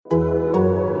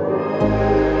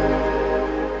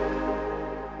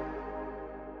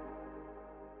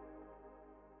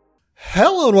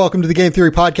Hello and welcome to the Game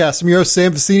Theory Podcast. I'm your host,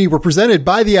 Sam Vecini. We're presented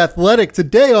by The Athletic.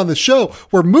 Today on the show,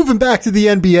 we're moving back to the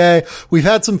NBA. We've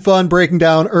had some fun breaking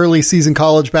down early season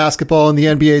college basketball and the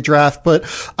NBA draft, but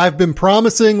I've been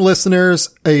promising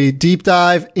listeners a deep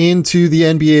dive into the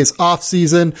NBA's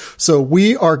offseason, so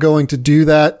we are going to do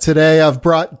that today. I've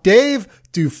brought Dave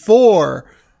Dufour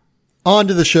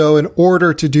onto the show in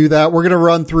order to do that. We're going to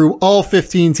run through all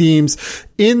 15 teams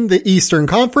in the Eastern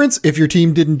Conference. If your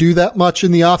team didn't do that much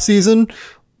in the offseason,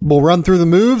 we'll run through the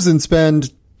moves and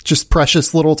spend just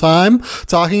precious little time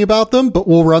talking about them, but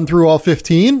we'll run through all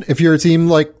 15. If you're a team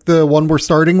like the one we're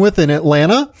starting with in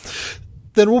Atlanta,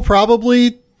 then we'll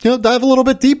probably, dive a little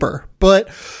bit deeper. But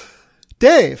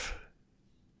Dave,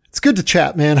 it's good to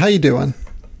chat, man. How you doing?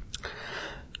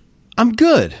 I'm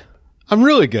good. I'm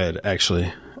really good,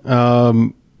 actually.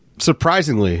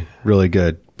 Surprisingly really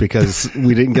good because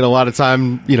we didn't get a lot of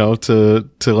time, to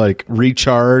like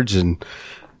recharge and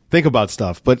think about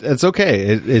stuff, but it's okay.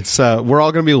 It's we're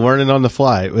all going to be learning on the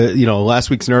fly.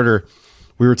 Last week's Nerder,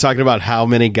 we were talking about how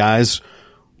many guys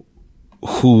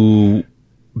who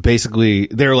basically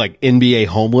they're like NBA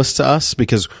homeless to us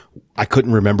because I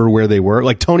couldn't remember where they were.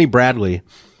 Like Tony Bradley,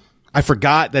 I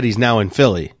forgot that he's now in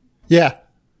Philly. Yeah.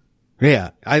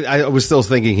 Yeah, I was still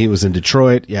thinking he was in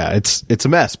Detroit. Yeah, it's a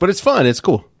mess, but it's fun. It's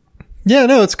cool. Yeah,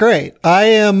 no, it's great. I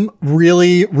am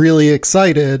really, really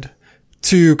excited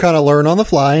to kind of learn on the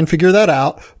fly and figure that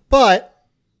out. But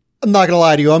I'm not going to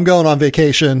lie to you. I'm going on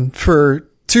vacation for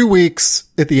 2 weeks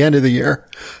at the end of the year.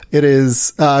 It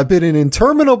has been an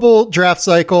interminable draft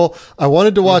cycle. I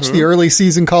wanted to watch the early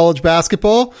season college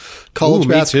basketball. College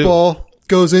basketball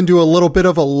goes into a little bit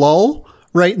of a lull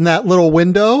right in that little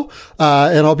window.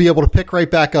 And I'll be able to pick right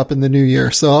back up in the new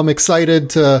year. So I'm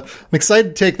excited to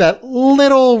take that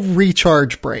little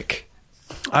recharge break.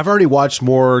 I've already watched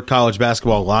more college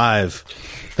basketball live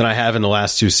than I have in the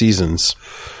last 2 seasons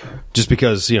just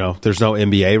because, there's no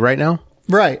NBA right now.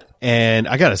 Right. And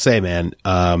I got to say, man,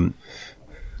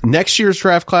 next year's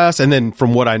draft class, and then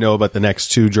from what I know about the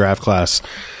next 2 draft class,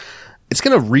 it's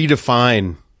going to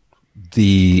redefine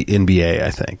the NBA,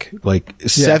 I think. Like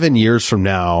 7 years from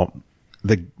now,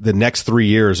 the next 3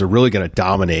 years are really going to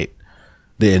dominate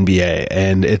the NBA.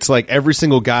 And it's like every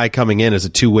single guy coming in is a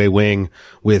two-way wing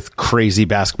with crazy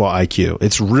basketball IQ.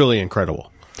 It's really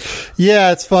incredible.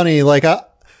 Yeah, it's funny. Like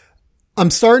I'm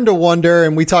starting to wonder,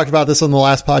 and we talked about this on the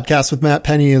last podcast with Matt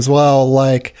Penny as well,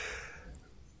 like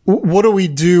what do we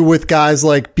do with guys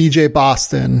like BJ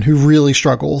Boston who really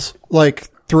struggles like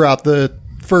throughout the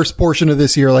first portion of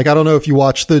this year? Like, I don't know if you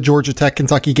watched the Georgia Tech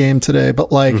Kentucky game today,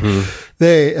 but like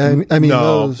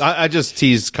I just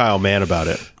teased Kyle Mann about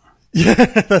it. Yeah,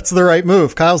 that's the right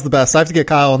move. Kyle's the best. I have to get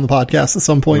Kyle on the podcast at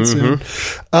some point soon.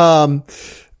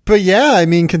 But yeah,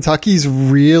 Kentucky's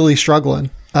really struggling,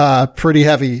 pretty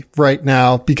heavy right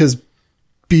now because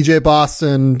BJ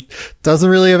Boston doesn't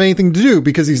really have anything to do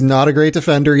because he's not a great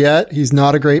defender yet. He's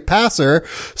not a great passer.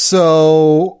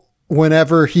 So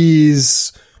whenever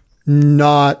he's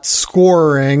not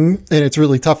scoring, and it's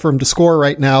really tough for him to score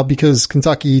right now because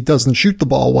Kentucky doesn't shoot the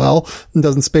ball well and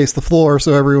doesn't space the floor,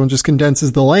 so everyone just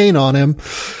condenses the lane on him.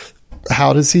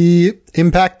 How does he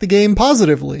impact the game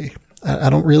positively?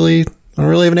 I don't really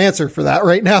have an answer for that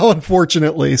right now,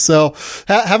 unfortunately. So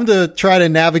having to try to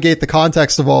navigate the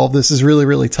context of all of this is really,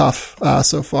 really tough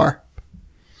so far.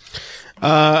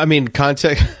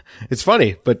 Context, it's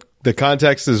funny, but the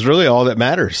context is really all that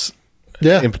matters.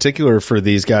 Yeah. In particular for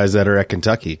these guys that are at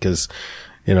Kentucky, because,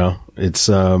 it's,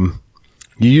 you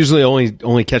usually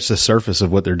only catch the surface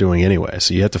of what they're doing anyway.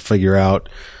 So you have to figure out,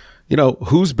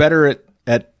 who's better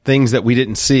at things that we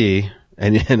didn't see.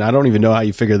 And I don't even know how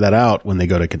you figure that out when they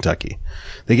go to Kentucky.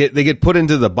 They get put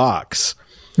into the box.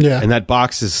 Yeah. And that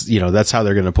box is, that's how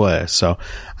they're going to play. So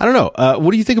I don't know. What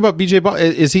do you think about BJ Boston?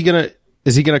 Is he going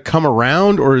to come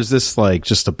around, or is this like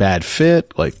just a bad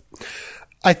fit? Like,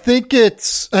 I think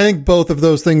both of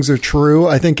those things are true.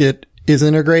 I think it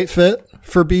isn't a great fit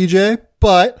for BJ,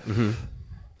 but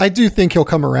I do think he'll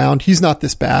come around. He's not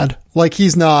this bad. Like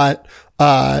he's not,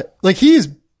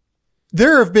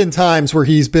 there have been times where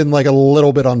he's been like a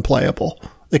little bit unplayable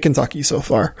at Kentucky so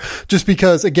far, just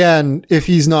because again, if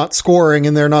he's not scoring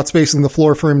and they're not spacing the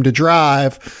floor for him to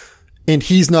drive and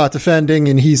he's not defending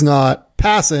and he's not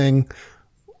passing,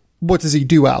 what does he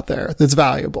do out there that's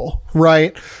valuable?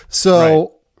 Right.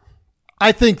 So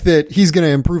I think that he's going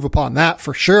to improve upon that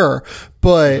for sure.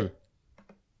 But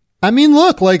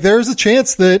look, like there's a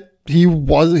chance that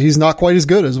he's not quite as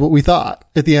good as what we thought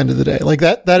at the end of the day. Like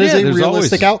that is a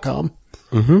realistic outcome.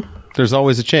 There's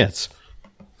always a chance.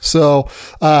 So,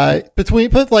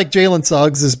 but like Jalen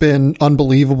Suggs has been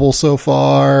unbelievable so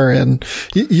far. And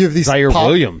you have these Zaire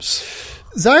Williams.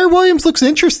 Zaire Williams looks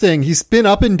interesting. He's been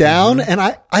up and down, and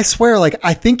I swear, like,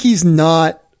 I think he's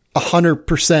not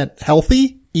 100%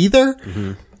 healthy either.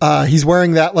 He's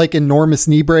wearing that like enormous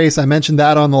knee brace. I mentioned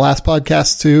that on the last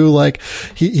podcast too. Like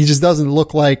he just doesn't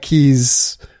look like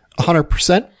he's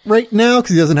 100% right now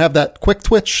because he doesn't have that quick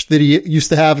twitch that he used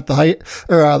to have at the height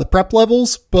or the prep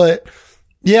levels. But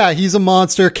yeah, he's a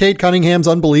monster. Cade Cunningham's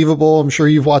unbelievable. I'm sure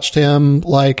you've watched him.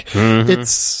 Like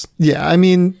it's, yeah, I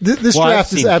mean, this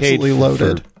draft is absolutely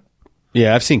loaded.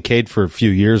 Yeah, I've seen Cade for a few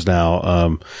years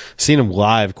now. Seen him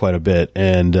live quite a bit,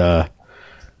 and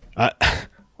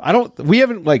we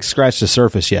haven't like scratched the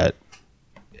surface yet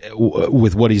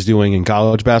with what he's doing in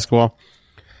college basketball.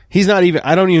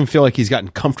 I don't even feel like he's gotten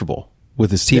comfortable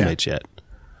with his teammates yet.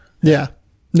 Yeah.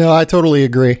 No, I totally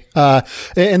agree.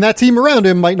 And that team around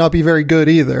him might not be very good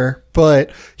either,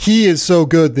 but he is so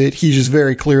good that he just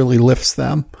very clearly lifts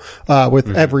them,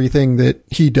 with everything that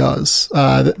he does.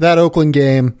 That Oakland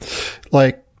game,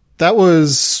 like, that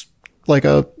was like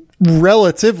a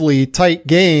relatively tight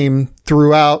game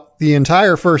throughout the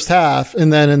entire first half.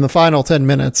 And then in the final 10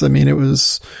 minutes, I mean, it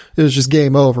was just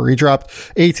game over. He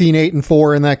dropped 18, 8 and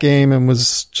 4 in that game and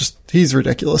was just, he's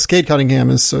ridiculous. Cade Cunningham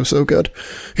is so good.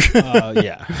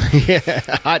 Yeah.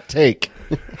 Hot take.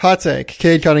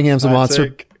 Cade Cunningham's a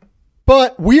monster.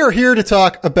 But we are here to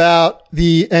talk about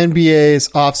the NBA's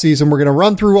offseason. We're going to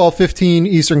run through all 15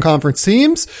 Eastern Conference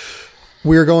teams.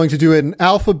 We're going to do it in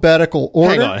alphabetical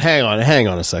order. Hang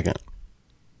on a second.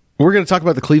 We're going to talk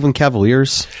about the Cleveland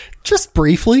Cavaliers. Just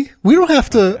briefly. We don't have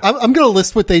to. I'm going to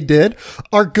list what they did.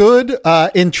 Our good,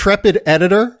 intrepid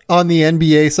editor on the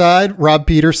NBA side, Rob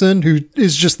Peterson, who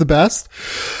is just the best,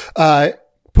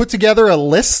 put together a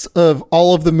list of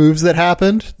all of the moves that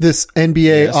happened this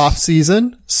NBA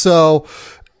offseason. So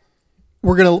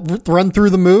we're going to run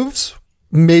through the moves,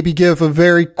 maybe give a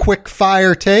very quick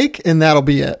fire take, and that'll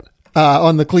be it,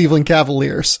 on the Cleveland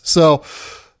Cavaliers. So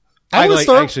I like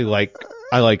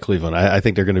Cleveland. I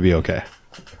think they're going to be okay.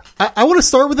 I want to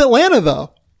start with Atlanta,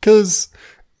 though, because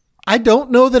I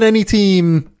don't know that any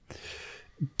team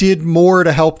did more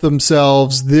to help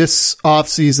themselves this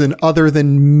offseason other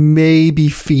than maybe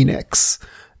Phoenix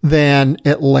than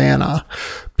Atlanta,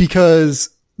 because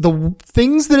the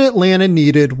things that Atlanta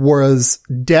needed was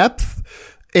depth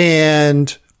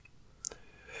and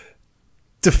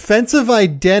defensive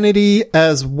identity,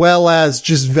 as well as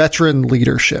just veteran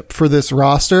leadership for this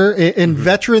roster, and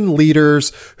veteran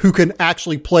leaders who can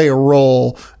actually play a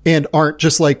role and aren't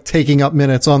just like taking up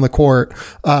minutes on the court,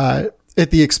 at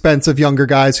the expense of younger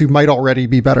guys who might already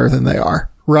be better than they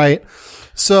are. Right.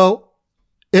 So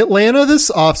Atlanta this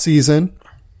offseason,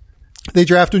 they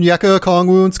drafted Onyeka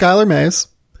Okongwu and Skylar Mays.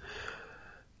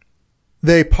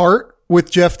 They part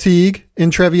with Jeff Teague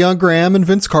and Treveon Graham and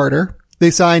Vince Carter. They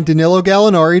signed Danilo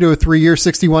Gallinari to a 3-year,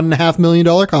 $61.5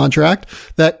 million contract.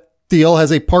 That deal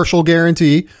has a partial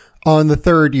guarantee on the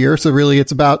third year. So really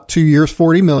it's about 2 years,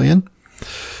 $40 million.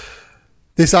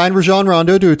 They signed Rajon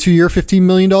Rondo to a 2-year, $15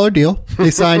 million deal. They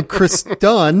signed Chris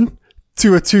Dunn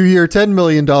to a 2-year, $10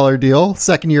 million deal,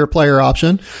 second-year player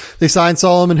option. They signed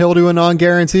Solomon Hill to a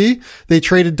non-guarantee. They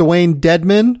traded Dwayne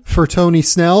Dedmon for Tony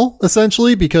Snell,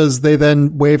 essentially, because they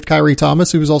then waived Kyrie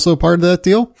Thomas, who was also a part of that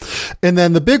deal. And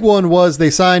then the big one was they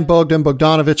signed Bogdan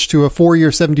Bogdanovic to a 4-year,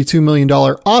 $72 million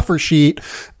offer sheet,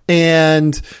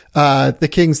 and the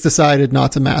Kings decided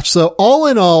not to match. So all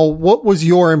in all, what was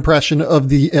your impression of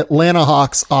the Atlanta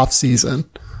Hawks offseason?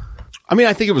 I mean,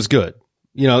 I think it was good.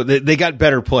 You know, they got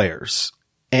better players,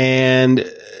 and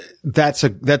that's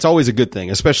always a good thing,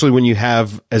 especially when you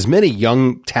have as many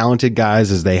young, talented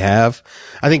guys as they have.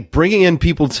 I think bringing in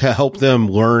people to help them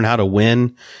learn how to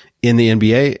win in the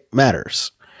NBA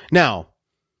matters. Now,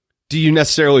 do you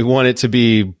necessarily want it to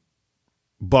be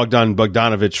Bogdan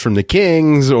Bogdanovic from the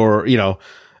Kings or, Danilo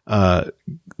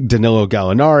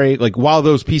Gallinari? Like, while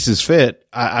those pieces fit,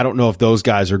 I don't know if those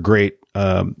guys are great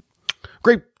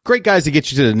guys to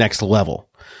get you to the next level.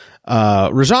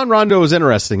 Rajon Rondo is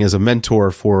interesting as a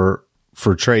mentor for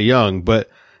Trae Young, but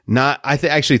not,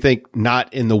 actually think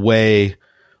not in the way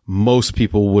most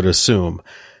people would assume.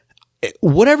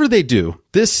 Whatever they do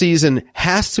this season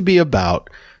has to be about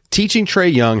teaching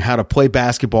Trae Young how to play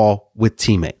basketball with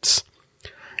teammates.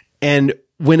 And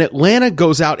when Atlanta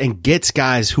goes out and gets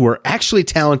guys who are actually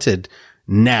talented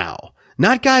now,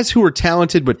 not guys who are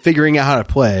talented but figuring out how to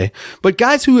play, but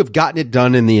guys who have gotten it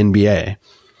done in the NBA.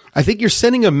 I think you're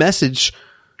sending a message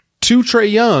to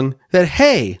Trae Young that,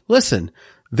 hey, listen,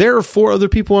 there are 4 other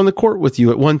people on the court with you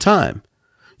at one time.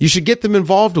 You should get them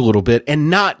involved a little bit, and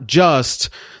not just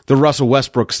the Russell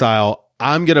Westbrook style,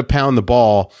 I'm going to pound the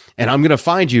ball and I'm going to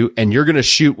find you and you're going to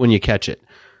shoot when you catch it.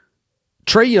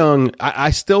 Trae Young,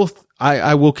 I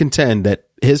I will contend that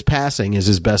his passing is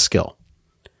his best skill.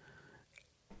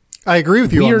 I agree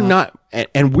with you. We're on that. not,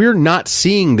 and we're not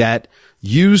seeing that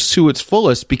used to its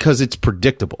fullest because it's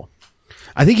predictable.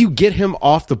 I think you get him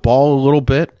off the ball a little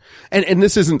bit, and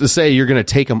this isn't to say you're going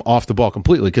to take him off the ball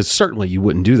completely, because certainly you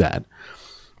wouldn't do that.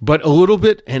 But a little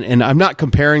bit, and I'm not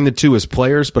comparing the two as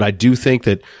players, but I do think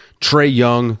that Trae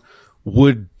Young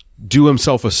would do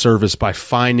himself a service by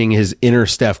finding his inner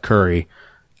Steph Curry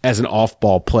as an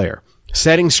off-ball player.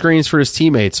 Setting screens for his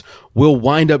teammates will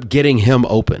wind up getting him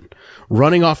open,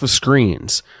 running off of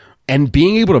screens, and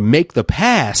being able to make the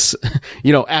pass,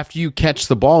 after you catch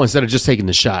the ball instead of just taking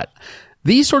the shot.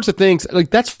 These sorts of things,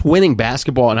 like, that's winning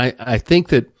basketball. And I think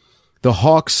that the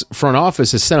Hawks front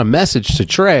office has sent a message to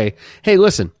Trae. Hey,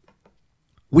 listen,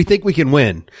 we think we can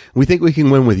win. We think we can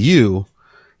win with you.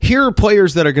 Here are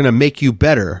players that are going to make you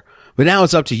better, but now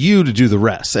it's up to you to do the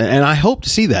rest. And I hope to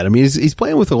see that. I mean, he's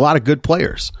playing with a lot of good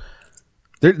players.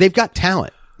 They've got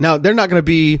talent. Now, they're not going to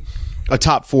be a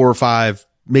top 4 or 5,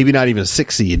 maybe not even a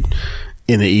 6 seed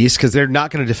in the East, because they're not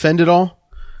going to defend it all.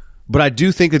 But I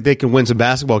do think that they can win some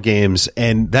basketball games,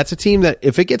 and that's a team that,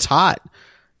 if it gets hot,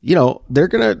 they're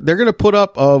gonna put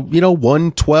up a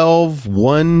 112,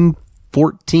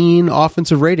 114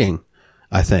 offensive rating,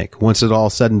 I think, once it's all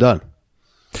said and done.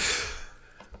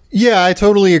 Yeah, I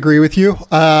totally agree with you.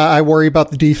 I worry about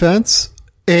the defense,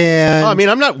 and I mean,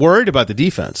 I'm not worried about the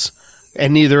defense,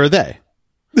 and neither are they.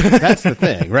 That's the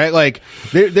thing, right? Like,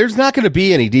 there's not going to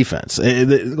be any defense.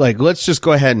 Like, let's just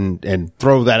go ahead and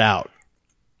throw that out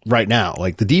right now.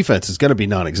 Like, the defense is going to be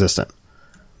non-existent.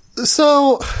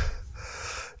 So,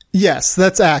 yes,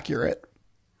 that's accurate.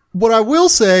 What I will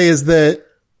say is that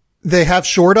they have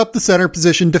shored up the center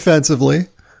position defensively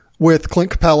with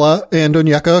Clint Capella and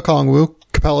Onyeka Okongwu.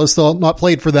 Capella's still not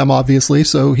played for them, obviously,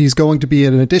 so he's going to be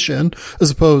an addition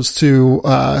as opposed to,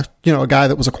 a guy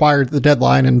that was acquired at the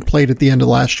deadline and played at the end of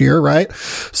last year, right?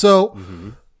 So,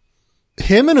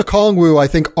 him and Okongwu, I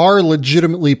think, are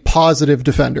legitimately positive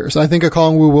defenders. I think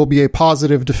Okongwu will be a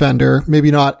positive defender, maybe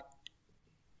not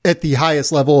at the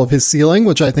highest level of his ceiling,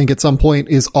 which I think at some point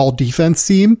is all defense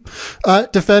team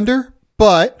defender,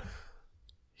 but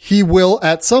he will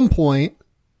at some point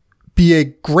be a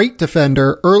great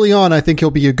defender. Early on, I think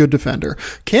he'll be a good defender.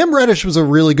 Cam Reddish was a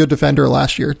really good defender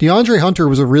last year. DeAndre Hunter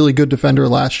was a really good defender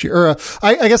last year. Or,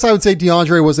 I guess I would say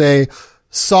DeAndre was a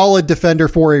solid defender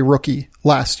for a rookie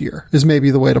last year, is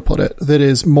maybe the way to put it. That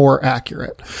is more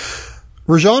accurate.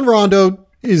 Rajon Rondo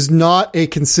is not a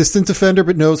consistent defender,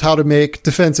 but knows how to make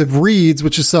defensive reads,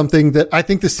 which is something that I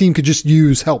think this team could just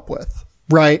use help with,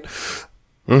 right?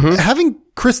 Having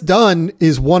Chris Dunn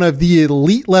is one of the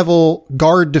elite level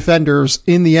guard defenders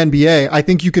in the NBA. I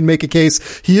think you can make a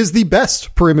case he is the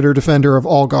best perimeter defender of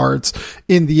all guards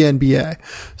in the NBA.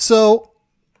 So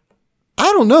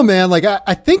I don't know, man. Like,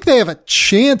 I think they have a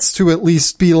chance to at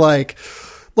least be like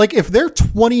if they're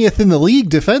 20th in the league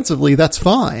defensively, that's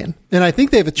fine. And I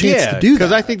think they have a chance to do that.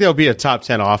 Because I think they'll be a top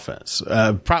 10 offense,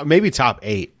 maybe top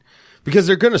 8, because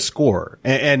they're going to score.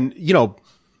 And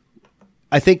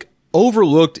I think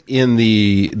overlooked in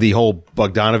the whole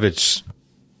Bogdanovich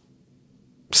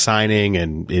signing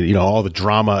and, all the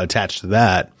drama attached to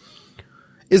that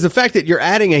is the fact that you're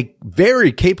adding a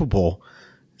very capable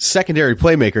secondary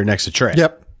playmaker next to Trae.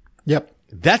 Yep.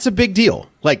 That's a big deal.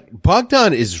 Like,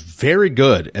 Bogdan is very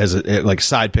good as a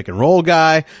side pick and roll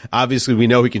guy. Obviously, we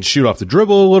know he can shoot off the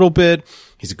dribble a little bit.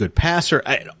 He's a good passer.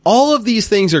 All of these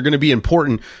things are going to be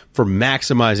important for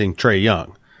maximizing Trae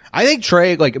Young. I think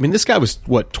Trae, this guy was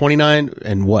 29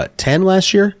 and 10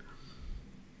 last year?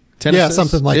 10 yeah,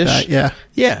 something like that. Yeah.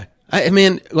 Yeah.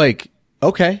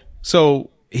 Okay. So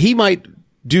he might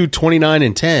do 29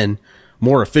 and 10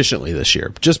 more efficiently this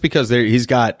year just because he's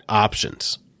got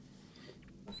options.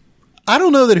 I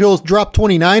don't know that he'll drop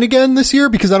 29 again this year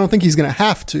because I don't think he's going to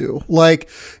have to. Like,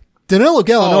 Danilo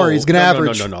Gallinari is going to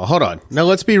average. No. Hold on. Now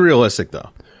let's be realistic though.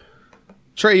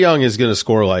 Trae Young is going to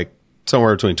score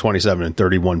somewhere between 27 and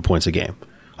 31 points a game.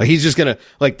 He's just going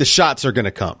to, the shots are going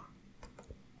to come.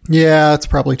 Yeah, that's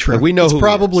probably true. We know it's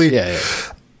probably. Yeah.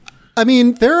 I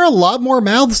mean, there are a lot more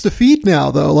mouths to feed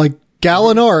now, though. Like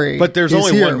Gallinari, but there's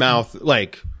only here. one mouth.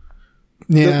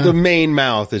 Yeah. The main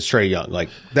mouth is Trae Young.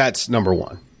 That's number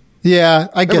one. Yeah,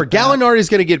 I get. Remember, Gallinari is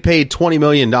going to get paid $20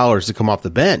 million to come off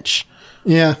the bench.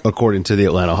 Yeah, according to the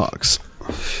Atlanta Hawks.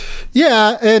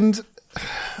 Yeah, and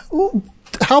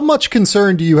how much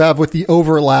concern do you have with the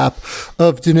overlap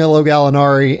of Danilo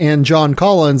Gallinari and John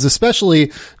Collins,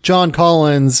 especially John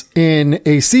Collins in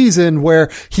a season where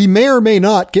he may or may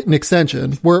not get an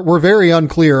extension? We're very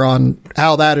unclear on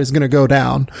how that is going to go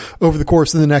down over the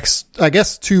course of the next, I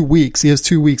guess, 2 weeks. He has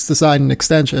 2 weeks to sign an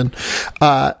extension.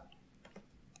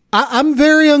 I'm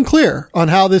very unclear on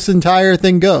how this entire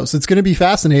thing goes. It's going to be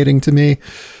fascinating to me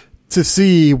to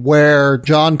see where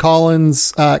John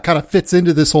Collins kind of fits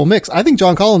into this whole mix. I think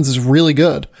John Collins is really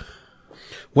good.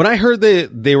 When I heard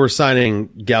they were signing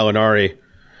Gallinari,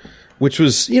 which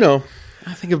was,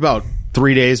 I think about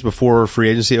 3 days before free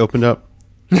agency opened up,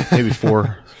 maybe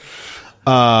 4.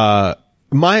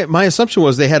 My assumption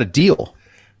was they had a deal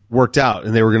worked out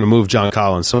and they were going to move John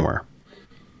Collins somewhere.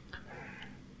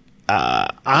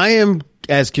 I am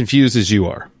as confused as you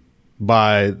are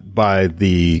by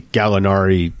the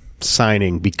Gallinari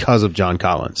signing because of John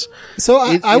Collins. So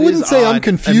I wouldn't say odd. I'm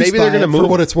confused maybe by it for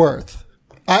what it's worth.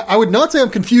 I would not say I'm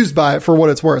confused by it for what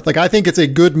it's worth. Like, I think it's a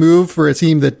good move for a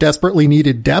team that desperately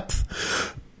needed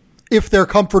depth if they're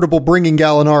comfortable bringing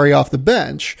Gallinari off the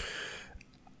bench.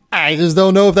 I just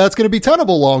don't know if that's going to be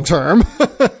tenable long term.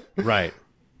 Right.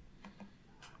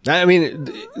 I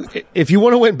mean, if you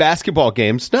want to win basketball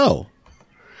games, no.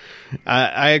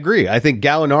 I agree. I think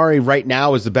Gallinari right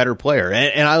now is the better player.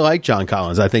 And I like John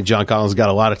Collins. I think John Collins got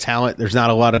a lot of talent. There's not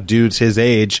a lot of dudes his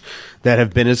age that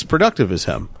have been as productive as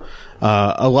him.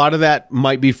 A lot of that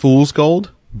might be fool's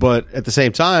gold, but at the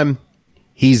same time,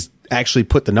 he's actually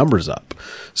put the numbers up.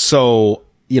 So,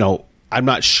 I'm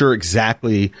not sure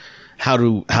exactly how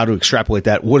to extrapolate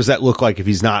that. What does that look like if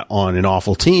he's not on an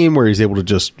awful team where he's able to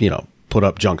just, put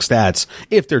up junk stats,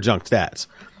 if they're junk stats?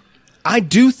 I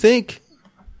do think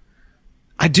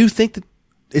that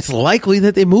it's likely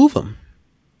that they move him.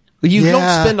 You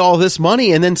don't spend all this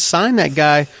money and then sign that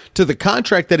guy to the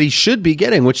contract that he should be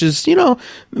getting, which is,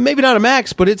 maybe not a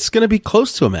max, but it's going to be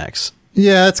close to a max.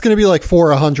 Yeah, it's going to be like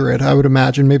 $400, I would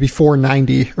imagine, maybe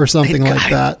 $490 or something like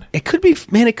that. It could be,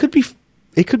 man. It could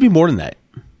be more than that.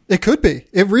 It could be.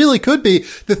 It really could be.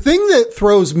 The thing that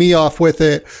throws me off with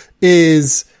it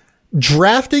is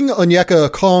drafting Onyeka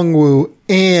Okongwu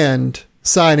and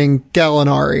signing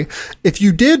Gallinari. If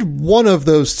you did one of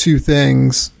those two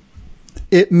things,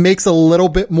 it makes a little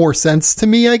bit more sense to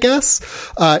me, I guess,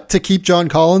 to keep John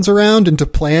Collins around and to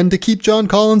plan to keep John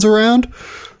Collins around.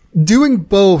 Doing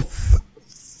both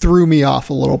threw me off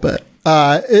a little bit.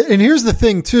 And here's the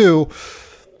thing too.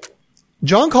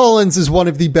 John Collins is one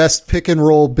of the best pick and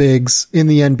roll bigs in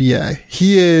the NBA.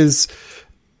 He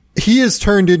is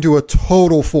turned into a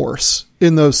total force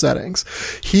in those settings.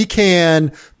 He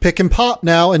can pick and pop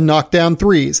now and knock down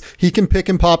threes. He can pick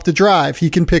and pop to drive. He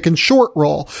can pick and short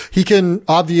roll. He can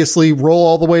obviously roll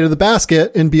all the way to the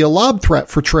basket and be a lob threat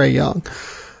for Trae Young.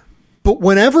 But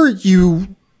whenever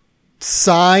you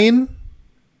sign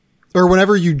or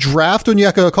whenever you draft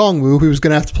Onyeka Okongwu, who's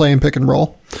going to have to play in pick and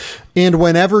roll, and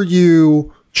whenever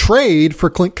you trade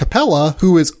for Clint Capella,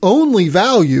 who his only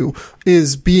value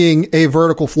is being a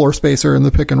vertical floor spacer in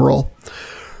the pick and roll,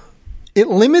 it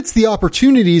limits the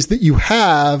opportunities that you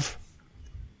have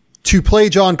to play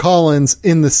John Collins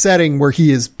in the setting where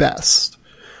he is best.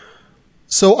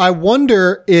 So I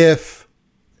wonder if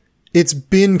it's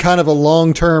been kind of a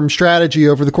long-term strategy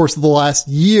over the course of the last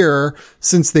year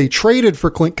since they traded for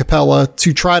Clint Capella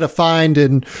to try to find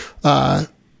and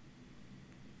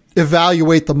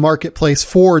evaluate the marketplace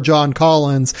for John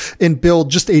Collins and build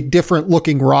just a different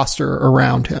looking roster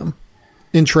around him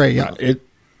in Trae Young.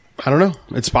 I don't know.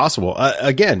 It's possible.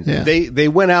 Again, they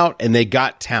went out and they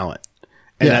got talent,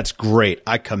 and that's great.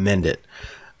 I commend it.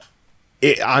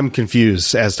 I'm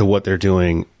confused as to what they're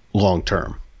doing long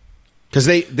term, because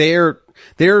they're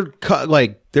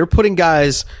putting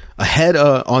guys ahead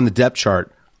on the depth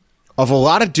chart of a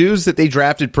lot of dudes that they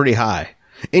drafted pretty high,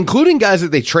 including guys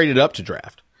that they traded up to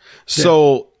draft.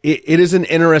 So it is an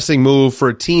interesting move for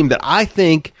a team that I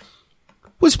think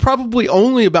was probably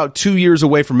only about 2 years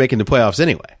away from making the playoffs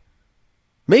anyway.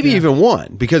 Maybe even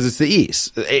one, because it's the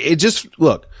East. It just,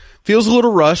 feels a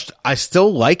little rushed. I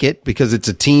still like it because it's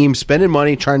a team spending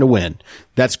money trying to win.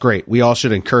 That's great. We all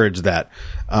should encourage that.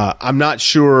 I'm not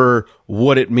sure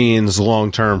what it means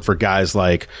long term for guys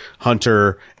like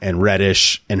Hunter and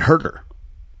Reddish and Herter,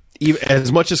 even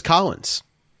as much as Collins.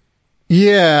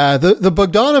 Yeah, the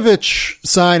Bogdanovic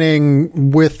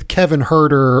signing with Kevin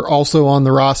Herter also on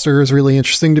the roster is really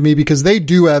interesting to me because they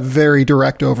do have very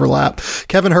direct overlap.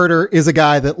 Kevin Herter is a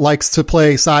guy that likes to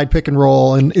play side pick and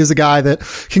roll and is a guy that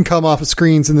can come off of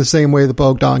screens in the same way that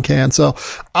Bogdan can. So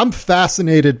I'm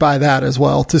fascinated by that as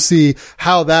well to see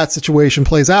how that situation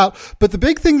plays out. But the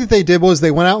big thing that they did was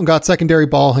they went out and got secondary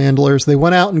ball handlers. They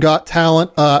went out and got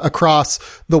talent across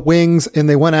the wings, and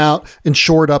they went out and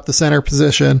shored up the center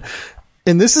position.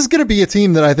 And this is going to be a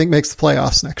team that I think makes the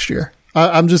playoffs next year.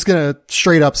 I'm just going to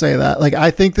straight up say that. Like,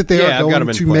 I think that they are going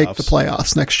to make the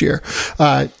playoffs next year.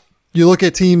 You look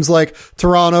at teams like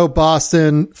Toronto,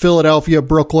 Boston, Philadelphia,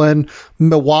 Brooklyn,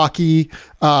 Milwaukee.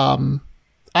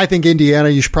 I think Indiana,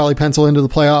 you should probably pencil into the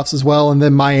playoffs as well. And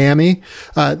then Miami.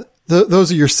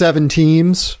 Those are your 7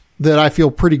 teams that I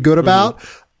feel pretty good about.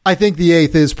 Mm-hmm. I think the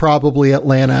 8th is probably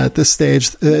Atlanta at this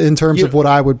stage in terms of what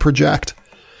I would project.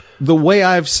 The way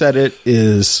I've said it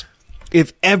is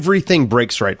if everything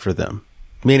breaks right for them,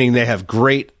 meaning they have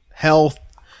great health,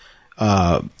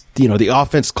 the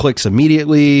offense clicks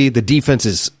immediately, the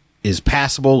defense is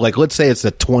passable. Like, let's say it's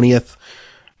the 20th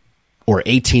or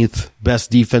 18th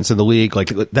best defense in the league. Like,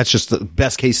 that's just the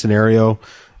best case scenario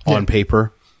on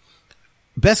paper.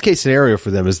 Best case scenario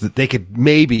for them is that they could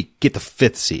maybe get the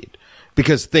 5th seed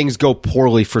because things go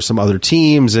poorly for some other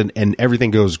teams and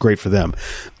everything goes great for them.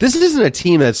 This isn't a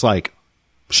team that's like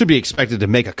should be expected to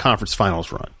make a conference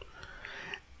finals run,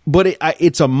 but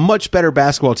it's a much better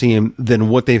basketball team than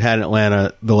what they've had in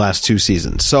Atlanta the last 2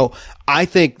 seasons. So I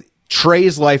think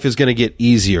Trey's life is going to get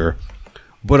easier,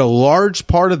 but a large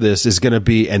part of this is going to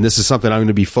be, and this is something I'm going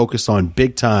to be focused on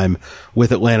big time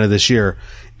with Atlanta this year,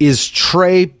 is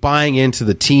Trey buying into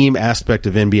the team aspect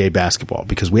of NBA basketball,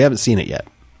 because we haven't seen it yet.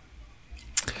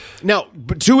 Now,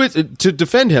 to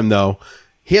defend him, though,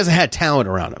 he hasn't had talent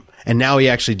around him, and now he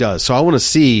actually does. So I want to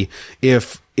see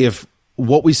if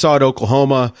what we saw at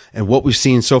Oklahoma and what we've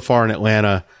seen so far in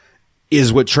Atlanta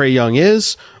is what Trae Young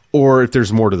is, or if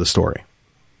there's more to the story.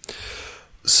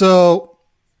 So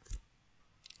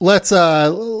let's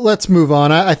move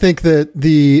on. I think that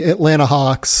the Atlanta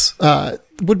Hawks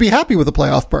would be happy with a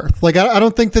playoff berth. Like, I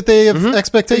don't think that they have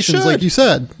expectations, like you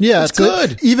said. Yeah, it's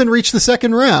good. Even reach the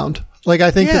second round. Like,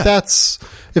 I think that's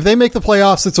if they make the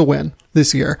playoffs, it's a win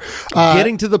this year.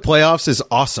 Getting to the playoffs is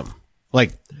awesome.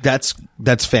 Like, that's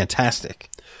fantastic.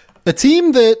 A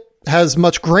team that has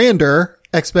much grander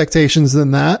expectations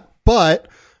than that, but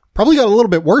probably got a little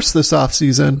bit worse this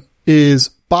offseason is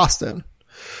Boston.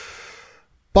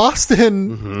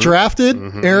 Boston drafted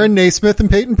Aaron Naismith and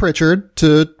Peyton Pritchard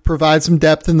to provide some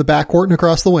depth in the backcourt and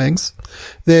across the wings.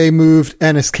 They moved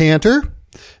Enes Kanter.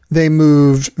 They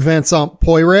moved Vincent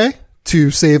Poirier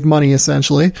to save money,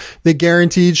 essentially. They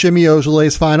guaranteed Shimi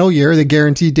Ojule's final year. They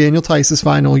guaranteed Daniel Tice's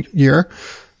final year.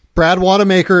 Brad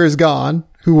Wanamaker is gone,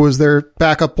 who was their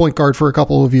backup point guard for a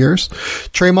couple of years.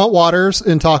 Tremont Waters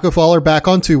and Taco Fall are back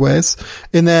on 2-ways.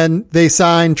 And then they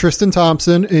signed Tristan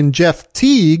Thompson and Jeff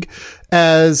Teague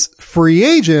as free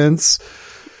agents.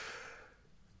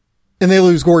 And they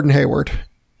lose Gordon Hayward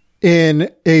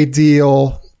in a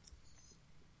deal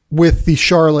with the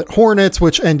Charlotte Hornets,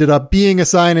 which ended up being a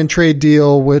sign and trade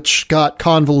deal, which got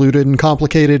convoluted and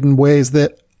complicated in ways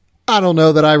that I don't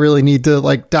know that I really need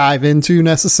to dive into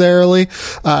necessarily.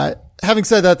 Having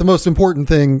said that, the most important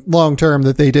thing long term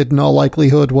that they did in all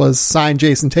likelihood was sign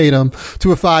Jason Tatum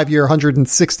to a 5-year,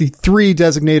 $163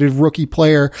 designated rookie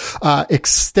player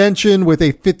extension with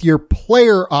a 5th-year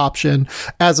player option,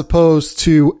 as opposed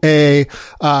to a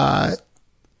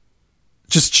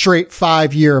just straight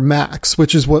 5-year max,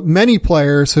 which is what many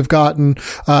players have gotten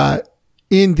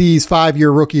in these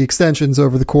 5-year rookie extensions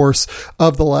over the course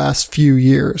of the last few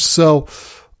years. So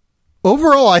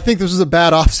overall, I think this was a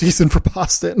bad offseason for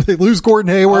Boston. They lose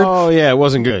Gordon Hayward. Oh, yeah, it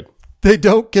wasn't good. They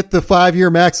don't get the 5-year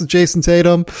max with Jason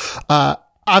Tatum.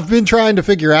 I've been trying to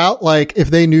figure out, if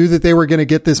they knew that they were going to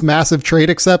get this massive trade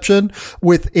exception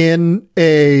within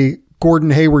a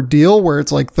Gordon Hayward deal where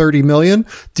it's $30 million.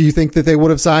 Do you think that they would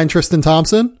have signed Tristan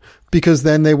Thompson? Because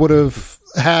then they would have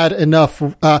had enough,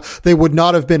 they would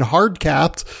not have been hard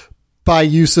capped by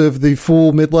use of the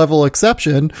full mid-level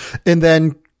exception, and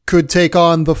then could take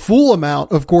on the full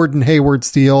amount of Gordon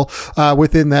Hayward's deal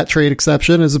within that trade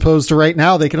exception, as opposed to right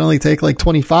now they can only take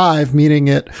 25, meaning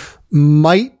it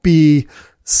might be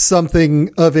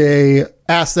something of a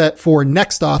asset for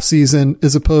next offseason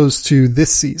as opposed to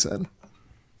this season.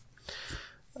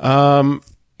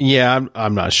 Yeah,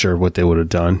 I'm not sure what they would have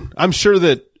done. I'm sure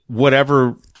that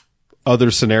whatever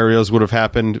other scenarios would have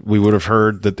happened, we would have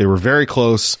heard that they were very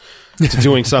close to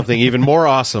doing something even more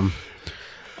awesome.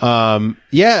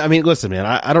 Yeah, I mean, listen, man,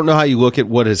 I don't know how you look at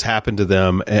what has happened to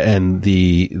them and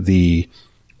the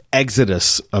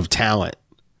exodus of talent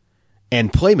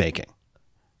and playmaking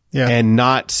and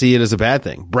not see it as a bad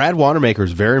thing. Brad Wanamaker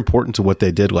is very important to what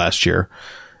they did last year,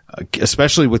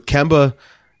 especially with Kemba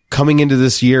coming into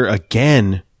this year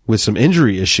again with some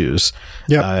injury issues.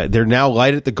 They're now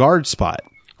light at the guard spot.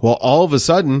 Well, all of a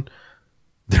sudden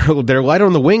they're light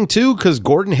on the wing too, because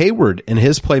Gordon Hayward and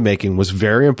his playmaking was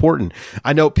very important.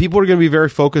 I know people are going to be very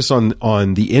focused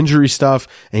on the injury stuff,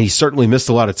 and he certainly missed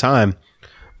a lot of time.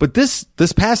 But this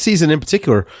past season in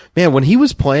particular, man, when he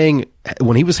was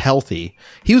healthy,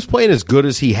 he was playing as good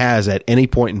as he has at any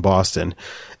point in Boston.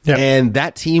 And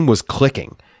that team was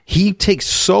clicking. he takes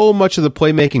so much of the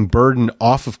playmaking burden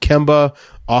off of Kemba,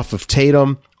 off of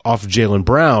Tatum, off of Jaylen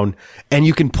Brown, and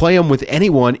you can play him with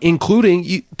anyone,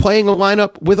 including playing a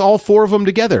lineup with all four of them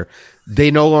together.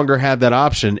 They no longer have that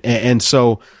option. And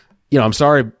so, I'm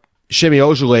sorry, Semi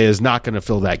Ojeleye is not going to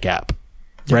fill that gap,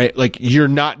 right? Like, you're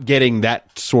not getting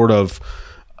that sort of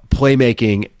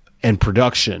playmaking and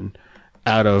production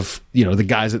out of, the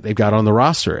guys that they've got on the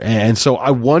roster. And so I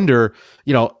wonder,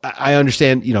 I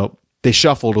understand, they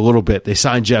shuffled a little bit. They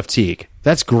signed Jeff Teague.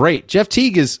 That's great. Jeff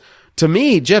Teague is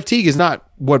not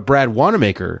what Brad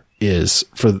Wanamaker is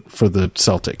for the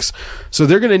Celtics. So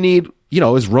they're going to need,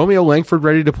 is Romeo Langford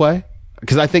ready to play?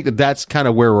 Because I think that's kind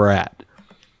of where we're at.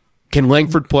 Can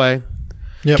Langford play?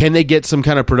 Yep. Can they get some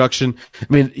kind of production? I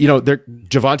mean,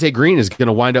 Javonte Green is going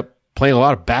to wind up playing a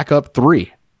lot of backup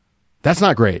 3. That's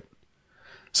not great.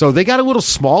 So they got a little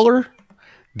smaller.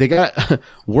 They got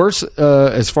worse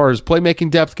as far as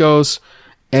playmaking depth goes.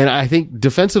 And I think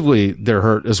defensively they're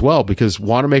hurt as well because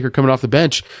Wanamaker coming off the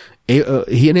bench,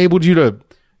 he enabled you to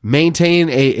maintain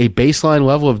a baseline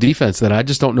level of defense that I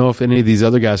just don't know if any of these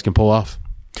other guys can pull off.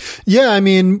 Yeah, I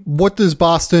mean, what does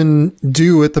Boston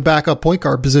do at the backup point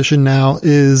guard position now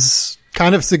is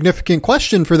kind of a significant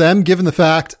question for them, given the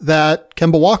fact that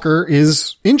Kemba Walker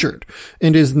is injured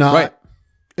and is not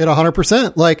at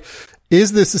 100%. Like,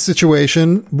 is this a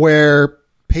situation where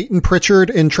Peyton Pritchard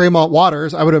and Tremont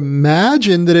Waters, I would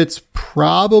imagine that it's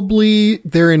probably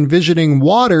they're envisioning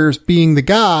Waters being the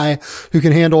guy who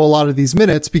can handle a lot of these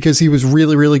minutes because he was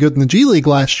really, really good in the G League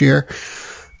last year.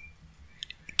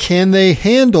 Can they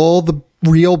handle the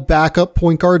real backup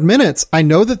point guard minutes? I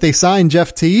know that they signed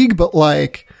Jeff Teague, but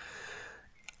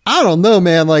I don't know,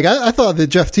 man. Like, I thought that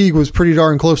Jeff Teague was pretty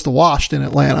darn close to washed in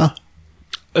Atlanta.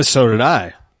 So did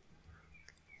I.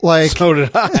 So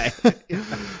did I.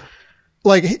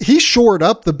 He shored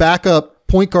up the backup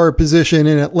point guard position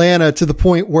in Atlanta to the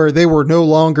point where they were no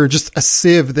longer just a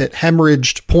sieve that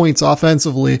hemorrhaged points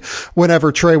offensively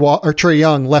whenever Trae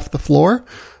Young left the floor.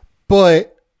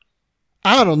 But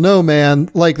I don't know,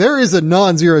 man. There is a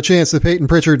non-zero chance that Peyton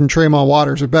Pritchard and Tremont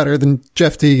Waters are better than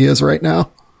Jeff Teague is right now.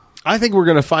 I think we're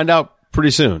going to find out pretty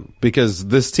soon because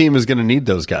this team is going to need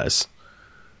those guys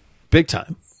big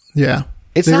time. Yeah,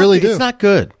 they really do. It's not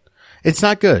good. It's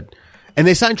not good. And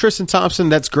they signed Tristan Thompson.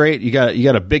 That's great. You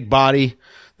got a big body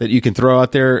that you can throw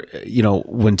out there,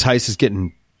 when Tice is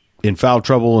getting in foul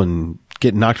trouble and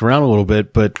getting knocked around a little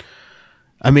bit. But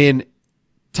I mean,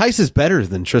 Tice is better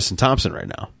than Tristan Thompson right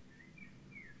now.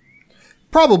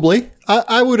 Probably.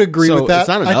 I would agree with that. It's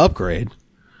not an upgrade.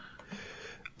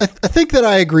 I think that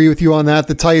I agree with you on that.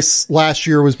 The Tice last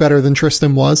year was better than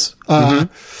Tristan was.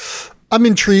 I'm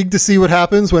intrigued to see what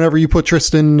happens whenever you put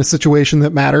Tristan in a situation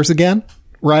that matters again,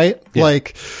 right? Yeah.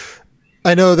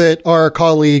 I know that our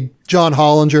colleague John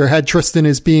Hollinger had Tristan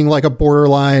as being a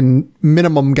borderline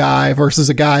minimum guy versus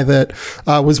a guy that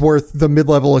was worth the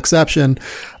mid-level exception.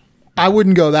 I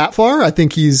wouldn't go that far. I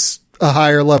think he's a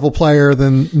higher level player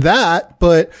than that,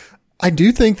 but I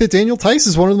do think that Daniel Tice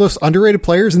is one of the most underrated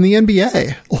players in the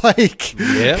NBA.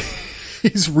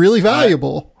 He's really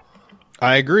valuable.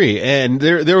 I agree. And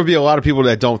there would be a lot of people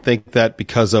that don't think that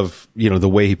because of, the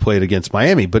way he played against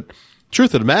Miami. But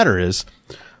truth of the matter is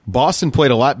Boston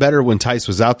played a lot better when Tice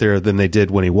was out there than they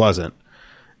did when he wasn't.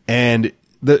 And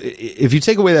if you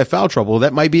take away that foul trouble,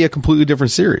 that might be a completely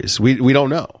different series. We don't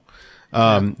know.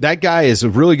 That guy is a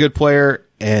really good player.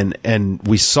 And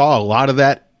we saw a lot of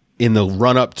that in the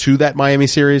run up to that Miami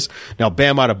series. Now,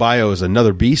 Bam Adebayo is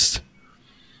another beast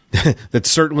that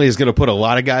certainly is going to put a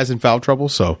lot of guys in foul trouble.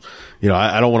 So,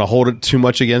 I don't want to hold it too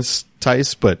much against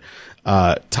Tice, but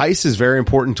Tice is very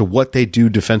important to what they do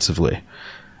defensively.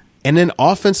 And then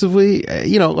offensively,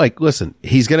 listen,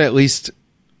 he's going to at least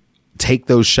take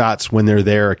those shots when they're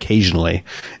there occasionally.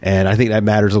 And I think that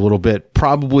matters a little bit.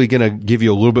 Probably going to give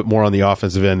you a little bit more on the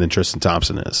offensive end than Tristan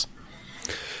Thompson is.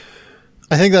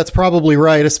 I think that's probably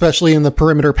right, especially in the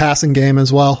perimeter passing game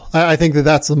as well. I think that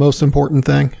that's the most important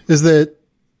thing, is that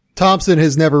Thompson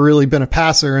has never really been a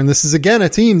passer. And this is, again, a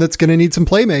team that's going to need some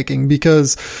playmaking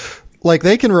because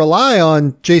they can rely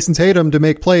on Jason Tatum to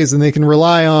make plays and they can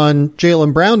rely on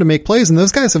Jaylen Brown to make plays. And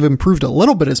those guys have improved a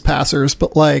little bit as passers,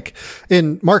 but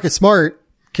in Marcus Smart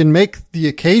can make the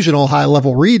occasional high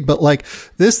level read. But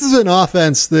this is an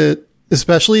offense that,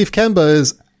 especially if Kemba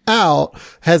is out,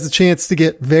 has a chance to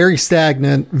get very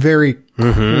stagnant very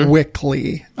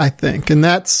quickly, I think. And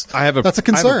that's a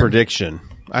concern.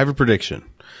 I have a prediction.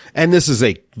 And this is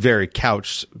a very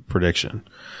couched prediction.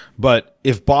 But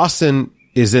if Boston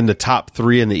is in the top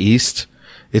 3 in the East,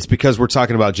 it's because we're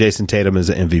talking about Jason Tatum as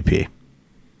an MVP.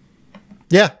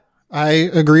 Yeah, I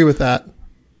agree with that.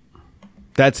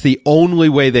 That's the only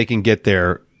way they can get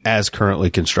there as currently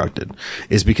constructed,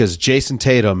 is because Jason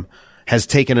Tatum has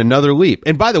taken another leap.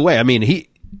 And by the way, I mean, he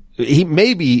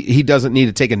maybe he doesn't need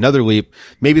to take another leap.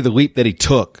 Maybe the leap that he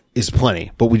took is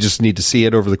plenty, but we just need to see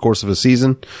it over the course of a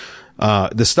season.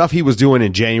 The stuff he was doing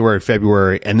in January,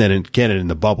 February, and then again in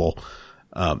the bubble.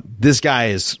 This guy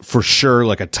is for sure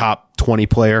like a top 20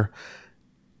 player.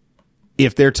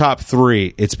 If they're top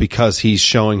 3, it's because he's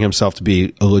showing himself to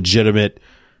be a legitimate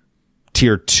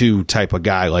tier 2 type of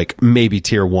guy, like maybe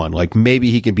tier 1. Like maybe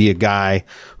he can be a guy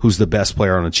who's the best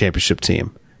player on a championship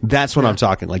team. That's what I'm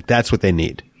talking. Like that's what they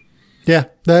need. Yeah,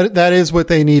 that is what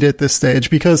they need at this stage,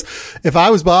 because if I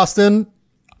was Boston,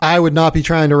 I would not be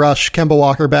trying to rush Kemba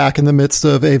Walker back in the midst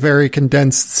of a very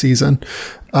condensed season,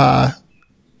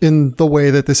 in the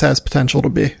way that this has potential to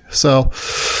be. So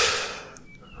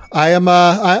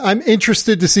I'm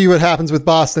interested to see what happens with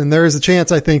Boston. There is a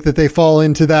chance, I think, that they fall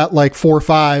into that like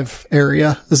 4-5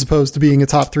 area as opposed to being a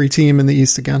top 3 team in the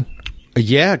East again.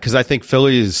 Yeah, because I think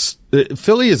Philly is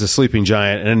a sleeping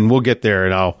giant, and we'll get there,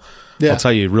 and I'll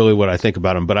tell you really what I think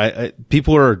about them. But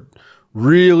people are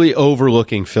really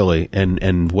overlooking Philly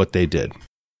and what they did.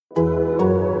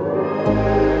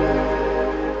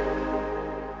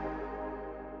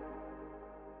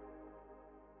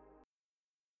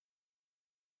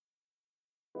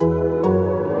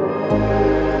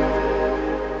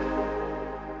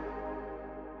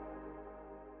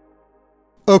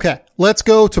 Okay, let's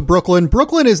go to Brooklyn.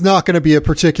 Brooklyn is not going to be a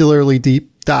particularly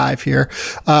deep dive here.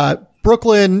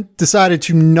 Brooklyn decided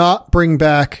to not bring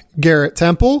back Garrett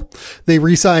Temple. They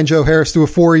re-signed Joe Harris to a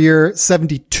 4-year,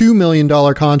 $72 million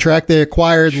contract. They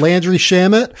acquired Landry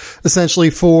Shamet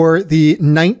essentially for the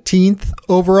 19th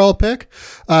overall pick,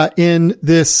 in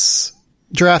this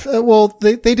draft. Well,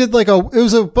 they did like it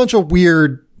was a bunch of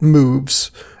weird moves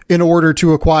in order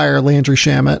to acquire Landry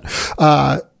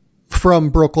Shamet, from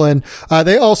Brooklyn.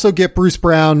 They also get Bruce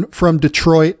Brown from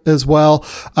Detroit as well.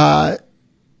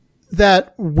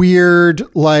 That weird,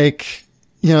 like,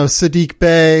 Sadiq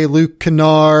Bey, Luke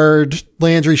Kennard,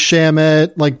 Landry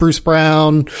Shamet, like Bruce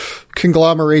Brown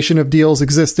conglomeration of deals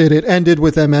existed. It ended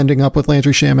with them ending up with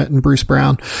Landry Shamet and Bruce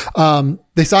Brown.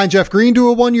 They signed Jeff Green to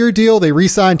a 1-year deal. They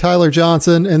re-signed Tyler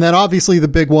Johnson. And then obviously the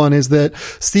big one is that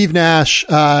Steve Nash,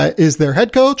 is their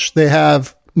head coach. They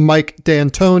have Mike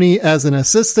D'Antoni as an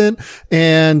assistant.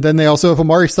 And then they also have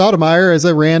Amari Stoudemire as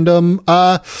a random,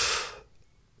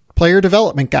 player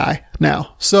development guy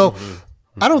now. So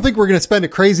I don't think we're going to spend a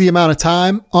crazy amount of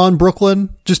time on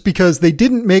Brooklyn just because they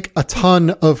didn't make a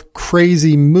ton of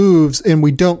crazy moves and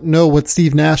we don't know what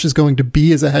Steve Nash is going to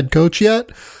be as a head coach yet.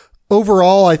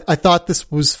 Overall, I thought this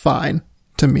was fine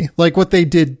to me. Like what they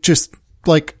did just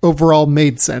like overall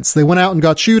made sense. They went out and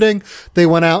got shooting. They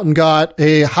went out and got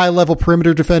a high level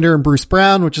perimeter defender in Bruce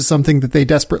Brown, which is something that they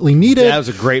desperately needed. That was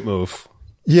a great move.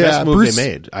 Yeah. Best move they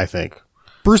made, I think.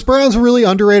 Bruce Brown's a really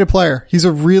underrated player. He's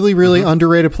a really, really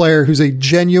underrated player who's a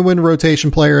genuine rotation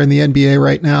player in the NBA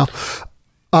right now.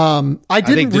 I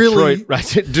think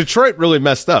Detroit really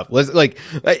messed up. Like,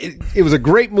 it was a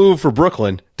great move for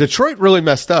Brooklyn. Detroit really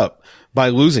messed up by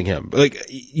losing him. Like,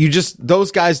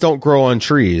 those guys don't grow on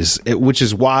trees, which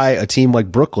is why a team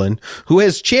like Brooklyn, who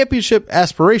has championship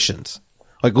aspirations,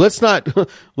 like, let's not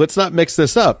mix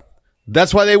this up.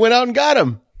 That's why they went out and got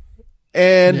him.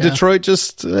 And Detroit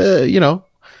just,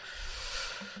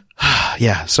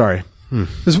 yeah, sorry.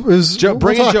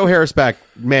 Bringing Joe Harris back,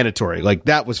 mandatory. Like,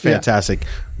 that was fantastic. Yeah.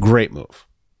 Great move.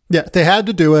 Yeah, they had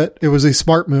to do it. It was a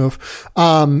smart move.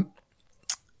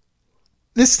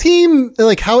 This team,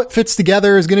 like, how it fits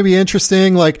together is going to be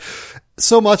interesting. Like,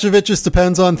 so much of it just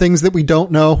depends on things that we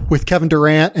don't know with Kevin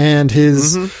Durant and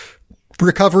his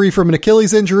recovery from an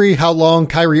Achilles injury, how long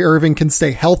Kyrie Irving can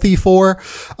stay healthy for.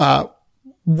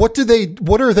 What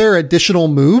are their additional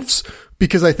moves?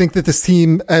 Because I think that this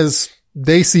team, as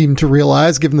they seem to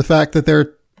realize, given the fact that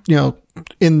they're,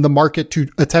 in the market to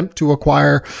attempt to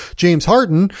acquire James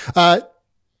Harden,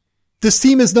 this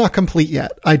team is not complete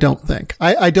yet. I don't think.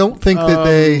 I don't think that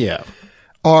they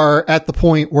are at the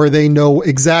point where they know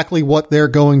exactly what they're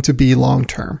going to be long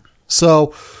term.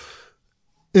 So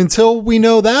until we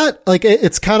know that, like,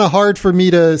 it's kind of hard for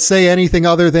me to say anything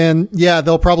other than,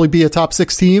 they'll probably be a top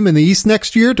 6 team in the East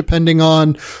next year, depending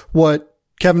on what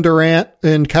Kevin Durant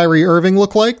and Kyrie Irving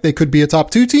look like. They could be a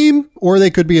top 2 team or they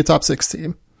could be a top 6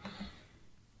 team.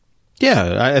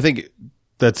 Yeah, I think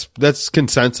that's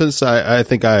consensus. I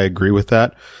think I agree with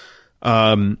that.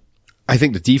 I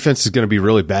think the defense is going to be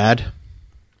really bad.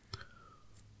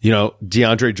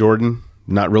 DeAndre Jordan,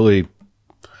 not really,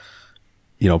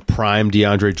 prime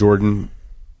DeAndre Jordan.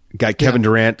 Got Kevin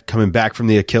Durant coming back from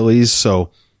the Achilles.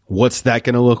 So what's that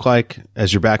going to look like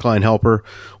as your backline helper?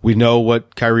 We know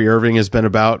what Kyrie Irving has been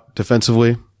about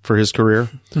defensively for his career.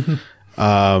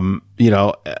 Karis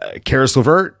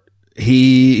LeVert,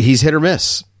 he's hit or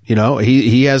miss.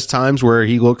 He has times where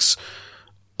he looks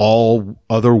all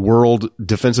other world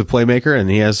defensive playmaker, and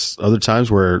he has other times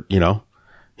where,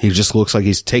 he just looks like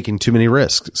he's taking too many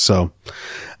risks. So,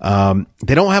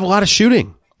 they don't have a lot of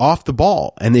shooting off the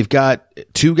ball, and they've got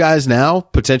 2 guys now,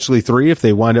 potentially 3 if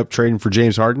they wind up trading for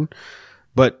James Harden.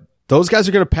 But those guys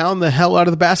are going to pound the hell out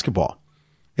of the basketball.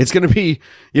 It's going to be,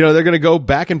 they're going to go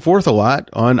back and forth a lot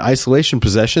on isolation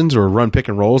possessions or run pick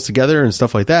and rolls together and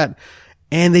stuff like that.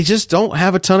 And they just don't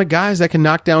have a ton of guys that can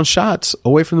knock down shots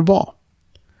away from the ball.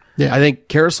 Yeah. I think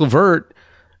Karis LeVert,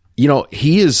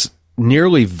 he is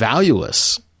nearly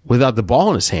valueless without the ball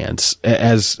in his hands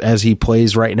as he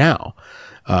plays right now.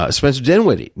 Spencer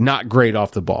Dinwiddie, not great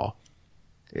off the ball.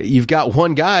 You've got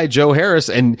one guy, Joe Harris,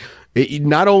 and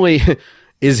not only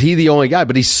is he the only guy,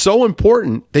 but he's so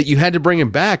important that you had to bring him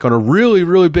back on a really,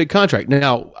 really big contract.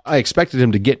 Now, I expected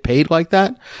him to get paid like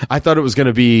that. I thought it was going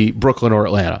to be Brooklyn or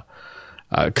Atlanta,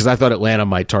 because I thought Atlanta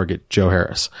might target Joe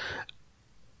Harris.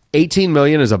 $18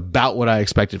 million is about what I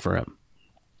expected for him.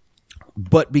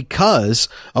 But because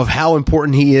of how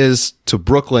important he is to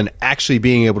Brooklyn actually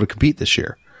being able to compete this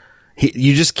year,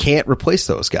 you just can't replace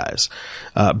those guys.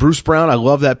 Bruce Brown, I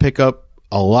love that pickup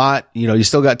a lot. You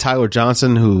still got Tyler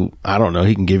Johnson, who, I don't know,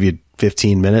 he can give you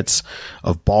 15 minutes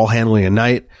of ball handling a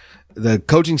night. The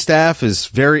coaching staff is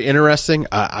very interesting.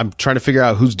 I'm trying to figure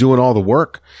out who's doing all the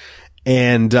work.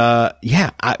 And,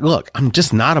 I'm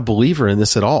just not a believer in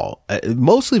this at all.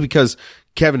 Mostly because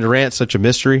Kevin Durant's such a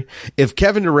mystery. If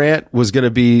Kevin Durant was going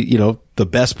to be, the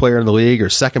best player in the league or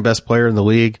second best player in the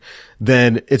league,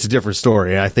 then it's a different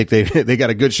story. I think they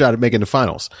got a good shot at making the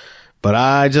finals, but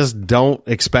I just don't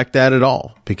expect that at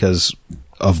all because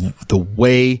of the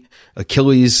way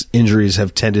Achilles injuries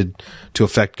have tended to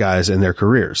affect guys in their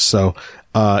careers. So,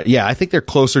 I think they're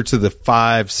closer to the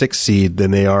 5-6 seed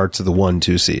than they are to the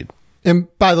 1-2 seed. And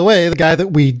by the way, the guy that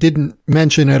we didn't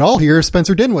mention at all here is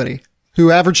Spencer Dinwiddie,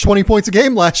 who averaged 20 points a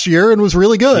game last year and was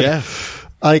really good. Yeah.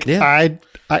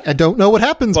 I don't know what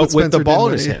happens with Spencer the ball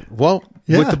Dinwiddie. in his hand. Well,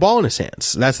 with the ball in his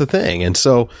hands, that's the thing. And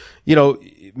so,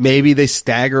 maybe they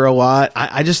stagger a lot.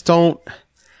 I just don't,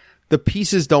 the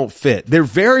pieces don't fit. They're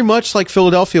very much like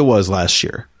Philadelphia was last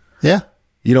year. Yeah.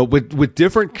 With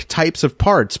different types of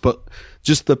parts, but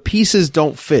just the pieces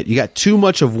don't fit. You got too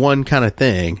much of one kind of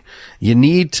thing. You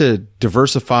need to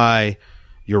diversify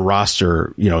your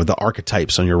roster, the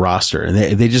archetypes on your roster, and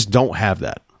they just don't have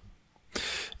that.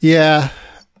 Yeah.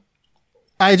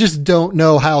 I just don't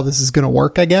know how this is going to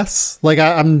work, I guess. Like,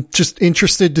 I'm just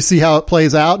interested to see how it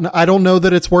plays out. And I don't know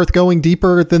that it's worth going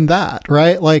deeper than that,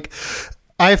 right? Like,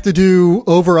 I have to do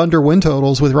over-under win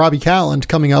totals with Robbie Calland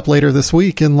coming up later this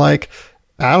week. And I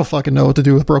don't fucking know what to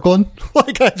do with Brooklyn.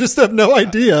 I just have no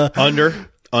idea.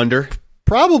 Under.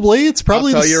 Probably. It's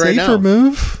probably the safer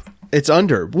move. It's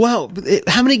under. Well,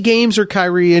 how many games are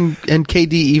Kyrie and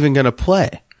KD even going to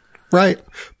play? Right.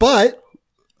 But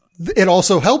it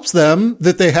also helps them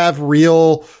that they have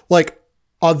real,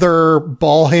 other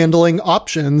ball handling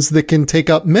options that can take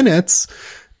up minutes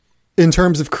in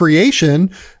terms of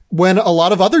creation when a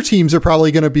lot of other teams are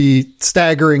probably going to be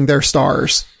staggering their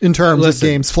stars in terms of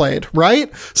games played,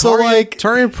 right?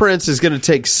 Taurean Prince is going to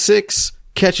take 6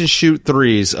 catch and shoot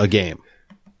threes a game.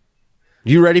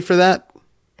 You ready for that?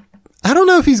 I don't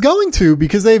know if he's going to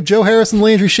because they have Joe Harris and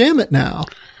Landry Shamet now.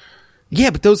 Yeah,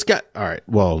 but those guys, all right.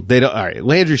 Well, they don't, all right.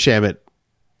 Landry Shamet,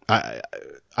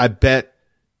 I bet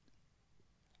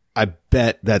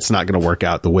that's not going to work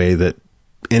out the way that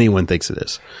anyone thinks it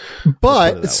is.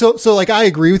 But so I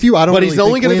agree with you. I don't. But he's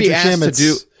only going to be asked to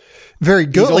do very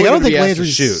good. I don't think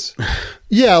Landry's shoot.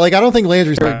 Yeah, I don't think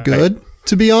Landry's very good,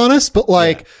 to be honest. But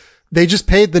they just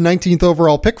paid the 19th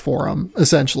overall pick for him,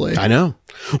 essentially. I know.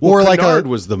 Well, or Kennard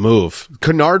was the move.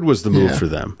 Kennard was the move for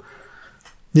them.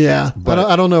 Yeah, but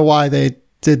I don't know why they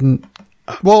didn't.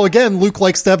 Well, again, Luke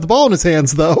likes to have the ball in his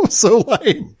hands, though. So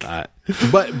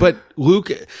but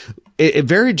Luke,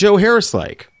 very Joe Harris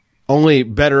like, only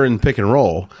better in pick and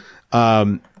roll.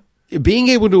 Being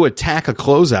able to attack a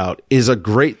closeout is a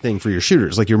great thing for your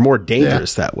shooters. You're more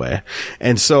dangerous that way.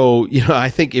 And so, I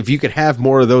think if you could have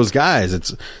more of those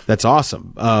guys, that's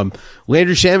awesome.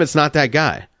 Landry Shamet's not that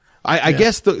guy. I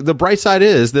guess the bright side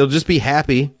is they'll just be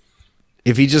happy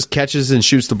if he just catches and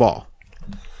shoots the ball.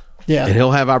 Yeah. And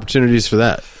he'll have opportunities for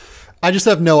that. I just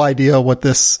have no idea what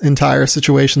this entire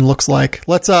situation looks like.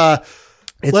 Let's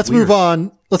move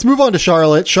on. Let's move on to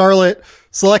Charlotte. Charlotte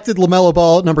selected LaMelo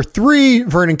Ball at number 3,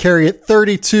 Vernon Carey at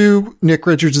 32, Nick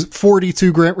Richards at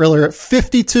 42, Grant Riller at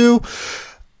 52.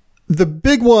 The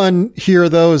big one here,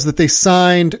 though, is that they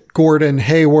signed Gordon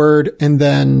Hayward and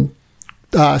then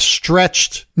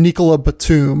stretched Nicola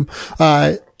Batum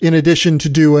in addition to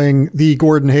doing the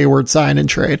Gordon Hayward sign and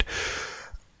trade.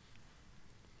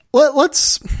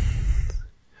 Let's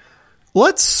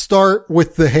start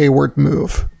with the Hayward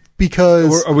move,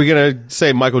 because are we going to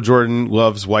say Michael Jordan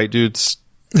loves white dudes?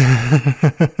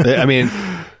 I mean,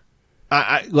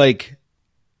 I like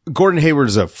Gordon Hayward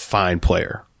is a fine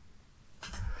player.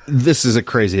 This is a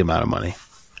crazy amount of money.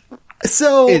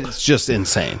 So it's just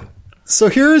insane. So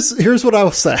here's what I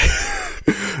will say.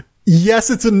 Yes,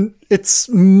 it's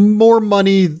more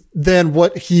money than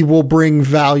what he will bring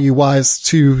value-wise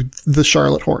to the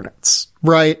Charlotte Hornets,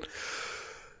 right?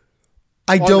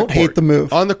 I don't hate the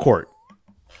move. On the court.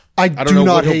 I don't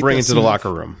know what he'll bring into the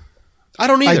locker room. I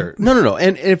don't either. No.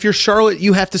 And if you're Charlotte,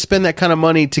 you have to spend that kind of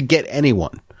money to get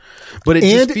anyone. But it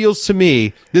just feels to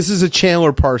me, this is a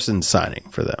Chandler Parsons signing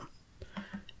for them.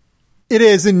 It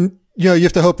is, and you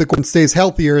have to hope that Gordon stays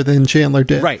healthier than Chandler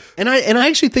did. Right. And I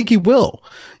actually think he will.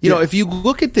 You know, if you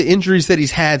look at the injuries that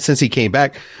he's had since he came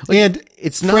back, and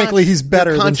it's not, frankly, he's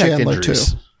better than Chandler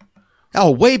injuries. too. Oh,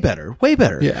 way better. Way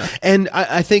better. Yeah. And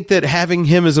I think that having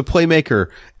him as a playmaker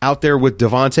out there with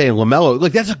Devontae and LaMelo,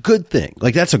 like, that's a good thing.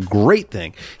 Like, that's a great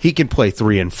thing. He can play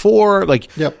 3 and 4. Like,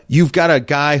 You've got a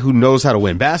guy who knows how to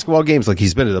win basketball games. Like,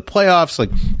 he's been to the playoffs.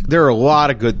 Like, there are a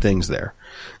lot of good things there.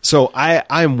 So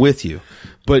I'm with you.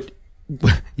 But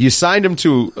you signed him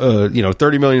to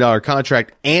 $30 million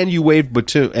contract, and you waived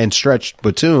Batum and stretched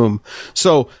Batum.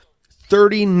 So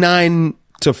 $39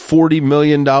 to $40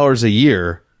 million a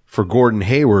year for Gordon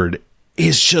Hayward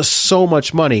is just so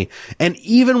much money. And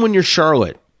even when you're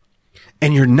Charlotte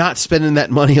and you're not spending that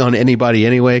money on anybody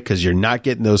anyway, because you're not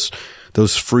getting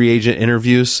those free agent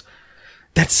interviews,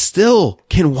 that still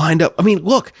can wind up. I mean,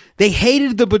 look, they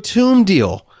hated the Batum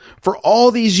deal for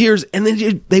all these years, and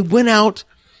then they went out.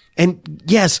 And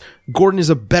yes, Gordon is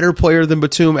a better player than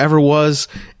Batum ever was.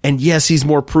 And yes, he's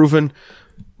more proven.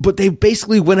 But they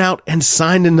basically went out and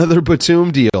signed another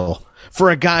Batum deal for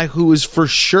a guy who is for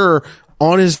sure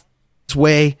on his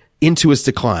way into his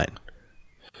decline.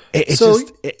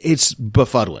 It's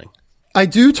befuddling. I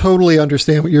do totally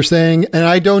understand what you're saying, and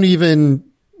I don't even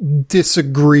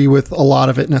disagree with a lot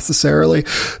of it necessarily.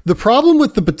 The problem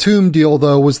with the Batum deal,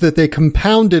 though, was that they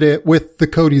compounded it with the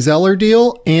Cody Zeller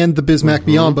deal and the Bismack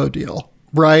Biyombo deal,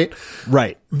 right?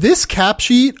 Right. This cap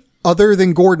sheet, other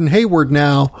than Gordon Hayward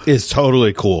now, is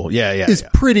totally cool. Is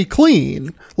pretty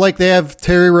clean. Like, they have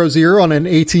Terry Rozier on an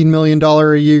 $18 million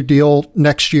a year deal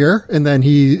next year, and then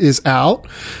he is out.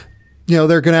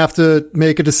 They're going to have to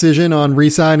make a decision on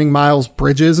re-signing Miles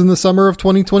Bridges in the summer of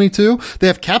 2022. They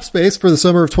have cap space for the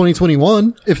summer of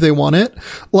 2021 if they want it.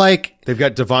 Like, they've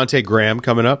got Devontae Graham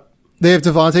coming up.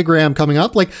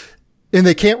 And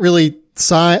they can't really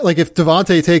sign, like, if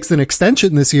Devontae takes an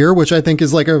extension this year, which I think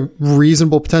is like a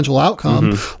reasonable potential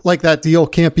outcome, like, that deal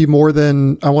can't be more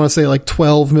than, I want to say, like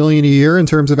 $12 million a year in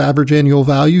terms of average annual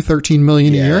value, $13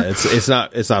 million a year. It's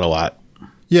not a lot.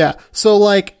 Yeah. So,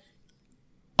 like,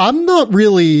 I'm not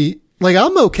really, like,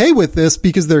 I'm okay with this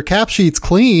because their cap sheet's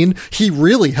clean. He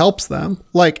really helps them.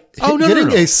 Like,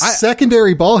 getting a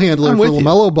secondary ball handler for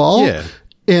LaMelo Ball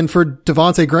and for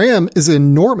Devontae Graham is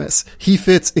enormous. He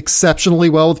fits exceptionally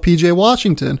well with PJ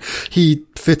Washington. He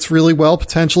fits really well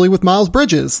potentially with Miles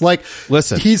Bridges. Like,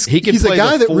 listen, he's a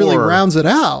guy that really rounds it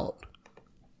out.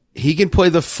 He can play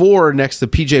the 4 next to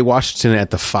PJ Washington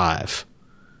at the 5.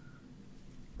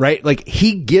 Right? Like,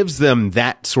 he gives them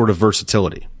that sort of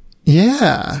versatility.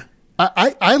 Yeah.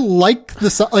 I like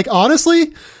the, like,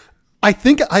 honestly, I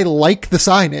think I like the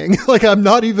signing. Like, I'm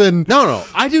not even. No,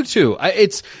 I do too.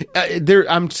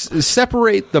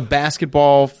 Separate the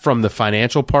basketball from the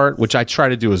financial part, which I try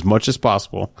to do as much as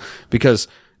possible, because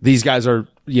these guys are,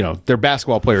 they're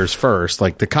basketball players first.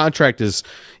 Like, the contract is,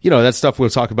 that stuff we'll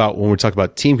talk about when we talk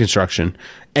about team construction,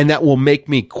 and that will make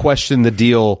me question the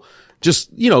deal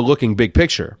just, looking big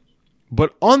picture.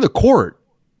 But on the court,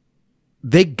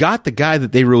 they got the guy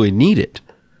that they really needed.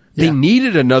 They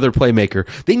needed another playmaker.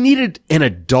 They needed an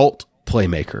adult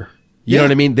playmaker. You know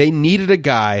what I mean? They needed a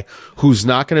guy who's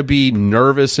not going to be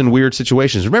nervous in weird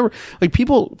situations. Remember, like,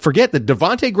 people forget that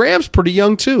Devontae Graham's pretty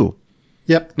young too.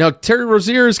 Yep. Now, Terry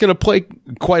Rozier is going to play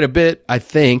quite a bit, I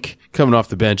think, coming off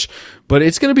the bench. But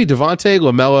it's going to be Devontae,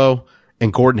 LaMelo,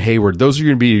 and Gordon Hayward. Those are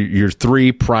going to be your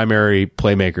 3 primary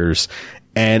playmakers.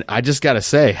 And I just got to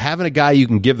say, having a guy you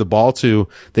can give the ball to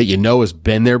that has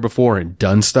been there before and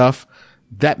done stuff,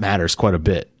 that matters quite a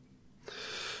bit.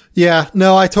 Yeah,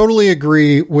 no, I totally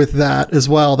agree with that as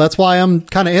well. That's why I'm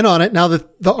kind of in on it. Now,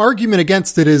 the argument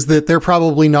against it is that they're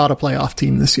probably not a playoff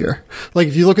team this year. Like,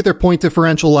 if you look at their point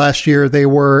differential last year, they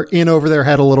were in over their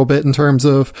head a little bit in terms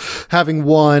of having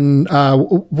won,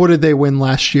 what did they win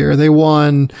last year? They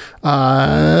won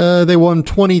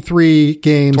 23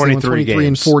 games. 23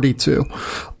 and 42.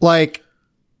 Like,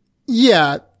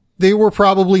 yeah, they were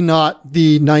probably not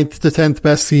the 9th to 10th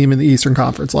best team in the Eastern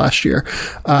Conference last year.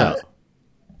 No.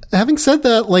 Having said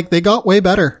that, like, they got way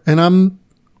better, and I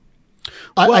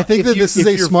think that this is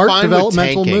a smart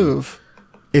developmental move.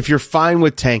 If you're fine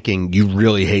with tanking, you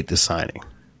really hate the signing.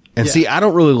 And see, I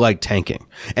don't really like tanking.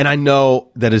 And I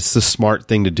know that it's the smart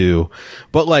thing to do,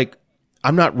 but like,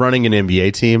 I'm not running an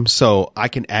NBA team, so I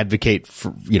can advocate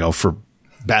for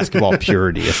basketball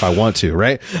purity if I want to,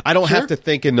 right? I don't have to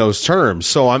think in those terms.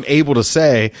 So I'm able to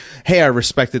say, hey, I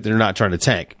respect that they're not trying to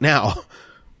tank. Now,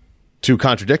 to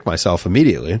contradict myself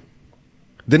immediately,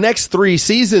 the next 3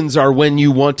 seasons are when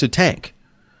you want to tank.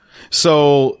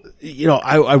 So,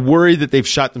 I worry that they've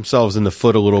shot themselves in the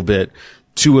foot a little bit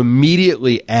to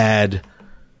immediately add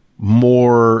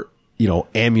more,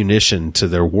 ammunition to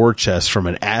their war chest from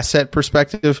an asset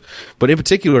perspective. But in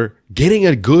particular, getting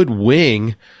a good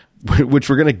wing, which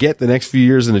we're going to get the next few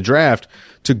years in the draft,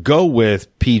 to go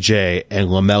with PJ and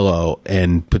LaMelo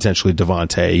and potentially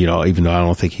Devontae, even though I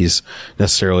don't think he's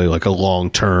necessarily like a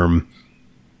long-term,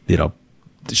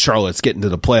 Charlotte's getting to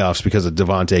the playoffs because of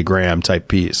Devontae Graham type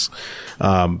piece.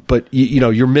 But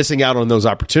you're missing out on those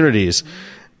opportunities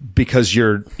because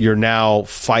you're now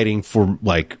fighting for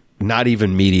like not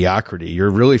even mediocrity.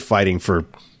 You're really fighting for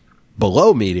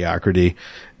below mediocrity.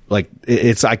 Like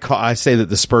I say that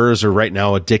the Spurs are right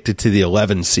now addicted to the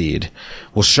 11 seed.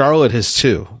 Well, Charlotte has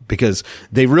too, because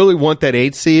they really want that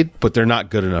 8 seed, but they're not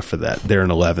good enough for that. They're an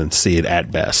 11th seed at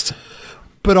best.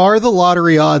 But are the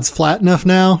lottery odds flat enough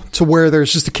now to where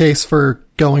there's just a case for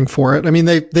going for it? I mean,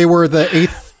 they were the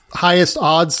 8th highest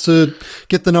odds to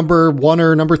get the number 1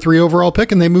 or number 3 overall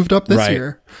pick, and they moved up this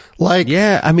year. Like,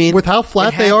 yeah, I mean, with how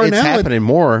flat they are now, it's happening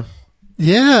more.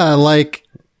 Yeah, like,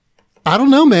 I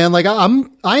don't know, man. Like,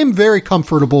 I am very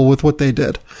comfortable with what they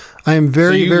did. I am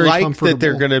very, very comfortable.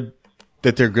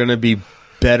 That they're gonna be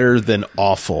better than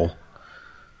awful,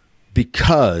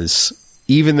 because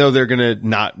even though they're gonna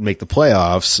not make the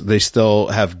playoffs, they still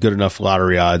have good enough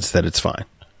lottery odds that it's fine.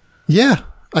 Yeah,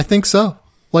 I think so.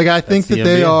 Like, I think that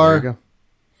they are,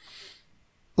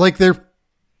 like, they're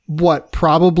what,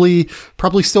 probably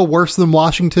still worse than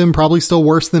Washington, probably still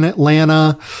worse than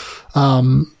Atlanta.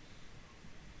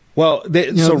 Well,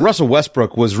 Russell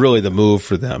Westbrook was really the move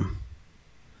for them,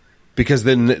 because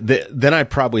then I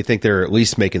probably think they're at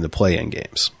least making the play-in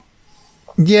games.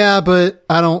 Yeah, but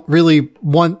I don't really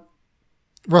want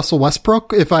Russell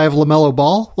Westbrook if I have LaMelo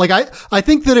Ball. Like, I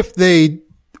think that if they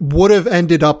would have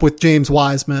ended up with James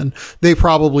Wiseman, they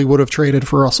probably would have traded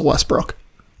for Russell Westbrook.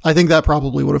 I think that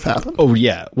probably would have happened. Oh,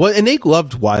 yeah. Well, and they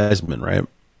loved Wiseman, right?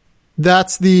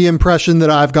 That's the impression that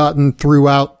I've gotten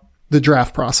throughout the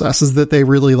draft process, is that they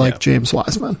really like James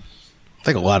Wiseman. I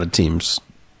think a lot of teams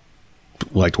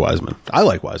liked Wiseman. I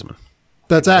like Wiseman.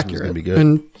 That's Wiseman's accurate. gonna be good.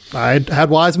 And I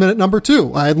had Wiseman at number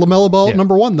 2. I had LaMelo Ball at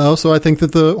number 1, though, so I think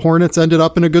that the Hornets ended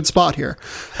up in a good spot here.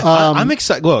 I'm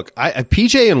excited. Look,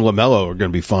 PJ and LaMelo are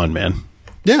going to be fun, man.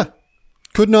 Yeah.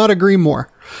 Could not agree more.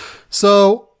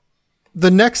 So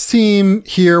the next team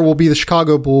here will be the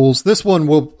Chicago Bulls. This one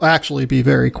will actually be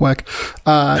very quick.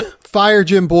 Fire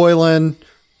Jim Boylan.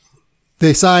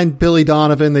 They signed Billy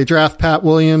Donovan. They draft Pat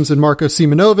Williams and Marko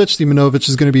Simonovic. Simonovic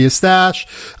is going to be a stash.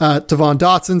 Devon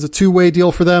Dotson's a 2-way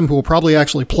deal for them, who will probably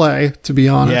actually play, to be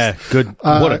honest. Yeah, good.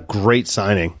 What a great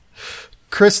signing.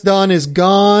 Chris Dunn is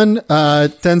gone.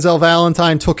 Denzel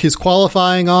Valentine took his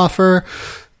qualifying offer.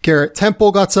 Garrett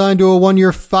Temple got signed to a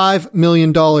 1-year, $5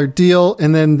 million deal.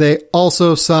 And then they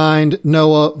also signed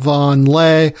Noah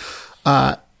Vonleh.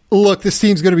 Look, this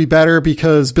team's going to be better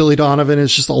because Billy Donovan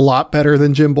is just a lot better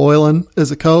than Jim Boylan as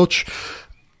a coach.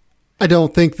 I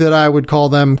don't think that I would call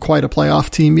them quite a playoff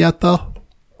team yet, though.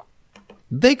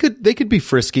 They could be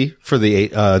frisky for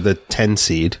the 10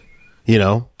 seed,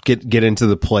 get into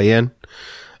the play-in.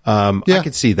 I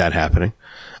could see that happening.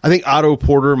 I think Otto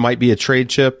Porter might be a trade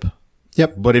chip.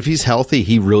 Yep. But if he's healthy,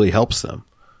 he really helps them.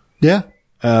 Yeah.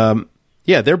 They're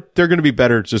going to be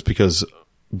better just because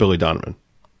Billy Donovan.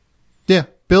 Yeah.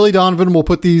 Billy Donovan will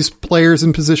put these players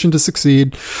in position to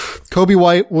succeed. Kobe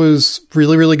White was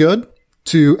really, really good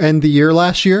to end the year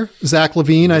last year. Zach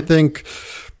LaVine, I think,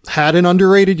 had an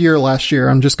underrated year last year.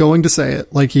 I'm just going to say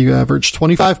it. Like, he averaged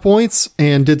 25 points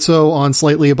and did so on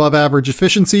slightly above average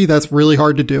efficiency. That's really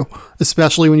hard to do,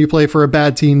 especially when you play for a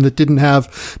bad team that didn't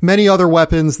have many other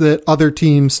weapons that other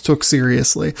teams took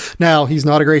seriously. Now, he's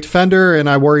not a great defender, and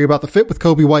I worry about the fit with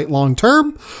Kobe White long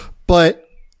term, but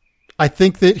I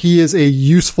think that he is a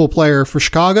useful player for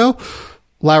Chicago.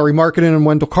 Lauri Markkanen and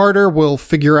Wendell Carter will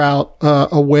figure out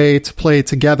a way to play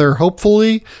together,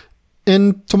 hopefully.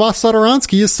 And Tomas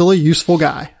Satoransky is still a useful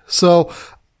guy. So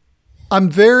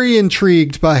I'm very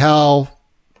intrigued by how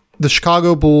the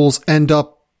Chicago Bulls end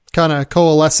up kind of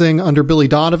coalescing under Billy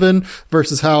Donovan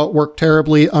versus how it worked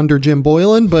terribly under Jim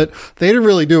Boylan. But they didn't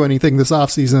really do anything this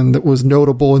offseason that was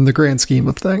notable in the grand scheme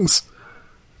of things.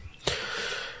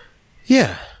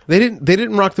 Yeah, they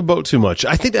didn't rock the boat too much.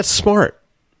 I think that's smart.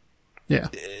 Yeah.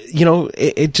 You know,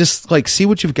 it just, like, see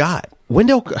what you've got.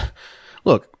 Wendell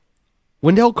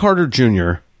Carter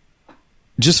Jr.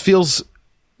 just feels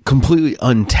completely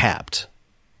untapped.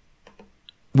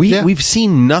 We've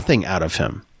seen nothing out of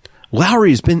him.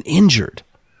 Lowry's been injured,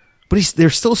 but they're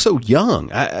still so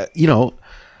young. I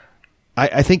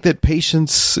think that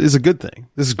patience is a good thing.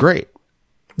 This is great.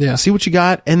 Yeah. See what you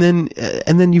got, and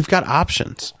then you've got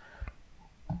options.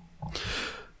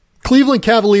 Cleveland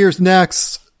Cavaliers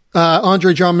next.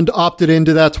 Andre Drummond opted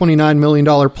into that $29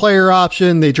 million player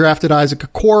option. They drafted Isaac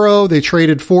Okoro. They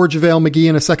traded for JaVale McGee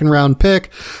and a second-round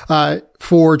pick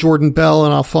for Jordan Bell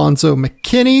and Alfonso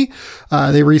McKinney.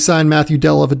 They re-signed Matthew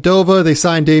Dellavedova. They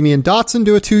signed Damian Dotson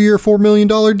to a 2-year, $4 million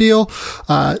deal.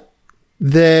 I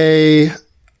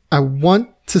want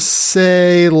to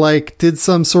say, like, did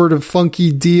some sort of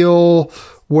funky deal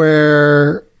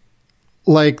where,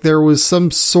 like, there was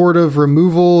some sort of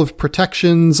removal of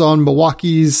protections on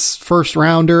Milwaukee's first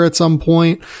rounder at some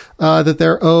point that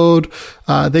they're owed.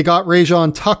 They got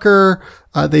Rajon Tucker.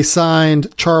 They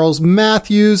signed Charles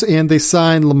Matthews, and they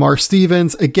signed Lamar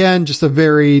Stevens. Again, just a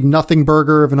very nothing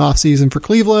burger of an offseason for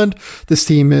Cleveland. This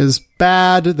team is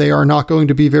bad. They are not going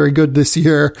to be very good this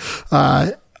year.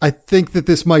 I think that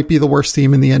this might be the worst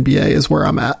team in the NBA is where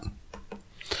I'm at.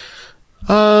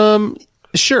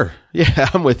 Sure. Yeah,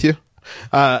 I'm with you.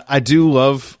 I do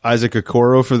love Isaac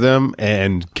Okoro for them,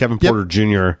 and Kevin Porter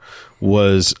Jr.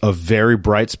 was a very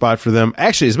bright spot for them.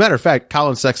 Actually, as a matter of fact,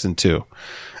 Colin Sexton too.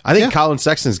 I think Colin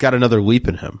Sexton's got another leap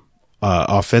in him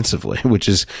offensively, which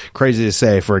is crazy to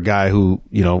say for a guy who,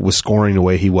 you know, was scoring the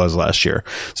way he was last year.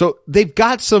 So they've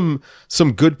got some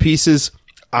good pieces.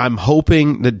 I'm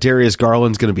hoping that Darius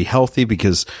Garland's going to be healthy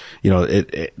because, you know,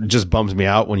 it just bums me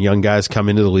out when young guys come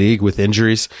into the league with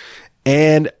injuries.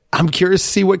 And I'm curious to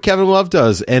see what Kevin Love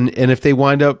does, and if they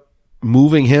wind up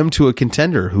moving him to a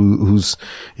contender who's,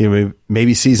 you know,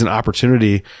 maybe sees an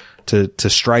opportunity to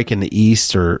strike in the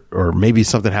East, or maybe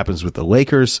something happens with the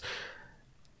Lakers.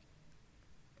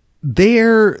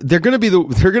 They're going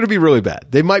to be really bad.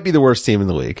 They might be the worst team in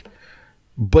the league,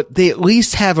 but they at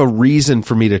least have a reason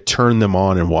for me to turn them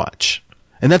on and watch,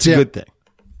 and that's a good thing.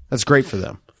 That's great for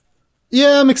them.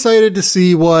 Yeah, I'm excited to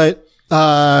see what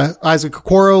Isaac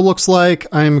Okoro looks like.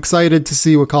 I'm excited to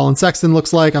see what Colin Sexton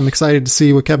looks like. I'm excited to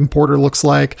see what Kevin Porter looks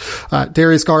like.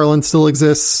 Darius Garland still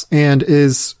exists and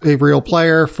is a real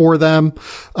player for them.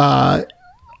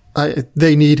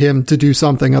 They need him to do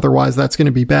something. Otherwise that's going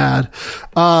to be bad.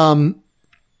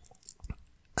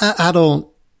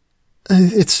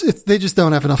 They just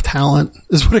don't have enough talent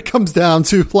is what it comes down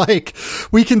to. Like,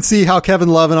 we can see how Kevin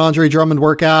Love and Andre Drummond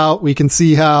work out. We can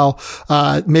see how,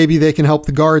 maybe they can help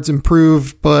the guards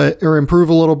improve a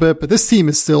little bit, but this team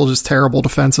is still just terrible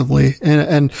defensively.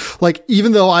 And like,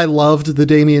 even though I loved the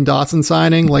Damian Dotson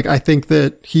signing, like, I think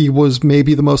that he was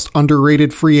maybe the most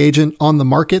underrated free agent on the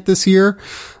market this year.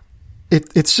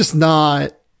 It's just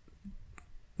not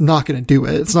going to do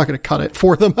it. It's not going to cut it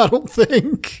for them, I don't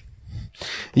think.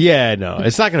 Yeah, no,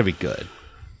 it's not going to be good.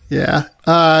 Yeah.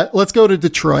 Let's go to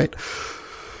Detroit.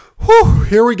 Whew,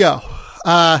 here we go.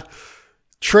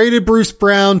 Traded Bruce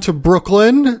Brown to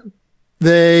Brooklyn.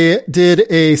 They did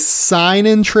a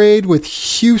sign-in trade with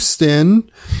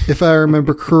Houston, if I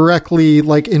remember correctly,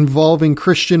 like involving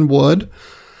Christian Wood.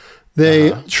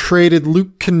 They traded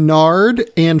Luke Kennard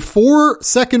and 4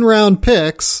 second-round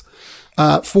picks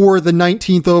for the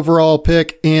 19th overall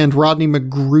pick and Rodney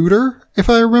Magruder, if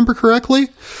I remember correctly.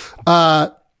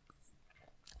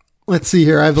 Let's see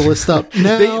here. I have the list up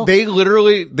now.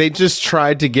 They just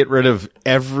tried to get rid of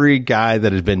every guy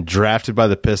that had been drafted by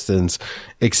the Pistons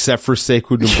except for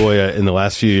Sekou Doumbouya in the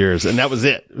last few years. And that was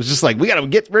it. It was just like, we got to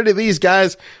get rid of these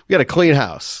guys. We got to clean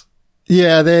house.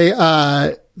 Yeah.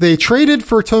 They traded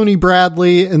for Tony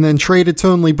Bradley and then traded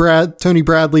Tony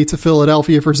Bradley to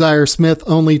Philadelphia for Zaire Smith,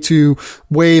 only to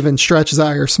waive and stretch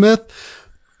Zaire Smith.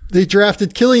 They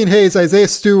drafted Killian Hayes, Isaiah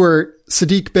Stewart,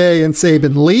 Sadiq Bey, and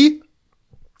Saban Lee.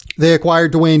 They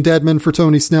acquired Dwayne Dedman for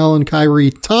Tony Snell and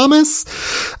Kyrie Thomas.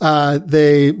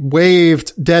 They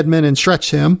waived Dedman and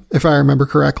stretched him, if I remember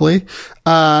correctly.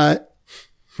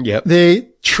 Yep. They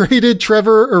traded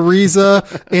Trevor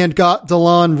Ariza and got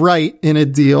DeLon Wright in a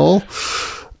deal.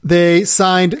 They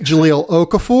signed Jahlil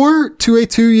Okafor to a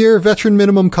 2-year veteran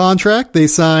minimum contract. They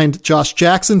signed Josh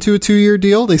Jackson to a 2-year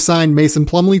deal. They signed Mason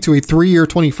Plumlee to a 3-year,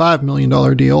 $25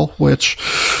 million deal, which,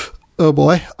 oh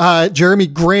boy. Jeremy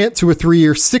Grant to a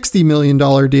 3-year, $60 million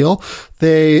deal.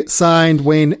 They signed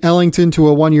Wayne Ellington to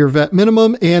a 1-year vet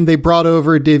minimum, and they brought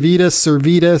over Davidas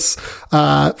Servidis,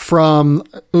 from,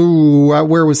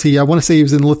 where was he? I want to say he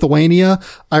was in Lithuania.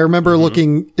 I remember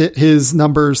looking at his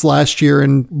numbers last year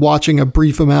and watching a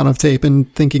brief amount of tape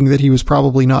and thinking that he was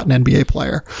probably not an NBA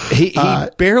player. He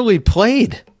barely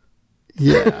played.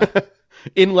 Yeah.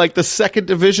 In like the second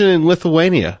division in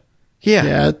Lithuania. Yeah.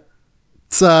 Yeah.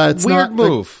 It's weird not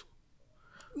move.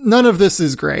 None of this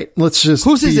is great. Let's just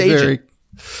Who's his agent?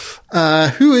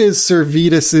 Who is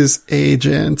Servidis's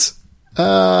agent?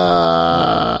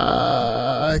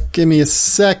 Give me a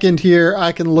second here.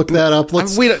 I can look that up.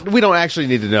 We don't actually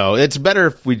need to know. It's better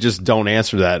if we just don't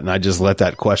answer that and I just let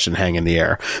that question hang in the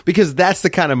air, because that's the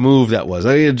kind of move that was.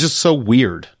 I mean, it's just so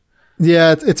weird.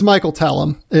 Yeah, it's Michael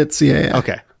Tellem at CAA.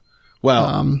 Okay.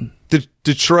 Well,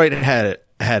 Detroit had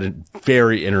a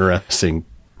very interesting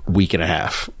week and a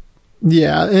half.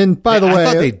 Yeah, and by the way, I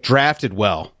thought they drafted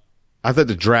well. I thought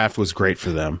the draft was great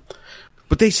for them,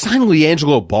 but they signed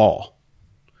LiAngelo Ball.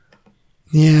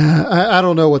 Yeah, I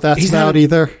don't know what that's about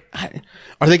either.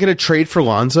 Are they going to trade for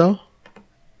Lonzo?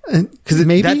 Because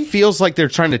maybe that feels like they're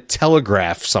trying to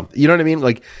telegraph something. You know what I mean?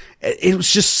 Like, it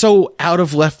was just so out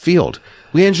of left field.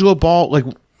 LiAngelo Ball, like,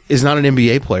 is not an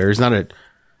NBA player. Is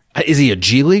he a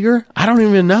G leaguer? I don't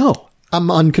even know. I'm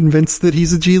unconvinced that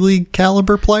he's a G League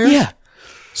caliber player. Yeah.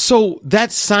 So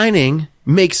that signing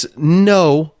makes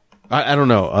no. I don't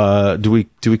know. Do we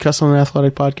cuss on an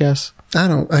athletic podcast?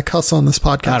 I cuss on this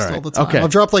podcast all the time. Okay. I've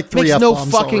dropped like 3 F-bombs Makes no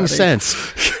fucking already. sense.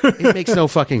 It makes no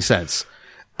fucking sense.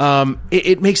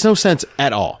 It makes no sense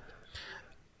at all.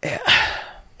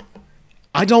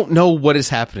 I don't know what is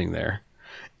happening there,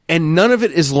 and none of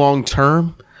it is long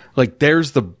term. Like,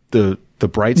 there's the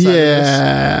bright side of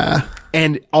this.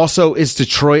 And also, it's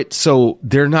Detroit, so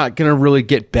they're not going to really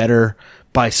get better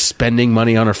by spending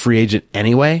money on a free agent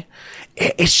anyway.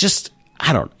 It's just,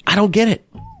 I don't get it.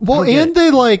 Well, and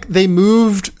they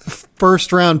moved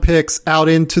first round picks out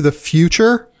into the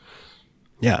future.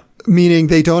 Yeah. Meaning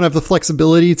they don't have the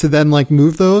flexibility to then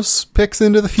move those picks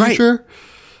into the future.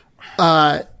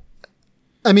 Right.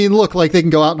 I mean, look, they can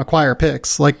go out and acquire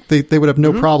picks. They would have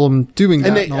no problem doing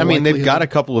that. And they've got a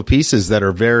couple of pieces that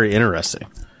are very interesting.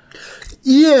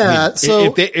 Yeah.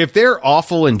 So if they're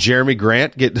awful and Jeremy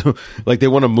Grant they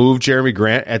want to move Jeremy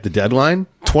Grant at the deadline,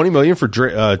 $20 million for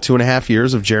 2.5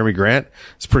 years of Jeremy Grant,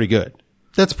 it's pretty good.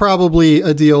 That's probably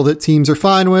a deal that teams are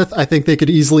fine with. I think they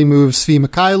could easily move Svi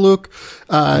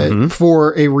Mikhailuk,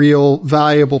 for a real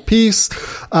valuable piece.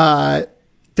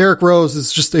 Derrick Rose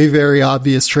is just a very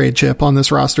obvious trade chip on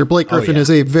this roster. Blake Griffin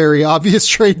is a very obvious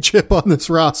trade chip on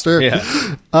this roster. Yeah.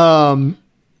 Well,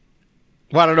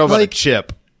 I don't know about a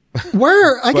chip.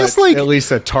 Where I guess at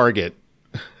least a target.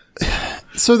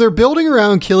 So they're building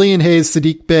around Killian Hayes,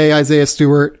 Sadiq Bey, Isaiah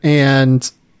Stewart, and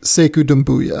Sekou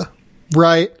Doumbouya,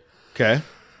 right? Okay.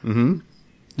 Mm-hmm.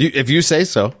 If you say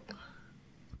so.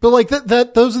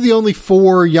 But those are the only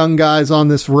 4 young guys on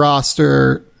this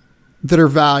roster that are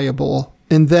valuable.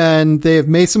 And then they have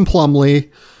Mason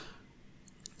Plumlee,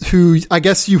 who I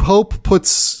guess you hope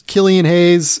puts Killian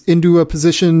Hayes into a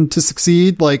position to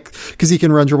succeed, because he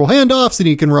can run dribble handoffs and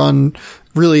he can run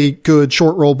really good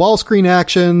short roll ball screen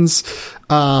actions.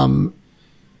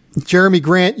 Jeremy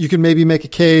Grant, you can maybe make a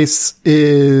case,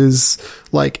 is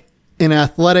an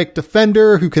athletic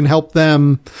defender who can help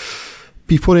them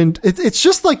be put in. It's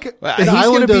just an he's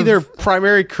going to be their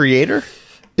primary creator.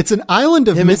 It's an island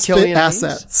of misfit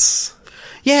assets.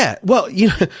 Yeah. Well,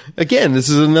 again, this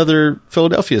is another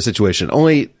Philadelphia situation.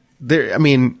 Only they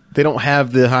don't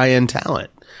have the high end talent.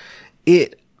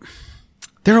 There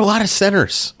are a lot of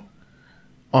centers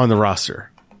on the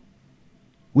roster,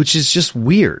 which is just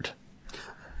weird.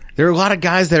 There are a lot of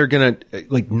guys that are going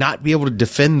to not be able to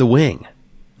defend the wing.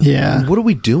 Yeah. What are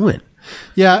we doing?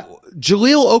 Yeah.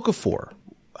 Jahlil Okafor.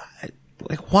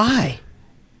 Why?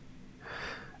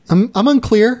 I'm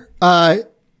unclear.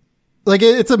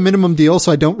 It's a minimum deal,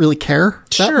 so I don't really care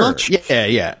that much.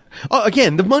 Yeah. Oh,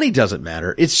 again, the money doesn't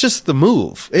matter. It's just the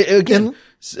move.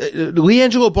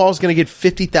 LiAngelo Ball is going to get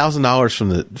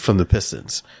 $50,000 from the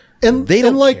Pistons, and they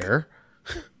don't care.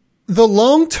 the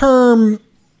long-term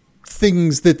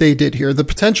things that they did here, the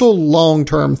potential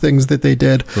long-term things that they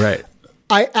did, Right.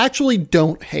 I actually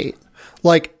don't hate.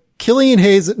 Like, Killian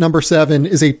Hayes at number 7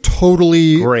 is a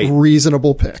totally Great.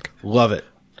 reasonable pick. Love it.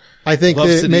 I think Love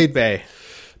that Sadiq it Bey.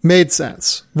 made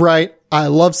sense, right? I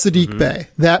love Sadiq Bey.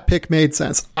 That pick made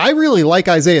sense. I really like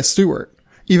Isaiah Stewart,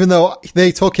 even though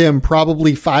they took him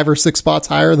probably 5 or 6 spots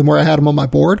higher than where I had him on my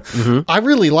board. I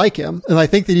really like him, and I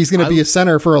think that he's going to be a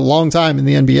center for a long time in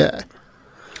the NBA.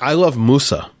 I love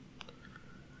Musa,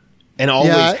 and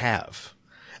always have.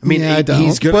 I mean, I don't,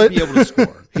 he's going to be able to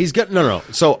score. He's got no.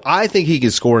 So I think he can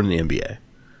score in the NBA.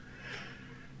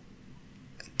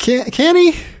 Can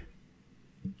he?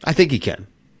 I think he can.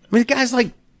 I mean, the guy's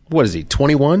like, what is he,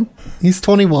 21? He's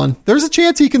 21. There's a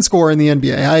chance he can score in the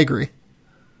NBA. I agree.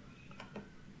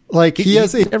 Like he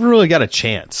has a never really got a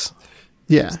chance.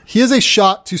 Yeah, he has a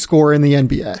shot to score in the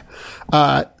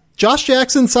NBA. Josh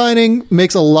Jackson signing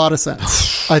makes a lot of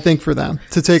sense, I think, for them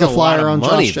to take a flyer on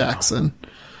money, Josh Jackson.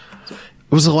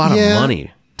 It was a lot of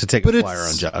money to take a but flyer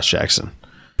on Josh Jackson.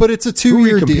 But it's a Who are you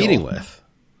 2-year competing deal. with?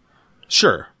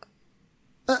 Sure.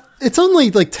 It's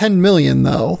only like 10 million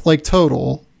though, like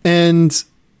total. And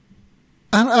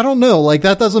I don't know, like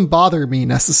that doesn't bother me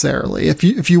necessarily. If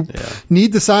you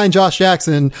need to sign Josh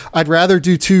Jackson, I'd rather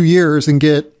do 2 years and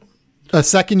get a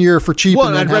second year for cheap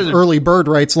and then have early bird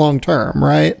rights long term,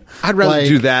 right? I'd rather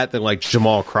do that than like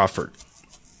Jamal Crawford.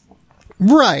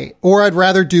 Right. Or I'd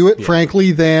rather do it,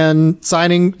 frankly, than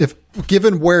signing, if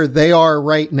given where they are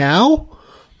right now,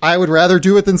 I would rather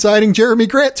do it than signing Jeremy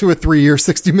Grant to a 3-year,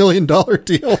 $60 million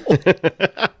deal.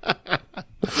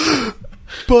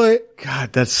 But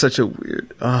God, that's such a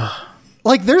weird.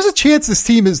 like, there's a chance this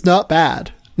team is not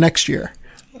bad next year.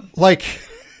 Like,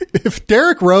 if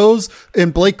Derrick Rose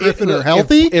and Blake Griffin are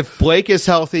healthy, if Blake is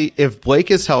healthy,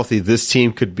 this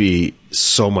team could be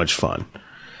so much fun.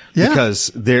 yeah.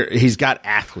 Because he's got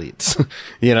athletes,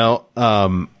 you know.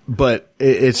 But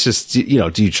it's just, you know,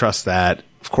 do you trust that?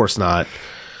 Of course not.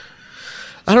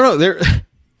 I don't know.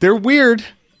 They're weird.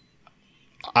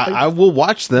 I will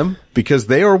watch them because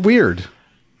they are weird.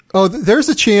 Oh, there's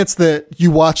a chance that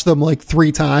you watch them like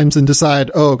 3 times and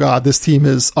decide, oh God, this team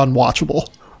is unwatchable.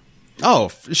 Oh,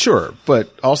 sure.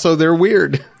 But also they're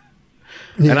weird.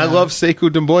 Yeah. And I love Sekou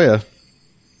Doumbouya.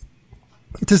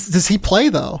 Does he play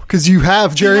though? Because you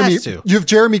have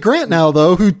Jeremy Grant now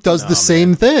though, who does the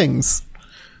same things.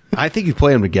 I think you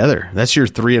play them together. That's your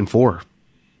 3 and 4.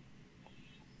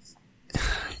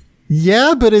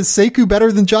 Yeah, but is Sekou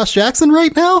better than Josh Jackson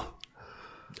right now?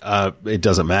 It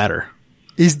doesn't matter.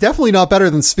 He's definitely not better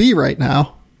than Svi right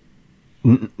now.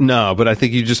 No, but I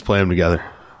think you just play them together.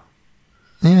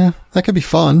 Yeah, that could be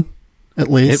fun. At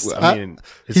least, It's going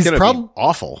to be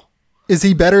awful. Is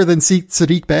he better than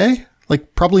Sadiq Bey?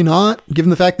 Like, probably not, given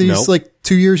the fact that he's like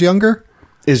 2 years younger.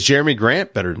 Is Jeremy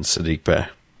Grant better than Sadiq Bey?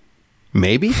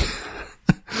 Maybe.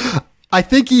 I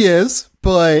think he is,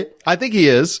 but I think he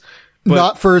is. But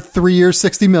not for 3 years,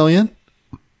 60 million.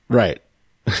 Right.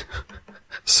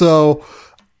 So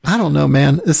I don't know,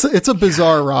 man. It's a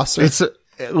bizarre roster.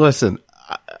 Listen,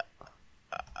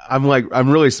 I'm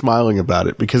really smiling about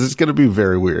it because it's going to be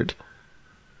very weird.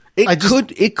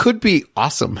 It could be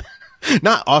awesome.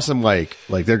 Not awesome like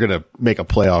they're going to make a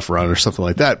playoff run or something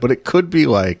like that, but it could be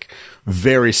like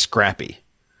very scrappy.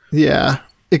 Yeah.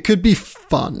 It could be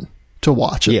fun to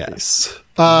watch at least.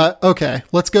 Okay,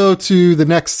 let's go to the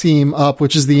next team up,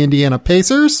 which is the Indiana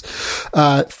Pacers.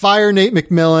 Fire Nate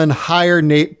McMillan, hire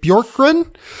Nate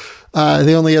Bjorkgren.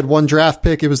 They only had 1 draft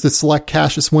pick. It was to select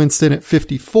Cassius Winston at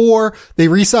 54. They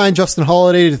re-signed Justin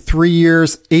Holiday to 3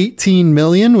 years, $18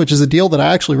 million, which is a deal that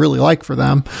I actually really like for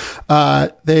them.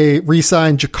 They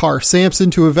re-signed Jakar Sampson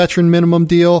to a veteran minimum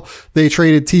deal. They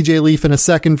traded TJ Leaf in a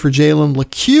second for Jalen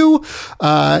LeCue.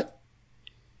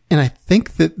 And I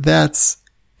think that's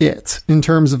it in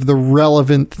terms of the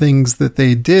relevant things that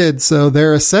they did. So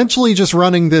they're essentially just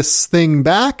running this thing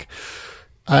back.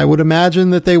 I would imagine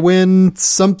that they win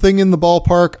something in the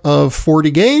ballpark of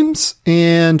 40 games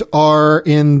and are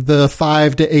in the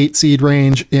 5 to 8 seed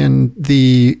range in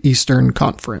the Eastern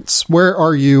Conference. Where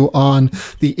are you on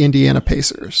the Indiana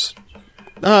Pacers?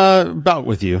 About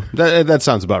with you. That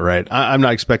sounds about right. I'm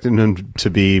not expecting him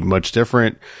to be much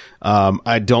different.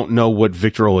 I don't know what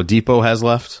Victor Oladipo has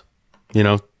left, you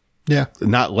know? Yeah.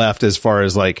 Not left as far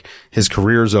as like his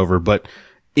career's over, but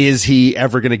is he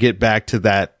ever going to get back to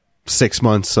that 6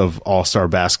 months of all-star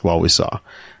basketball we saw?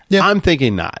 Yeah. I'm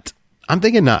thinking not.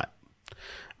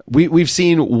 We've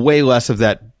seen way less of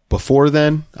that before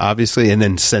then, obviously, and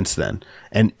then since then.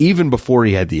 And even before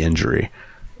he had the injury,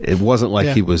 it wasn't like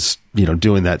he was,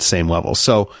 doing that same level.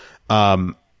 So,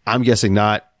 I'm guessing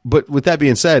not. but with that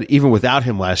being said, even without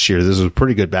him last year, this was a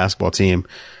pretty good basketball team.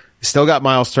 Still got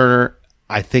Miles Turner.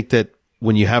 I think that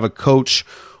when you have a coach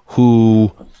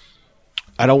who,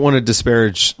 I don't want to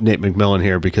disparage Nate McMillan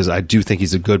here because I do think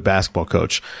he's a good basketball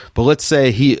coach, but let's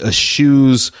say he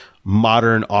eschews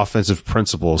modern offensive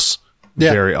principles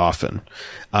very often.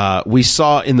 We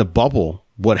saw in the bubble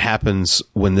what happens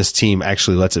when this team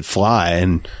actually lets it fly,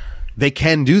 and they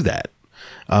can do that.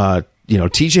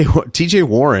 TJ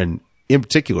Warren in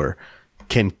particular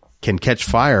can catch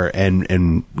fire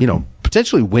and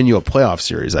potentially win you a playoff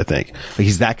series. I think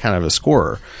he's that kind of a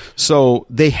scorer. So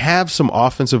they have some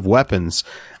offensive weapons.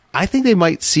 I think they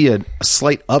might see a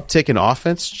slight uptick in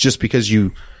offense just because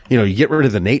you get rid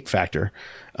of the Nate factor.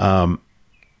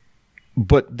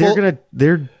 But I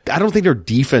don't think their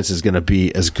defense is going to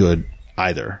be as good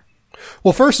either.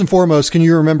 Well, first and foremost, can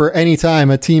you remember any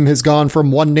time a team has gone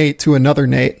from one Nate to another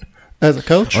Nate as a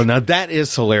coach? Oh, now that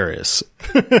is hilarious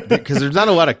because there's not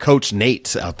a lot of Coach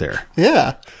Nates out there.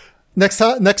 Yeah. Next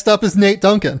up is Nate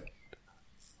Duncan.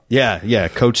 Yeah.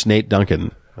 Coach Nate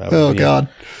Duncan. God.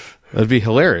 That'd be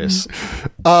hilarious.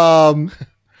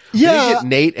 Get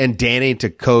Nate and Danny to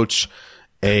coach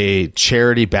a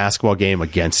charity basketball game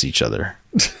against each other.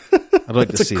 I'd like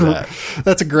to see that.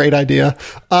 That's a great idea.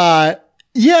 I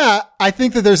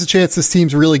think that there's a chance this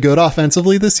team's really good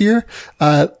offensively this year.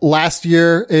 Last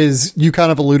year, as you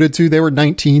kind of alluded to, they were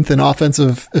 19th in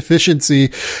offensive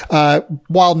efficiency,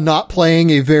 while not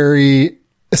playing a very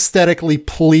aesthetically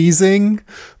pleasing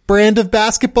brand of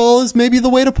basketball is maybe the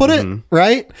way to put it,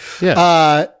 right?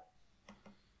 Yeah.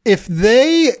 If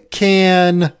they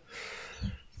can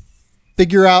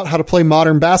figure out how to play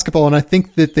modern basketball, and I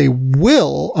think that they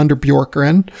will under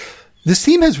Bjorkgren, this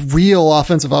team has real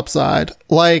offensive upside.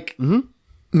 Malcolm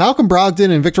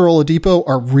Brogdon and Victor Oladipo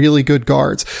are really good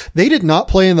guards. They did not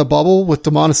play in the bubble with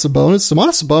Domantas Sabonis.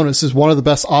 Domantas Sabonis is one of the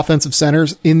best offensive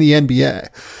centers in the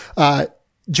NBA.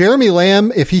 Jeremy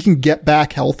Lamb, if he can get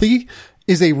back healthy,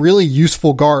 is a really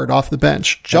useful guard off the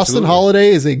bench. Justin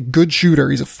Holiday is a good shooter.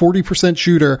 He's a 40%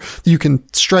 shooter. You can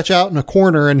stretch out in a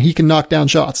corner and he can knock down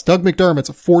shots. Doug McDermott's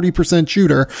a 40%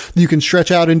 shooter. You can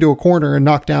stretch out into a corner and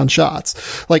knock down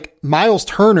shots. Miles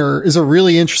Turner is a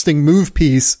really interesting move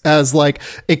piece as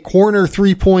a corner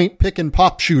 3-point pick and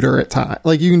pop shooter at times.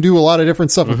 You can do a lot of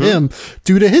different stuff with him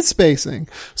due to his spacing.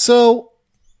 So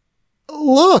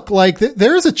look,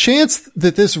 there's a chance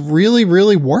that this really,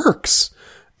 really works.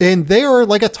 And they are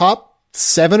a top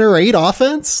 7 or 8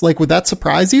 offense. Would that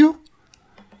surprise you?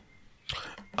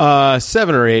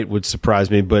 7 or 8 would surprise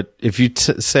me, but if you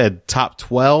said top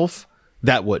 12,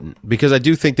 that wouldn't, because I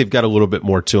do think they've got a little bit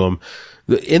more to them.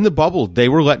 In the bubble, they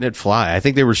were letting it fly. I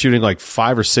think they were shooting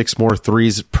 5 or 6 more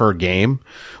threes per game,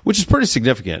 which is pretty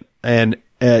significant. And,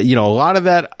 a lot of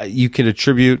that you can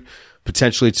attribute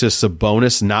potentially to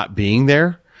Sabonis not being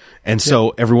there. And so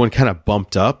everyone kind of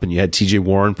bumped up, and you had TJ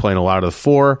Warren playing a lot of the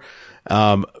 4.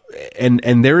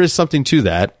 And there is something to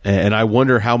that. And I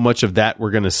wonder how much of that we're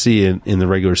going to see in the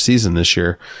regular season this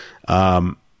year.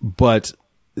 But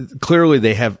clearly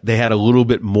they had a little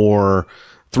bit more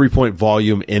 3-point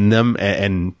volume in them,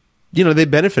 and they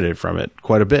benefited from it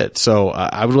quite a bit. So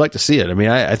I would like to see it. I mean,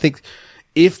 I think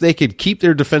if they could keep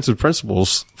their defensive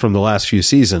principles from the last few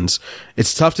seasons,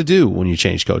 it's tough to do when you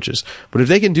change coaches. But if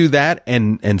they can do that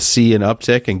and see an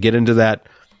uptick and get into that,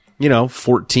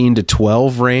 14 to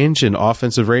 12 range in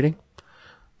offensive rating,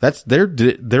 they're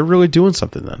really doing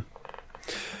something then.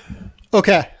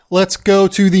 Okay. Let's go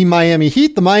to the Miami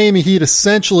Heat. The Miami Heat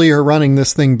essentially are running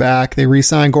this thing back. They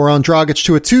re-signed Goran Dragic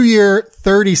to a 2-year,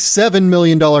 $37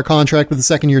 million contract with a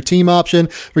second-year team option.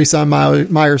 Re-signed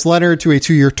Myers Leonard to a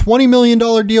 2-year, $20 million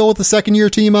deal with a second-year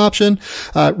team option.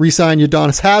 Re-signed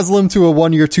Udonis Haslem to a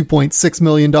 1-year, $2.6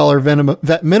 million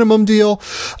vet minimum deal.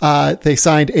 They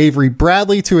signed Avery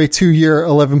Bradley to a 2-year,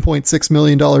 $11.6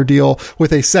 million deal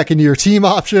with a second-year team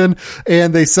option.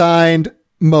 And they signed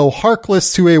Mo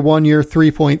Harkless to a 1-year,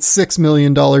 $3.6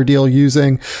 million deal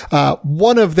using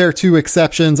one of their 2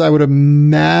 exceptions. I would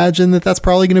imagine that that's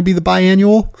probably going to be the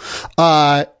biannual.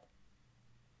 And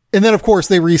then, of course,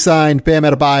 they re-signed Bam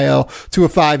Adebayo to a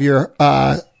 5-year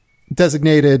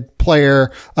designated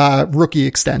player rookie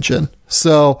extension.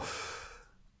 So,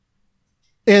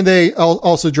 and they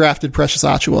also drafted Precious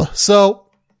Achiuwa. So,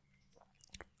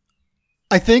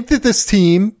 I think that this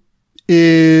team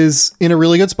is in a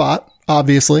really good spot.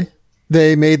 Obviously,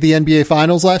 they made the NBA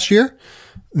Finals last year.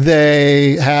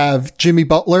 They have Jimmy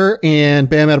Butler and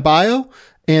Bam Adebayo,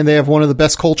 and they have one of the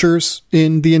best cultures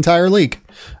in the entire league.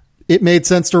 It made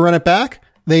sense to run it back.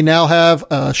 They now have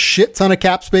a shit ton of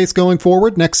cap space going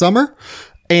forward next summer,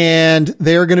 and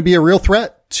they are going to be a real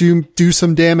threat to do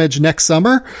some damage next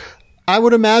summer. I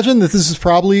would imagine that this is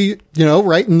probably,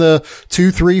 right in the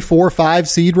 2, 3, 4, 5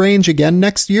 seed range again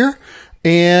next year,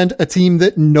 and a team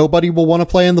that nobody will want to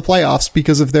play in the playoffs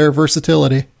because of their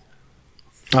versatility.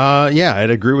 Yeah, I'd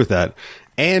agree with that.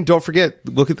 And don't forget,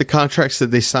 look at the contracts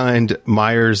that they signed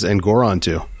Myers and Goron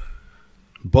to.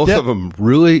 Both of them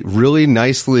really, really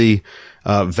nicely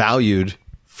valued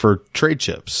for trade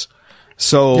chips.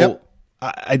 So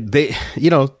they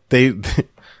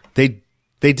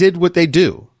did what they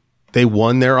do. They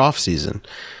won their offseason.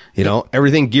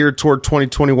 Everything geared toward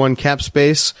 2021 cap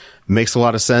space makes a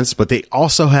lot of sense, but they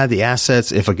also had the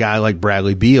assets. If a guy like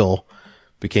Bradley Beal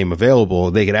became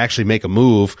available, they could actually make a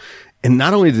move. And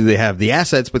not only do they have the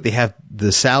assets, but they have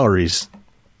the salaries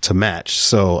to match.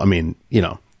 So, I mean,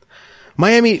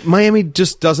 Miami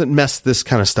just doesn't mess this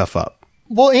kind of stuff up.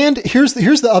 Well, and here's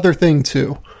the other thing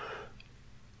too.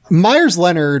 Myers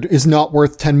Leonard is not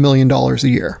worth $10 million a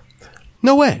year.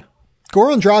 No way.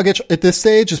 Goran Dragic at this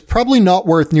stage is probably not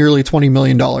worth nearly $20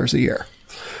 million a year.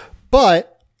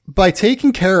 But by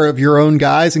taking care of your own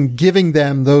guys and giving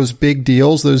them those big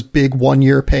deals, those big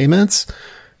 1-year payments,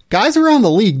 guys around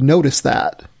the league notice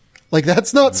that. Like,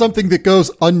 that's not something that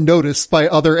goes unnoticed by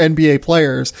other NBA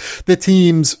players. The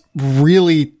teams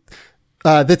really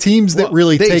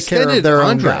take care of their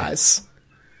own guys.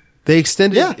 They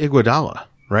extended Iguodala,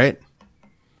 right?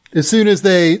 As soon as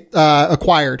they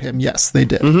acquired him, yes, they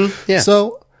did. Mm-hmm. Yeah.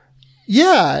 So,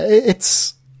 yeah,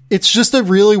 it's just a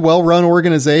really well-run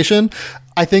organization.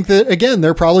 I think that, again,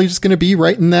 they're probably just going to be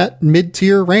right in that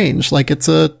mid-tier range. Like, it's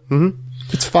a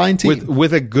fine team.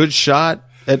 With a good shot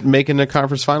at making the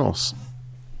conference finals.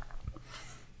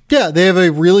 Yeah, they have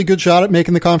a really good shot at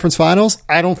making the conference finals.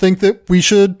 I don't think that we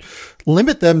should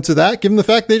limit them to that, given the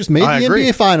fact they just made the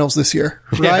NBA finals this year.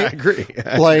 Right? Yeah, I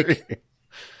agree.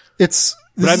 This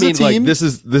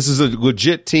is a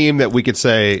legit team that we could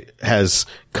say has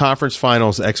conference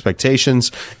finals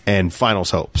expectations and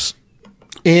finals hopes.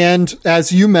 And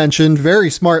as you mentioned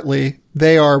very smartly,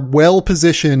 they are well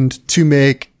positioned to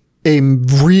make a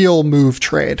real move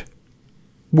trade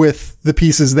with the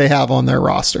pieces they have on their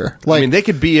roster. They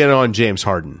could be in on James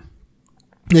Harden.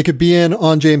 They could be in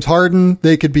on James Harden.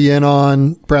 They could be in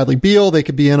on Bradley Beal. They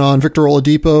could be in on Victor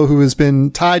Oladipo, who has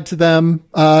been tied to them.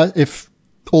 If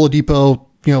Oladipo,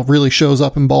 really shows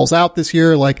up and balls out this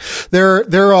year, there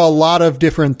are a lot of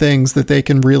different things that they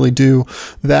can really do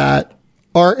that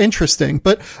are interesting.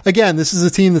 But again, this is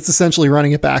a team that's essentially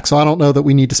running it back. So I don't know that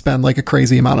we need to spend a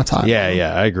crazy amount of time. Yeah,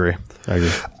 I agree.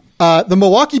 The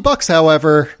Milwaukee Bucks,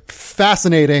 however,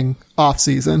 fascinating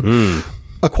offseason.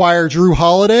 Acquire Drew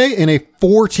Holiday in a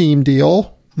 4-team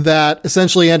deal that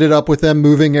essentially ended up with them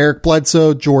moving Eric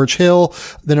Bledsoe, George Hill,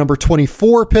 the number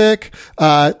 24 pick,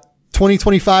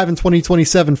 2025 and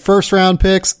 2027 first round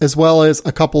picks, as well as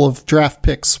a couple of draft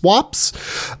pick swaps.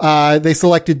 They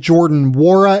selected Jordan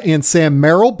Nwora and Sam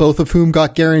Merrill, both of whom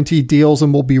got guaranteed deals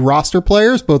and will be roster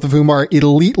players, both of whom are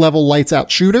elite level lights out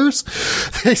shooters.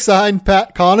 They signed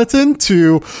Pat Connaughton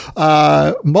to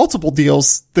multiple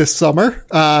deals this summer,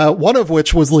 one of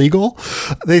which was legal.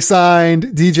 They signed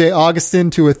DJ Augustin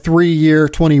to a 3-year,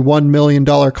 $21 million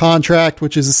contract,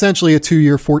 which is essentially a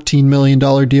 2-year, $14 million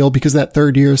deal because that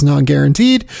third year is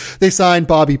non-guaranteed. They signed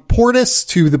Bobby Portis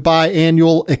to the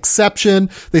biannual exception.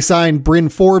 They signed Bryn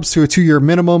Forbes to a 2-year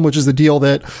minimum, which is a deal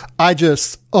that I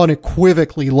just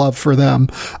unequivocally love for them.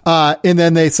 And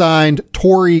then they signed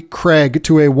Torrey Craig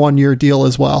to a 1-year deal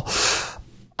as well.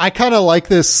 I kind of like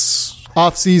this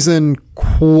offseason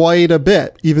quite a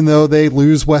bit, even though they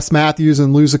lose Wes Matthews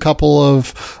and lose a couple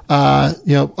of,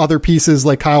 other pieces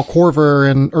like Kyle Korver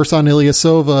and Ersan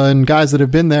Ilyasova and guys that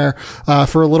have been there,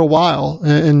 for a little while.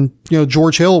 And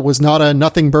George Hill was not a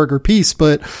nothing burger piece,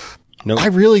 but nope. I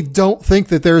really don't think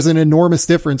that there's an enormous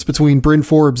difference between Bryn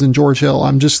Forbes and George Hill.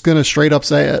 I'm just going to straight up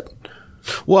say it.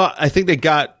 Well, I think they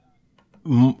got a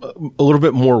little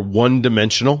bit more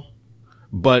one-dimensional,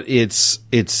 but it's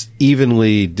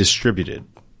evenly distributed.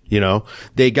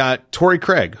 They got Torrey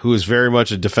Craig, who is very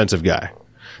much a defensive guy.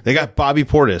 They got Bobby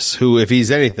Portis, who, if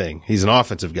he's anything, he's an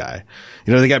offensive guy.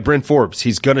 They got Bryn Forbes.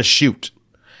 He's going to shoot.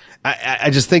 I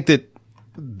just think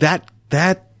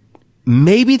that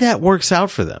maybe that works out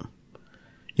for them,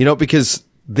 because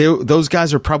those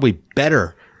guys are probably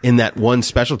better in that one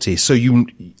specialty. So you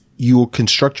will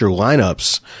construct your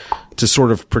lineups to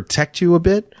sort of protect you a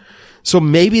bit. So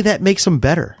maybe that makes them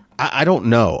better. I don't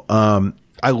know.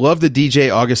 I love the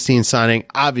DJ Augustin signing.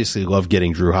 Obviously love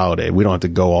getting Drew Holiday. We don't have to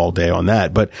go all day on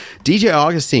that, but DJ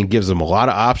Augustin gives them a lot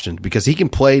of options because he can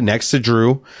play next to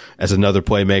Drew as another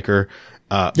playmaker.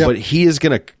 But he is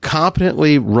going to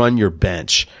competently run your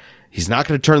bench. He's not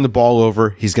going to turn the ball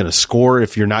over. He's going to score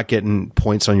if you're not getting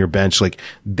points on your bench. Like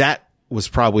that was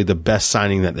probably the best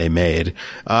signing that they made.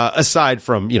 Aside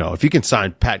from, if you can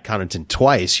sign Pat Connaughton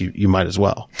twice, you might as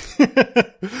well.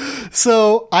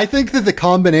 So I think that the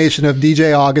combination of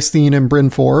DJ Augustine and Bryn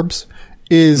Forbes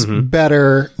is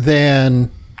better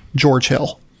than George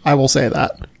Hill. I will say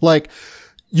that. Like,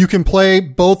 you can play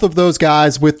both of those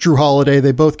guys with Drew Holiday.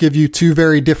 They both give you two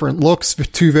very different looks,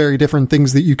 two very different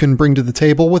things that you can bring to the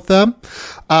table with them.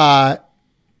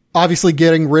 Obviously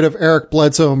getting rid of Eric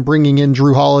Bledsoe and bringing in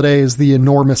Drew Holiday is the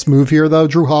enormous move here, though.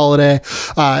 Drew Holiday,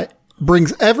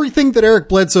 brings everything that Eric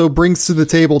Bledsoe brings to the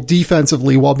table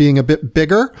defensively while being a bit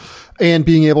bigger and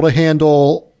being able to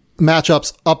handle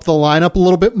matchups up the lineup a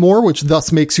little bit more, which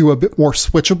thus makes you a bit more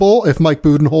switchable if Mike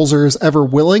Budenholzer is ever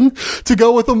willing to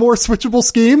go with a more switchable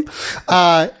scheme.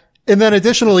 And then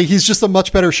additionally, he's just a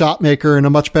much better shot maker and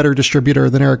a much better distributor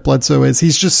than Eric Bledsoe is.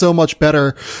 He's just so much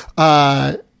better,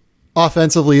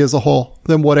 offensively as a whole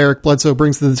than what Eric Bledsoe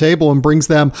brings to the table, and brings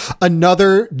them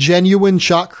another genuine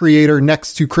shot creator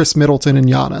next to Chris Middleton and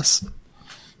Giannis.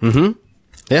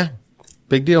 Yeah.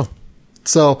 Big deal.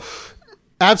 So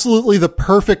absolutely the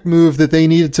perfect move that they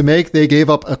needed to make. They gave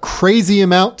up a crazy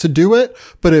amount to do it,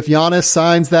 but if Giannis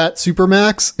signs that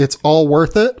Supermax, it's all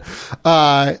worth it.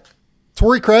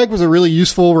 Torrey Craig was a really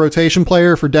useful rotation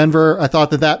player for Denver. I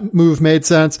thought that move made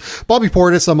sense. Bobby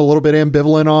Portis, I'm a little bit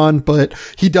ambivalent on, but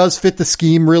he does fit the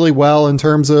scheme really well in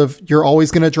terms of you're always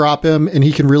going to drop him and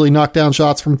he can really knock down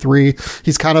shots from three.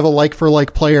 He's kind of a like for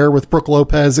like player with Brook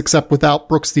Lopez, except without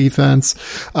Brook's defense.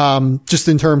 Just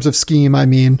in terms of scheme, I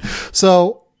mean.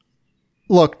 So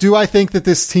look, do I think that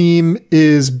this team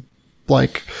is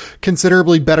like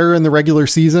considerably better in the regular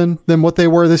season than what they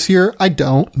were this year? I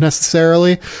don't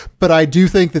necessarily, but I do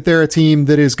think that they're a team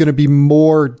that is going to be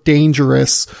more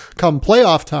dangerous come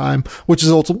playoff time, which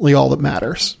is ultimately all that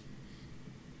matters.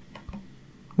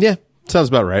 Yeah, sounds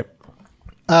about right.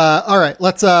 All right,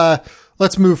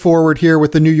 let's move forward here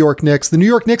with the New York Knicks. The New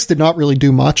York Knicks did not really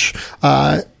do much.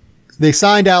 They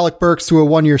signed Alec Burks to a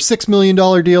 1-year, $6 million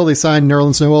deal. They signed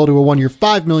Nerlens Noel to a 1-year,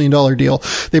 $5 million deal.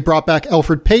 They brought back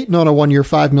Elfrid Payton on a 1-year,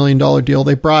 $5 million deal.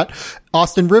 They brought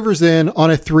Austin Rivers in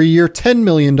on a 3-year, $10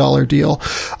 million deal.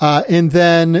 And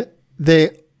then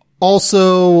they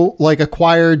also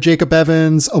acquired Jacob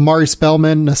Evans, Omari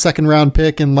Spellman, a 2nd-round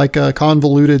pick, and a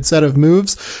convoluted set of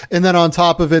moves. And then on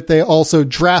top of it, they also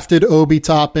drafted Obi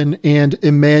Toppin and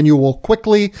Emmanuel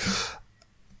Quickley.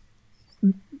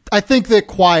 I think that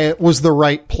quiet was the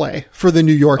right play for the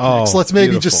New York Knicks. Let's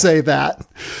maybe just say that.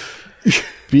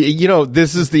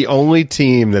 This is the only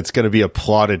team that's going to be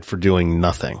applauded for doing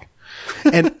nothing.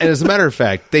 And as a matter of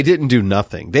fact, they didn't do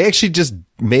nothing. They actually just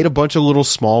made a bunch of little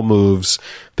small moves,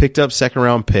 picked up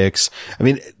 2nd-round picks. I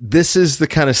mean, this is the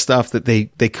kind of stuff that they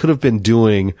could have been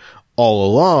doing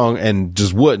all along and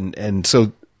just wouldn't. And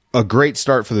so a great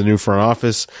start for the new front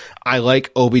office. I like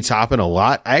Obi Toppin a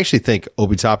lot. I actually think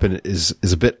Obi Toppin is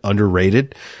a bit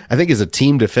underrated. I think as a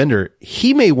team defender,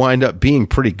 he may wind up being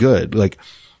pretty good.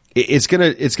 It's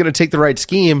gonna take the right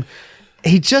scheme.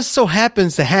 He just so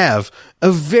happens to have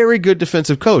a very good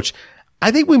defensive coach.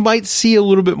 I think we might see a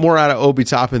little bit more out of Obi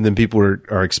Toppin than people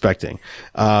are expecting.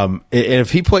 And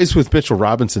if he plays with Mitchell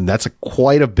Robinson, that's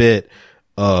quite a bit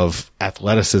of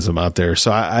athleticism out there.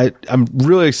 So I'm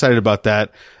really excited about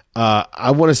that.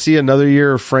 I want to see another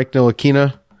year of Frank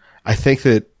Ntilikina. I think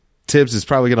that Tibbs is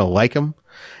probably going to like him,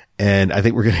 and I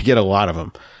think we're going to get a lot of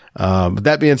them. But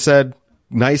that being said,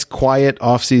 nice, quiet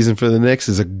offseason for the Knicks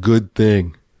is a good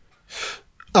thing.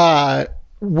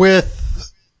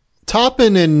 With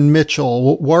Toppin and Mitchell,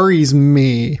 what worries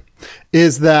me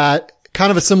is that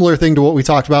kind of a similar thing to what we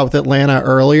talked about with Atlanta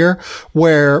earlier,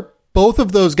 where both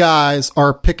of those guys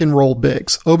are pick and roll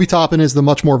bigs. Obi Toppin is the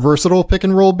much more versatile pick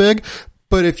and roll big.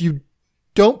 But if you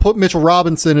don't put Mitchell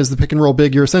Robinson as the pick and roll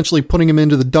big, you're essentially putting him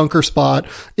into the dunker spot,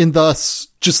 and thus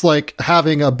just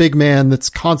having a big man that's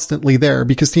constantly there,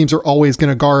 because teams are always going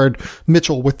to guard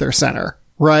Mitchell with their center,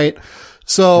 right?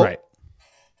 So right.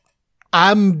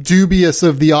 I'm dubious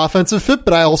of the offensive fit,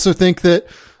 but I also think that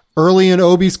early in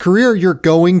Obi's career, you're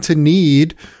going to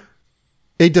need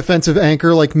a defensive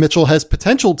anchor like Mitchell has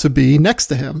potential to be next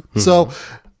to him. Mm-hmm. So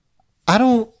I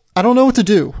don't know what to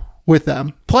do with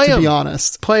them. To be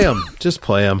honest. Play them. Just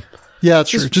play them. Yeah,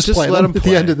 true. Just play them at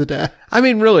the end of the day. I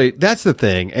mean, really, that's the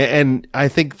thing. And I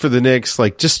think for the Knicks,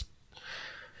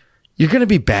 you're going to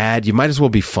be bad. You might as well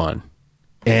be fun.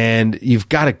 And you've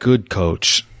got a good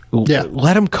coach. Yeah.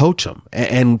 Let him coach them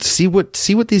and see what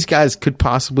these guys could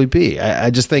possibly be.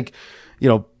 I just think,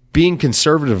 being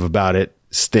conservative about it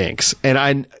stinks.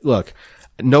 And look,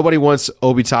 nobody wants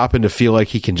Obi Toppin to feel like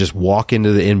he can just walk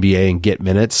into the NBA and get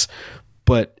minutes,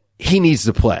 but he needs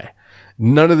to play.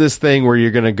 None of this thing where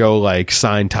you're going to go like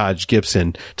sign Taj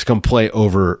Gibson to come play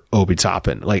over Obi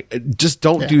Toppin. Like, just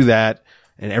don't do that,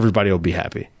 and everybody will be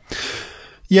happy.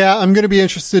 Yeah, I'm going to be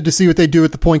interested to see what they do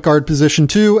at the point guard position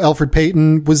too. Elfrid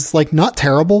Payton was like not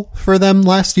terrible for them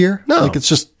last year. No. Like, it's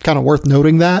just kind of worth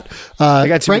noting that. They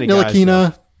got too Frank many guys,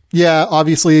 Ntilikina, yeah,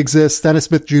 obviously exists. Dennis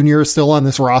Smith Jr. is still on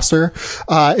this roster.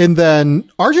 And then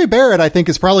RJ Barrett, I think,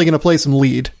 is probably going to play some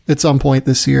lead at some point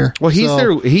this year. Well,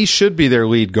 he should be their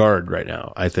lead guard right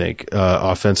now, I think,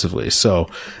 offensively. So,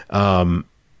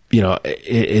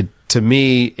 it to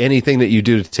me, anything that you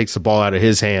do that takes the ball out of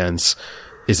his hands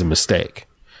is a mistake.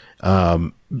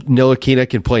 Ntilikina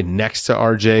can play next to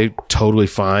RJ totally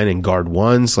fine and guard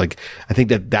ones. Like, I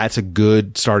think that's a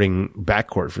good starting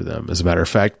backcourt for them, as a matter of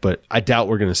fact, but I doubt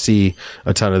we're going to see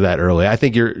a ton of that early. I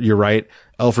think you're right.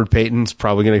 Elfrid Payton's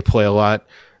probably going to play a lot.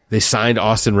 They signed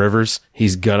Austin Rivers.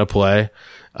 He's going to play.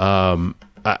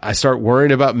 I start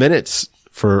worrying about minutes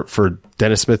for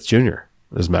Dennis Smith Jr.,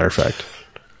 as a matter of fact.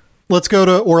 Let's go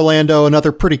to Orlando.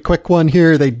 Another pretty quick one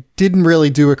here. They didn't really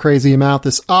do a crazy amount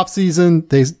this offseason.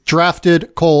 They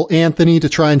drafted Cole Anthony to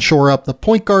try and shore up the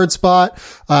point guard spot.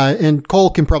 And Cole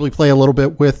can probably play a little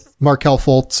bit with Markelle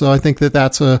Fultz. So I think that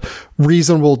that's a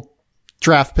reasonable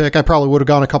draft pick. I probably would have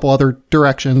gone a couple other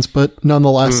directions, but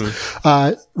nonetheless,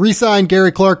 re-signed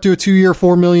Gary Clark to a 2-year,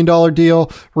 $4 million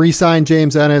deal, re-signed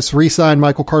James Ennis, re-signed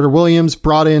Michael Carter-Williams,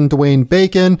 brought in Dwayne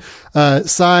Bacon,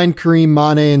 signed Kareem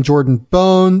Mane and Jordan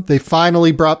Bone. They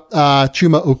finally brought,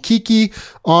 Chuma Okeke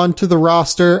onto the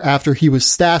roster after he was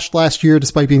stashed last year,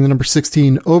 despite being the number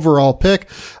 16 overall pick.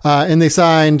 And they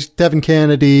signed Devin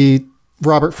Kennedy,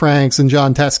 Robert Franks, and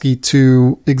John Teskey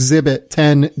to exhibit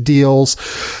 10 deals.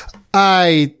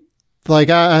 I'm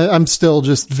still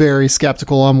just very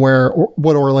skeptical on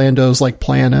what Orlando's like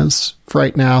plan is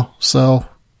right now. So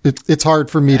it's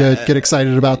hard for me to get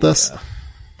excited about this.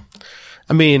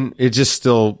 I mean, it just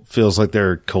still feels like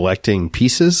they're collecting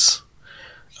pieces,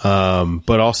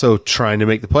 but also trying to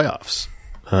make the playoffs.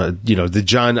 The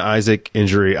John Isaac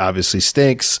injury obviously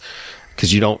stinks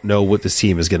because you don't know what this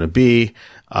team is going to be.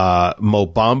 Mo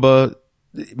Bamba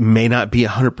may not be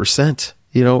 100%,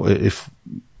 if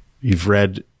you've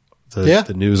read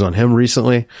the news on him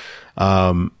recently.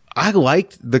 I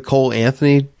liked the Cole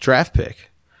Anthony draft pick.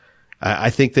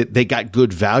 I think that they got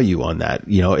good value on that.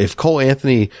 If Cole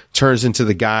Anthony turns into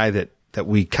the guy that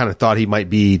we kind of thought he might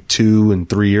be 2 and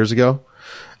 3 years ago,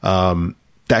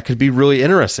 that could be really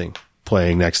interesting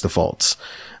playing next to Fultz.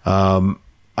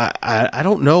 I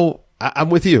don't know. I'm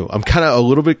with you. I'm kind of a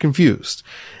little bit confused.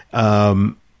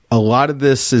 A lot of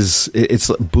this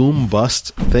it's boom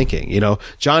bust thinking.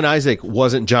 John Isaac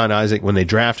wasn't John Isaac when they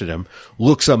drafted him.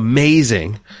 Looks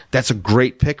amazing. That's a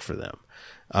great pick for them.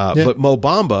 But Mo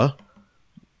Bamba,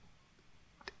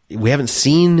 we haven't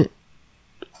seen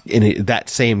that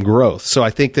same growth. So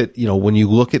I think that, when you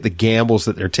look at the gambles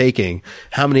that they're taking,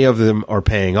 how many of them are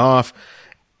paying off?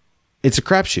 It's a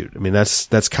crapshoot. I mean,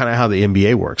 that's kind of how the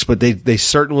NBA works, but they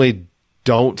certainly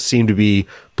don't seem to be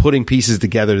putting pieces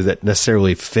together that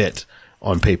necessarily fit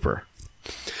on paper.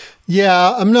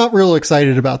 Yeah, I'm not real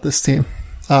excited about this team.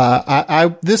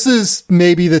 This is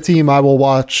maybe the team I will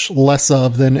watch less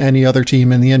of than any other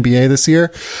team in the NBA this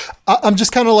year. I'm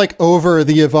just kind of like over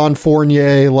the Evan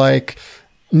Fournier, like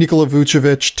Nikola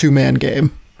Vucevic 2-man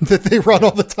game that they run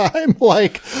all the time.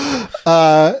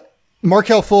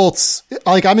 Markelle Fultz,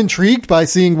 I'm intrigued by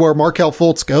seeing where Markelle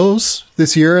Fultz goes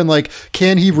this year and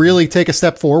can he really take a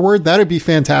step forward? That'd be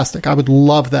fantastic. I would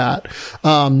love that.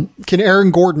 Can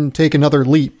Aaron Gordon take another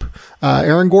leap?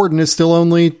 Aaron Gordon is still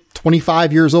only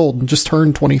 25 years old and just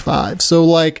turned 25. So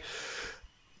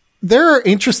there are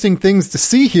interesting things to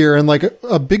see here. And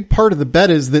a big part of the bet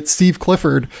is that Steve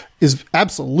Clifford is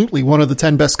absolutely one of the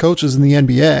 10 best coaches in the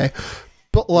NBA.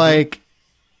 But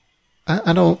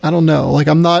I don't know.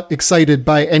 I'm not excited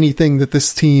by anything that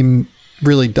this team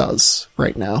really does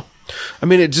right now. I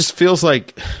mean, it just feels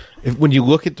like when you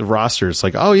look at the roster, it's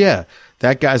like, oh yeah,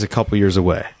 that guy's a couple years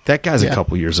away. That guy's a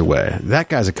couple years away. That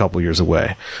guy's a couple years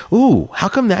away. Ooh, how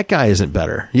come that guy isn't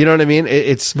better? You know what I mean?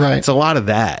 It's a lot of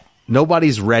that.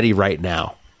 Nobody's ready right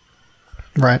now.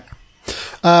 Right.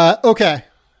 Okay.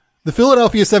 The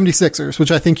Philadelphia 76ers,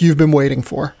 which I think you've been waiting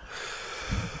for.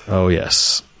 Oh,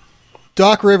 yes.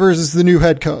 Doc Rivers is the new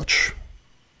head coach.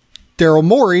 Daryl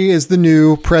Morey is the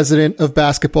new president of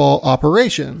basketball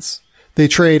operations. They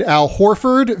trade Al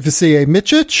Horford, Vasilije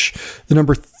Micic, the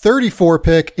number 34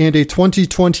 pick, and a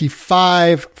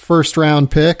 2025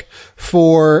 first-round pick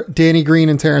for Danny Green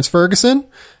and Terrence Ferguson.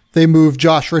 They move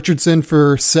Josh Richardson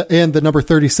and the number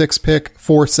 36 pick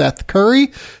for Seth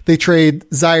Curry. They trade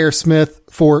Zaire Smith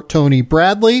for Tony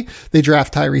Bradley. They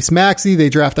draft Tyrese Maxey. They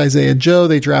draft Isaiah Joe.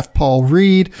 They draft Paul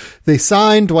Reed. They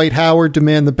signed Dwight Howard to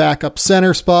man the backup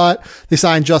center spot. They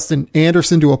signed Justin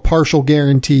Anderson to a partial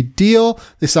guaranteed deal.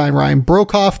 They signed Ryan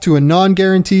Brokoff to a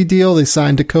non-guaranteed deal. They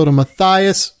signed Dakota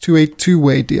Mathias to a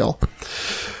two-way deal.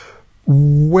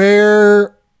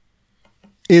 Where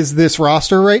is this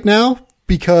roster right now?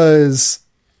 Because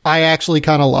I actually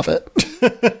kind of love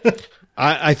it.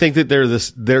 I think that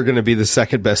they're going to be the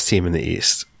second best team in the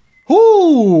East.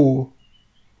 Ooh.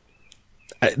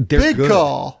 They're Big good.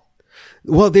 call.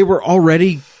 Well, they were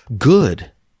already good,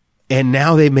 and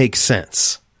now they make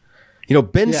sense. You know,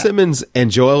 Ben Simmons and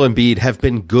Joel Embiid have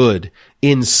been good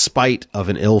in spite of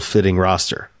an ill-fitting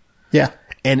roster. Yeah.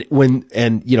 And when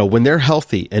they're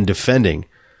healthy and defending,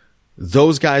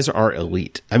 those guys are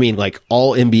elite. I mean, like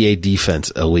all NBA defense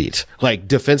elite, like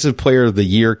defensive player of the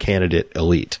year candidate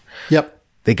elite. Yep.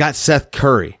 They got Seth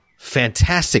Curry.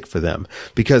 Fantastic for them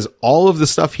because all of the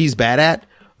stuff he's bad at,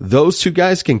 those two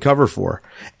guys can cover for.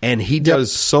 And he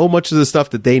does so much of the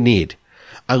stuff that they need.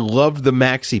 I loved the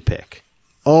Maxey pick.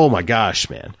 Oh my gosh,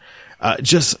 man.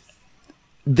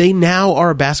 They now are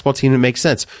a basketball team that makes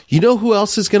sense. You know who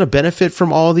else is going to benefit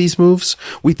from all these moves?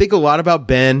 We think a lot about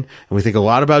Ben and we think a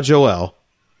lot about Joel,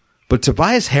 but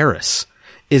Tobias Harris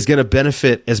is going to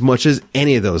benefit as much as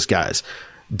any of those guys.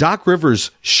 Doc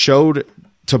Rivers showed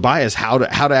Tobias how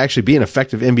to actually be an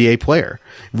effective NBA player,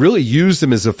 really used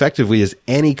him as effectively as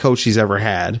any coach he's ever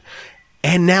had.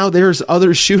 And now there's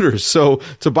other shooters. So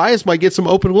Tobias might get some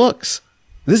open looks.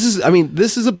 This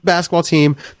is a basketball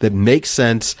team that makes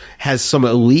sense, has some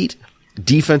elite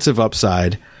defensive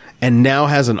upside, and now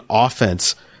has an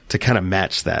offense to kind of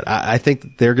match that. I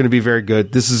think they're going to be very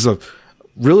good. This is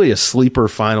really a sleeper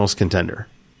finals contender.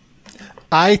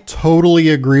 I totally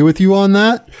agree with you on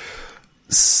that.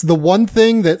 The one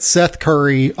thing that Seth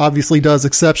Curry obviously does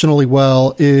exceptionally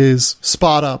well is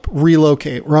spot up,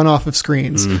 relocate, run off of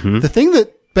screens. Mm-hmm. The thing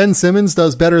that Ben Simmons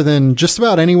does better than just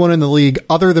about anyone in the league,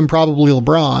 other than probably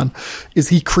LeBron, is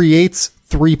he creates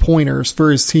three-pointers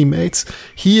for his teammates.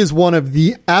 He is one of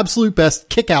the absolute best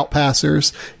kick-out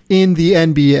passers in the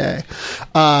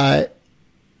NBA.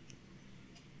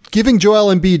 Giving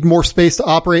Joel Embiid more space to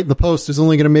operate in the post is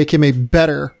only going to make him a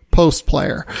better post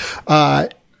player.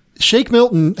 Shake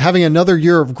Milton having another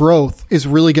year of growth is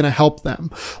really going to help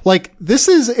them. Like, this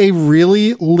is a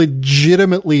really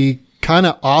legitimately kind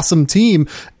of awesome team.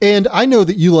 And I know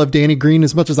that you love Danny Green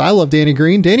as much as I love Danny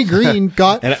Green. Danny Green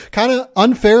got kind of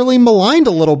unfairly maligned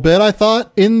a little bit, I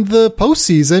thought, in the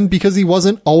postseason because he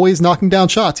wasn't always knocking down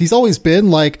shots. He's always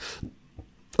been like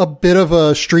a bit of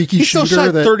a streaky shooter. He still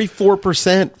shot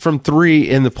 34% from three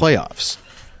in the playoffs.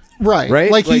 Right.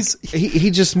 Like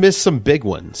he just missed some big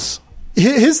ones.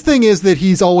 His thing is that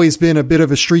he's always been a bit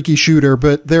of a streaky shooter,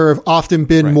 but there have often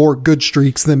been more good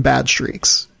streaks than bad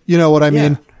streaks. You know what I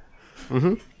mean?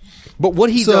 Mm-hmm. But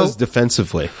what he does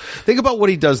defensively, think about what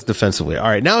he does defensively. All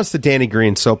right, now it's the Danny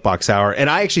Green soapbox hour, and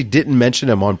I actually didn't mention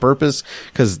him on purpose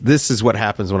because this is what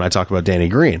happens when I talk about Danny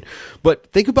Green.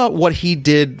 But think about what he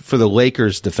did for the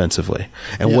Lakers defensively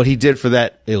and what he did for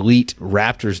that elite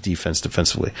Raptors defense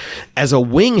defensively. As a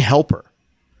wing helper,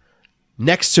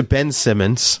 next to Ben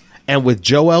Simmons and with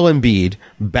Joel Embiid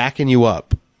backing you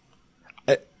up,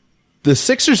 the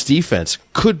Sixers defense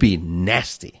could be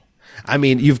nasty. I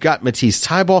mean, you've got Matisse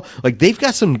Thybulle. Like, they've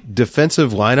got some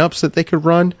defensive lineups that they could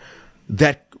run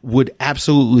that would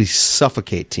absolutely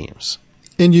suffocate teams.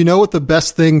 And you know what the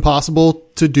best thing possible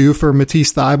to do for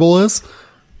Matisse Thybulle is?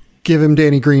 Give him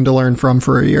Danny Green to learn from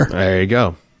for a year. There you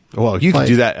go. Well, you can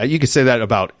do that. You could say that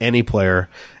about any player.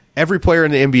 Every player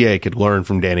in the NBA could learn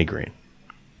from Danny Green.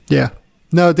 Yeah.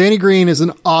 No, Danny Green is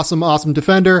an awesome, awesome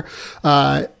defender.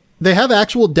 They have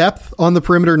actual depth on the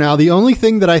perimeter now. The only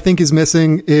thing that I think is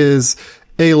missing is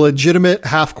a legitimate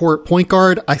half-court point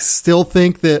guard. I still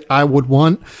think that I would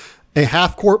want a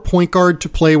half-court point guard to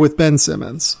play with Ben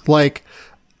Simmons. Like,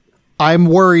 I'm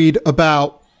worried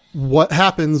about what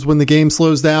happens when the game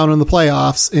slows down in the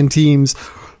playoffs and teams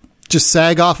just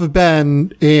sag off of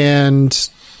Ben and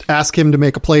ask him to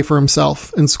make a play for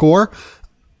himself and score.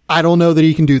 I don't know that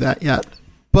he can do that yet,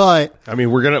 but I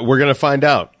mean, we're gonna find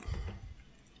out.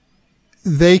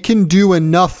 They can do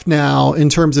enough now in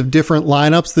terms of different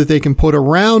lineups that they can put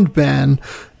around Ben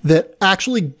that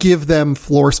actually give them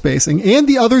floor spacing. And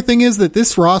the other thing is that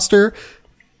this roster,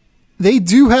 they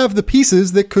do have the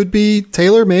pieces that could be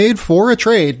tailor-made for a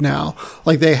trade now.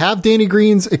 Like, they have Danny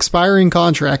Green's expiring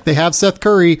contract. They have Seth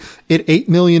Curry at $8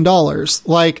 million.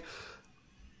 Like,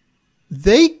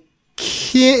 they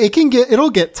it'll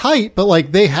get tight, but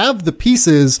like they have the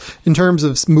pieces in terms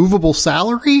of movable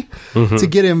salary to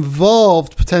get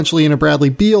involved potentially in a Bradley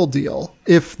Beal deal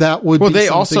if that would be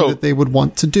something that they would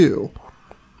want to do.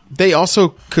 They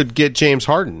also could get James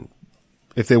Harden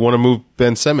if they want to move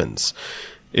Ben Simmons,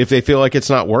 if they feel like it's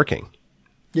not working.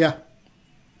 Yeah.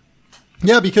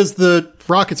 Yeah, because the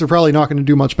Rockets are probably not going to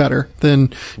do much better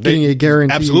than getting a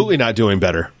guarantee. Absolutely not doing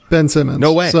better. Ben Simmons.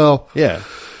 No way. So,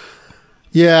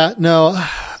 yeah, no,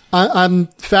 I'm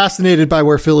fascinated by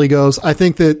where Philly goes. I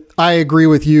think that I agree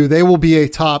with you. They will be a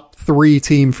top 3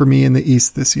 team for me in the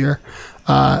East this year.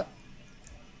 I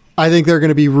think they're going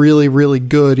to be really, really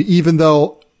good, even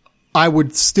though I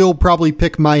would still probably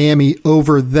pick Miami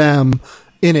over them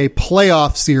in a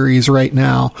playoff series right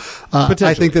now.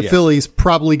 I think that Philly's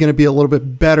probably going to be a little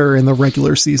bit better in the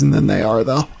regular season than they are,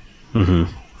 though.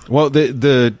 Mm-hmm. Well,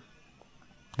 the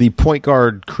point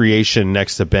guard creation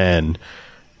next to Ben,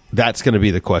 that's going to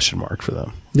be the question mark for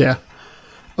them. Yeah.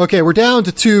 Okay, we're down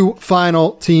to 2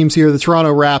 final teams here. The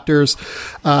Toronto Raptors.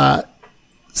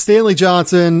 Stanley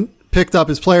Johnson picked up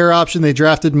his player option. They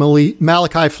drafted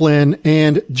Malachi Flynn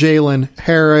and Jalen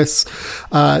Harris.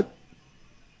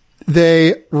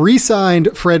 They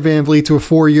re-signed Fred VanVleet to a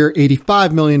 4-year,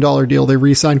 $85 million deal. They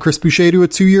re-signed Chris Boucher to a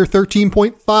 2-year,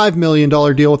 $13.5 million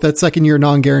deal with that second year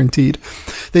non-guaranteed.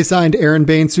 They signed Aaron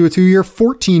Baines to a 2-year,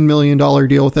 $14 million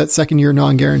deal with that second year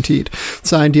non-guaranteed.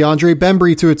 Signed DeAndre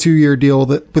Bembry to a 2-year deal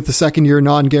with the second year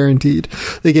non-guaranteed.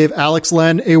 They gave Alex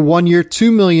Len a 1-year,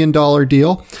 $2 million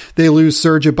deal. They lose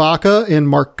Serge Ibaka and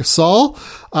Marc Gasol.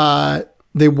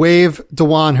 They waive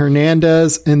DeJuan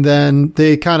Hernandez, and then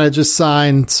they kind of just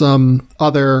sign some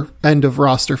other end of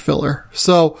roster filler.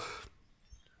 So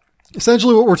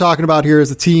essentially what we're talking about here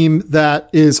is a team that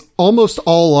is almost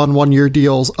all on 1-year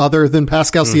deals other than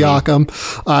Pascal Siakam.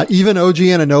 Even OG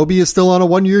Anunoby is still on a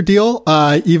 1-year deal,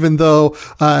 even though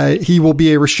he will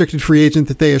be a restricted free agent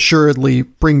that they assuredly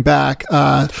bring back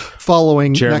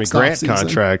following Jeremy next Grant offseason.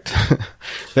 Contract.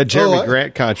 That Jeremy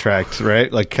Grant contract,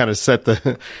 right? Like kind of set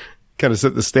the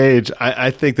stage. I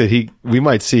think that we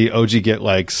might see OG get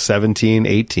like 17,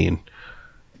 18.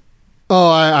 Oh,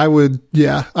 I would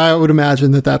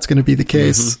imagine that that's going to be the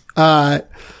case.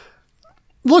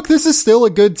 Look, this is still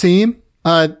a good team.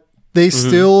 They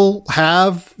still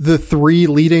have the 3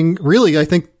 leading, really, I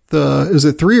think is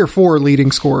it 3 or 4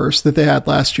 leading scorers that they had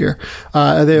last year?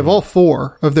 They have all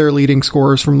 4 of their leading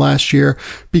scorers from last year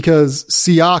because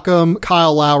Siakam,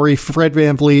 Kyle Lowry, Fred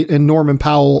VanVleet, and Norman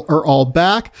Powell are all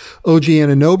back. OG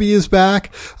Anunoby is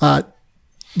back.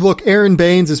 Look, Aaron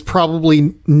Baines is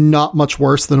probably not much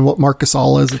worse than what Marc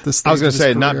Gasol is at this stage. I was going to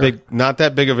say not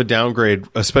that big of a downgrade,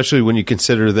 especially when you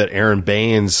consider that Aaron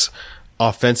Baines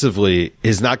offensively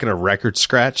is not going to record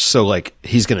scratch. So like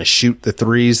he's going to shoot the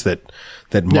threes that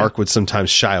Mark would sometimes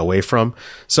shy away from.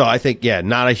 So I think,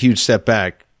 not a huge step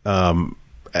back,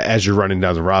 as you're running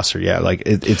down the roster. Yeah. Like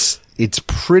it's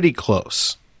pretty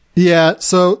close. Yeah.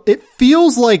 So it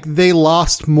feels like they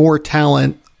lost more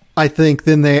talent, I think,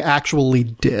 than they actually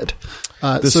did.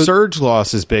 The surge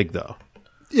loss is big though.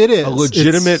 It is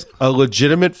a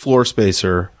legitimate floor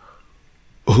spacer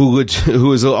who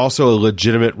is also a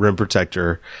legitimate rim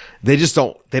protector. They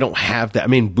don't have that. I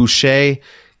mean, Boucher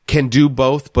can do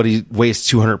both, but he weighs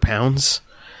 200 pounds.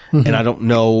 And I don't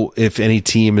know if any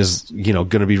team is, going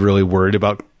to be really worried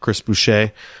about Chris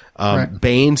Boucher. Right.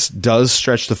 Baines does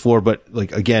stretch the floor, but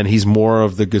like, again, he's more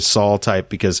of the Gasol type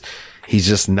because he's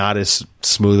just not as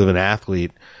smooth of an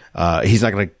athlete. He's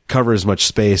not going to cover as much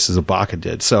space as Ibaka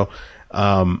did. So,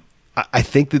 I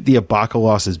think that the Ibaka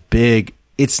loss is big.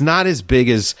 It's not as big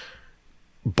as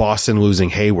Boston losing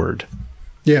Hayward.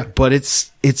 Yeah. But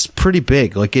it's pretty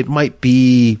big. Like it might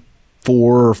be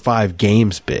 4 or 5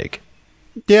 games big.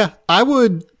 Yeah, I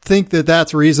would think that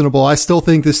that's reasonable. I still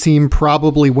think this team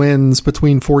probably wins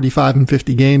between 45 and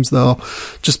 50 games though,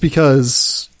 just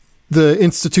because the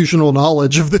institutional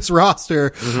knowledge of this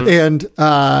roster and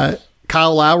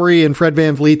Kyle Lowry and Fred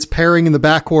VanVleet's pairing in the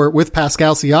backcourt with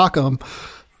Pascal Siakam,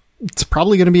 it's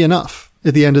probably going to be enough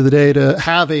at the end of the day to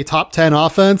have a top 10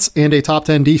 offense and a top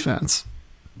 10 defense.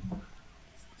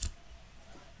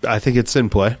 I think it's in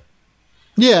play.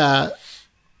 Yeah.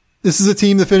 This is a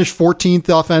team that finished 14th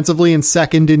offensively and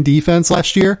 2nd in defense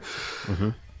last year.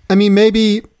 I mean,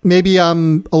 maybe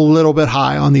I'm a little bit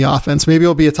high on the offense. Maybe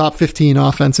it'll be a top 15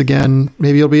 offense again.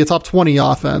 Maybe it'll be a top 20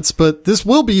 offense, but this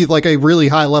will be like a really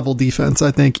high level defense, I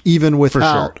think, even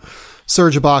without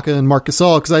Serge Ibaka and Marc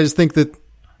Gasol, because I just think that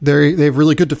they have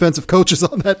really good defensive coaches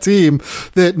on that team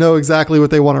that know exactly what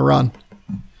they want to run.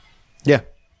 Yeah.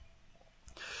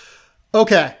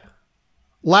 Okay.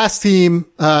 Last team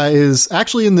is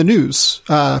actually in the news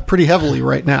pretty heavily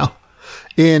right now.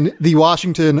 in the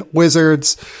Washington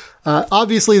Wizards.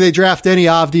 Obviously, they draft Denny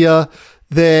Avdia.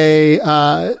 They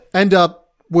end up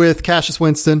with Cassius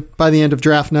Winston by the end of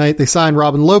draft night. They sign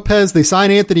Robin Lopez. They sign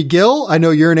Anthony Gill. I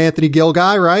know you're an Anthony Gill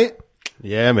guy, right?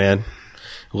 Yeah, man.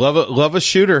 Love a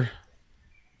shooter.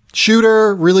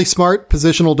 Shooter, really smart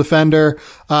positional defender.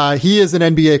 He is an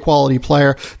NBA quality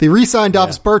player. They re-signed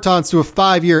Davis Bertans to a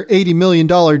 5-year, $80 million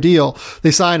deal.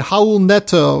 They signed Raul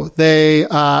Neto. They,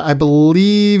 I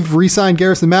believe, re-signed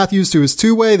Garrison Matthews to his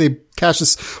two-way.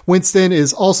 Cassius Winston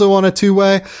is also on a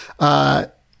two-way.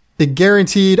 They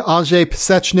guaranteed Andrzej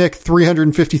Pasechnik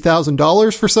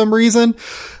 $350,000 for some reason.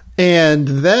 And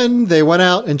then they went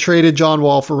out and traded John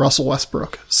Wall for Russell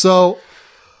Westbrook. So,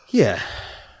 yeah.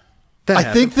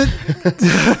 I think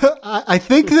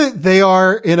that they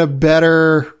are in a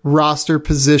better roster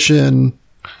position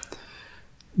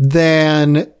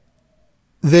than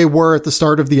they were at the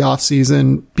start of the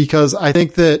offseason, because I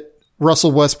think that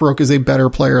Russell Westbrook is a better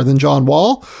player than John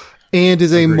Wall and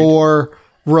is a more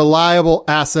reliable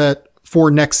asset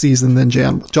for next season than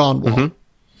John Wall. Mm-hmm.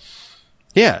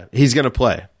 Yeah, he's going to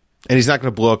play, and he's not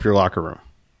going to blow up your locker room.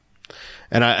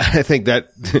 And I think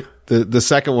that the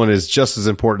second one is just as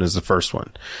important as the first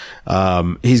one.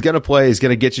 He's going to play. He's going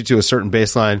to get you to a certain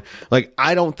baseline. Like,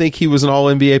 I don't think he was an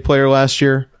all-NBA player last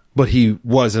year, but he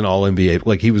was an all-NBA.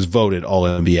 Like, he was voted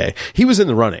all-NBA. He was in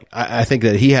the running. I think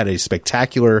that he had a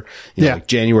spectacular, like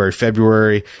January,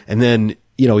 February, and then,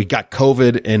 he got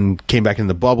COVID and came back in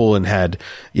the bubble and had,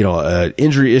 an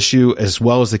injury issue as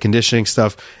well as the conditioning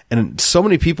stuff. And so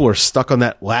many people are stuck on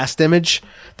that last image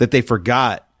that they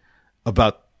forgot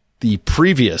about the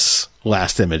previous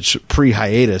last image,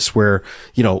 pre-hiatus, where,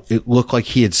 it looked like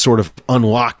he had sort of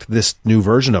unlocked this new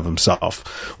version of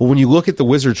himself. Well, when you look at the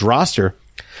Wizards roster,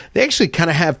 they actually kind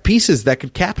of have pieces that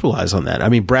could capitalize on that. I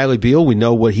mean, Bradley Beal, we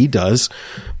know what he does,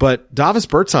 but Davis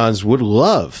Bertans would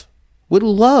love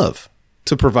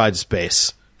to provide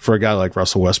space for a guy like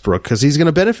Russell Westbrook, because he's going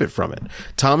to benefit from it.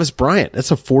 Thomas Bryant, that's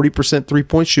a 40%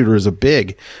 three-point shooter, is a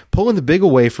big. Pulling the big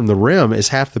away from the rim is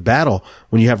half the battle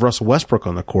when you have Russell Westbrook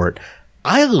on the court.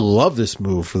 I love this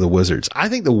move for the Wizards. I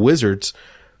think the Wizards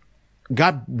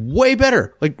got way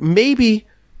better. Like, maybe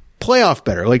playoff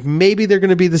better. Like, maybe they're going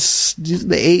to be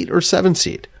the 8 or 7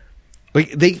 seed.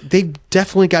 Like, they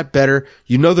definitely got better.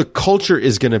 The culture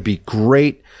is going to be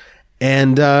great.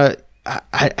 And,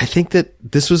 I think that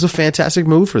this was a fantastic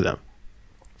move for them.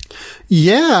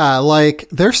 Yeah, like,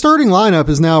 their starting lineup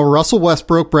is now Russell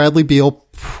Westbrook, Bradley Beal,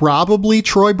 probably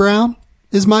Troy Brown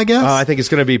is my guess. I think it's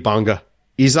going to be Bonga.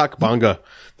 Isaac Bonga,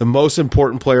 the most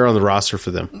important player on the roster for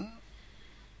them.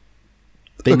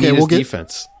 They need his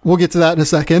defense. We'll get to that in a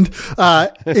second.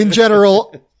 In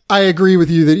general, I agree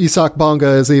with you that Isaac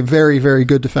Bonga is a very, very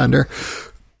good defender.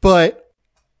 But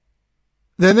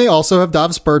then they also have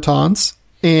Davis Bertans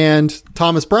and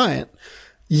Thomas Bryant.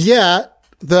 Yeah,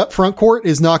 the front court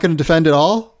is not going to defend at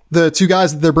all. The two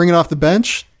guys that they're bringing off the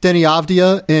bench, Denny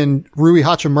Avdia and Rui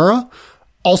Hachimura,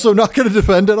 also not going to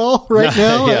defend at all right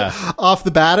now, off the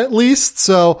bat at least.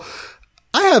 So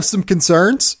I have some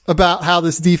concerns about how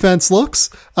this defense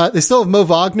looks. They still have Mo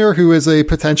Wagner, who is a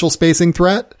potential spacing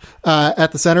threat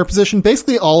at the center position.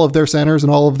 Basically, all of their centers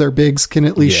and all of their bigs can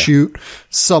at least shoot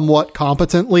somewhat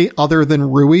competently, other than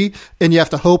Rui. And you have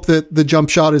to hope that the jump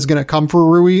shot is going to come for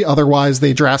Rui. Otherwise,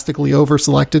 they drastically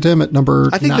over-selected him at number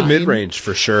 9. I think the mid-range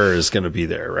for sure is going to be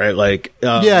there, right? Like,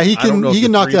 he can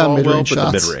knock down mid-range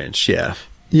shots. The mid-range, yeah.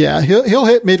 Yeah, he'll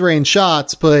hit mid-range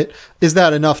shots, but is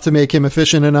that enough to make him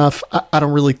efficient enough? I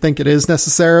don't really think it is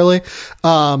necessarily.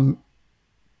 But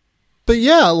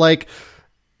yeah, like,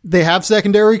 they have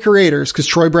secondary creators because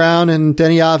Troy Brown and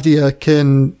Denny Avdia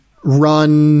can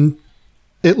run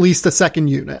at least a second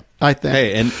unit, I think.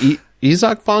 Hey, and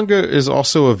Isaac Bonga is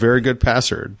also a very good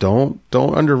passer. Don't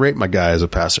underrate my guy as a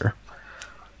passer.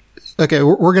 Okay,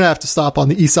 we're going to have to stop on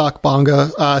the Isaac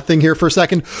Bonga thing here for a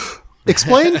second.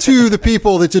 Explain to the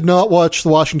people that did not watch the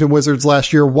Washington Wizards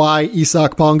last year why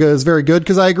Isaac Bonga is very good,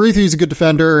 because I agree with you, he's a good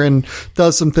defender and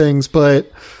does some things,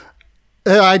 but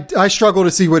I struggle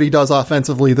to see what he does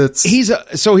offensively. He's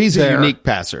a unique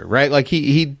passer, right? Like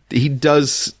he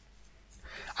does.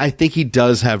 I think he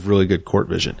does have really good court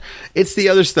vision. It's the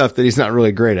other stuff that he's not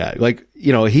really great at. Like,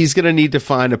 he's going to need to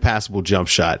find a passable jump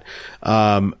shot.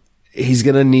 He's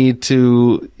going to need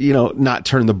to, not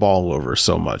turn the ball over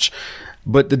so much.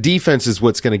 But the defense is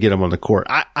what's going to get him on the court.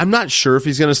 I'm not sure if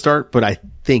he's going to start, but I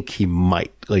think he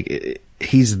might. Like,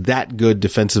 he's that good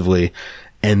defensively,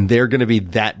 and they're going to be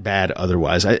that bad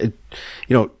otherwise.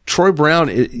 Troy Brown,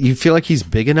 you feel like he's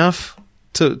big enough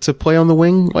to play on the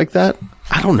wing like that?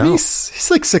 I don't know. He's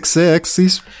like 6'6".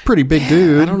 He's a pretty big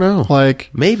dude. I don't know. Like,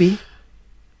 maybe.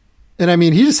 And I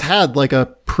mean, he just had like a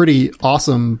pretty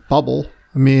awesome bubble.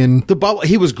 I mean, the bubble,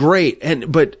 he was great.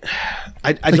 But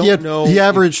I don't know. He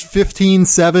averaged 15,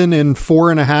 7, and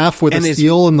 4.5 with a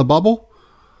steal in the bubble.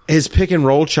 His pick and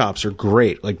roll chops are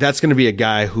great. Like, that's going to be a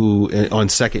guy who on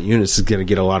second units is going to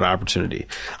get a lot of opportunity.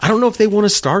 I don't know if they want to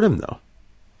start him though.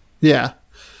 Yeah.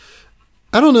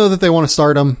 I don't know that they want to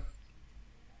start him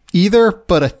either,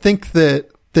 but I think that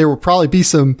there will probably be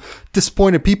some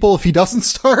disappointed people if he doesn't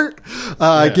start,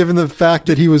 given the fact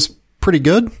that he was pretty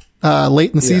good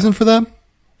late in the season for them.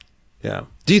 Yeah.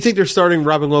 Do you think they're starting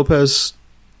Robin Lopez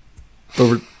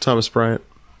over Thomas Bryant?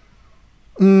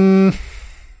 I'm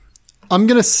going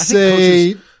to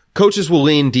say coaches will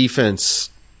lean defense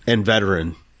and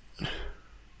veteran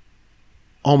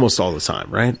almost all the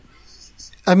time, right?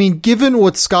 I mean, given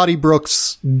what Scotty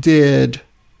Brooks did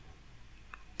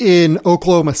in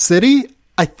Oklahoma City,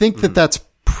 I think that that's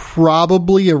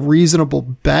probably a reasonable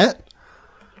bet.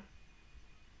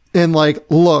 And like,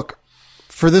 look,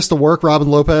 for this to work, Robin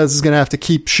Lopez is going to have to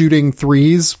keep shooting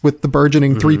threes with the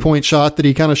burgeoning 3-point shot that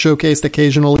he kind of showcased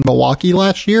occasionally in Milwaukee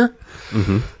last year.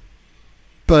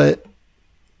 But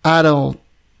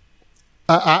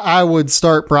I would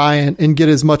start Bryant and get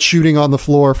as much shooting on the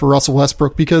floor for Russell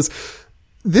Westbrook, because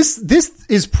this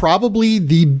is probably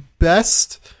the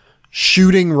best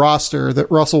shooting roster that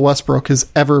Russell Westbrook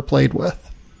has ever played with.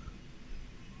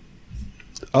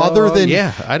 Other than,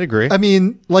 yeah, I'd agree. I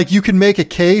mean, like, you can make a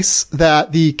case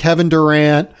that the Kevin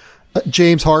Durant,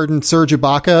 James Harden, Serge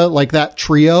Ibaka, like that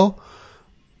trio,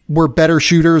 were better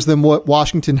shooters than what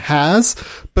Washington has.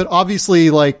 But obviously,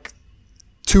 like,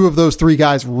 two of those three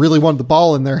guys really wanted the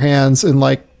ball in their hands and,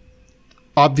 like,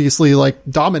 obviously, like,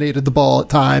 dominated the ball at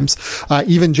times.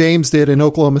 Even James did in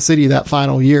Oklahoma City that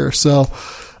final year. So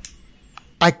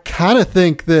I kind of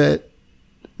think that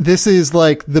this is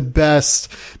like the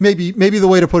best, maybe the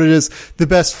way to put it is the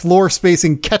best floor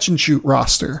spacing catch and shoot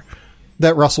roster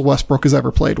that Russell Westbrook has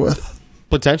ever played with.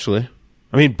 Potentially.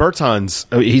 I mean, Bertans,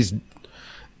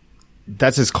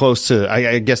 that's as close to,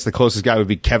 I guess the closest guy would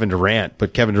be Kevin Durant,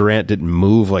 but Kevin Durant didn't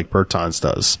move like Bertans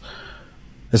does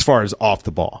as far as off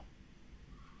the ball.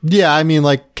 Yeah, I mean,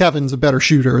 like, Kevin's a better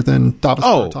shooter than Davis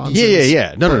Bertans.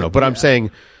 Yeah. No. But I'm saying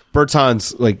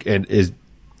Bertans, like,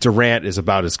 Durant is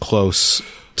about as close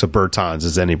to Bertans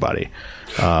as anybody,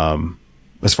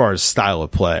 as far as style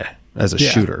of play as a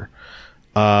shooter.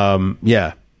 It's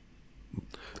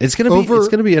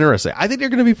gonna be interesting. I think they're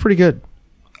gonna be pretty good.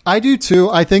 I do too.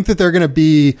 I think that they're gonna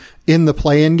be in the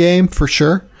play-in game for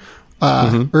sure,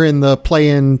 or in the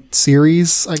play-in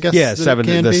series, I guess. Yeah, 7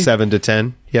 to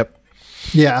 10. Yep.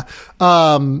 Yeah.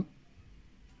 I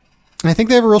think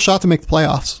they have a real shot to make the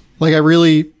playoffs. Like, I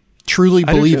really, truly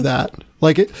believe that.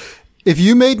 Like, if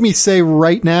you made me say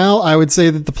right now, I would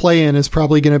say that the play-in is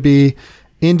probably going to be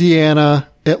Indiana,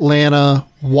 Atlanta,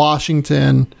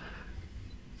 Washington,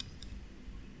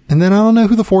 and then I don't know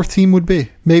who the fourth team would be.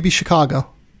 Maybe Chicago.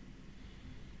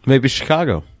 Yeah.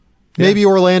 Maybe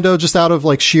Orlando, just out of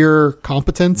like sheer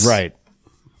competence. Right.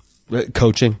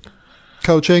 Coaching.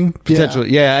 Potentially.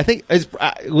 Yeah, I think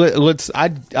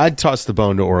I'd toss the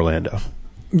bone to Orlando.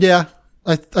 Yeah.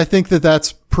 I think that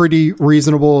that's pretty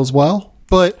reasonable as well.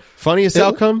 But funniest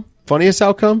outcome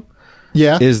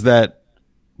is that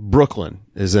Brooklyn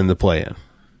is in the play-in.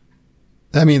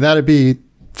 I mean, that'd be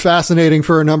fascinating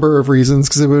for a number of reasons,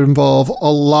 because it would involve a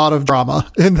lot of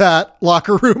drama in that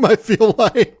locker room, I feel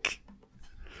like.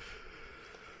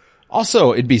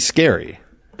 Also, it'd be scary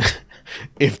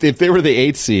if they were the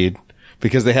 8th seed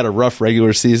because they had a rough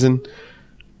regular season,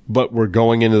 but were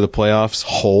going into the playoffs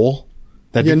whole.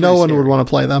 No one would want to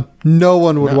play them. No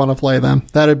one would want to play them.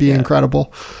 That'd be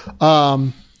incredible.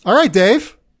 All right,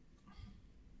 Dave.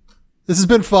 This has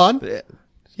been fun. Yeah.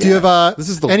 Do you have this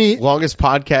is the longest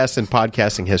podcast in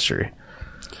podcasting history.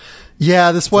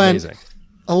 Yeah, this went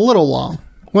a little long.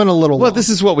 Well, this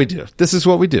is what we do.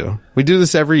 We do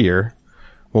this every year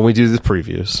when we do the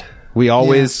previews. We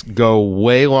always go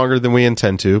way longer than we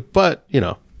intend to, but, you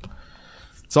know,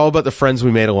 it's all about the friends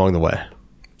we made along the way.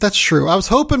 That's true. I was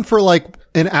hoping for like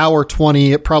an hour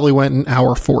 20. It probably went an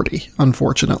hour 40,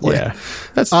 unfortunately. Yeah,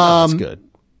 that's good.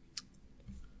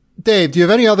 Dave, do you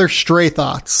have any other stray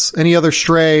thoughts? Any other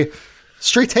stray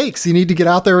takes you need to get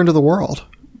out there into the world?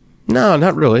 No,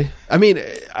 not really. I mean,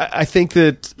 I think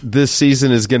that this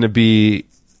season is going to be,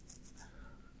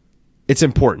 it's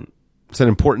important. It's an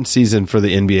important season for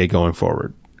the NBA going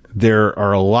forward. There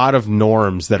are a lot of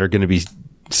norms that are going to be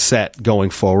set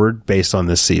going forward based on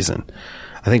this season.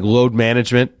 I think load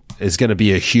management is going to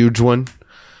be a huge one.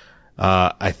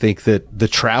 I think that the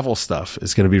travel stuff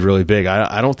is going to be really big.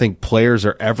 I don't think players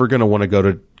are ever going to want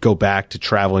to go back to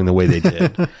traveling the way they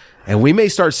did. And we may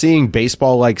start seeing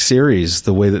baseball-like series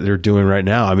the way that they're doing right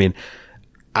now. I mean,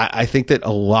 I think that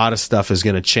a lot of stuff is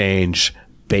going to change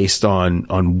based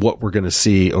on what we're going to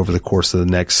see over the course of the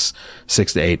next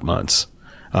 6 to 8 months.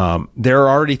 There are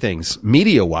already things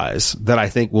media-wise that I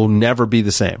think will never be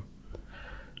the same.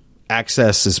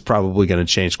 Access is probably going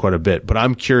to change quite a bit, but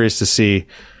I'm curious to see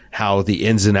how the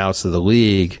ins and outs of the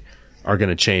league are going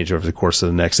to change over the course of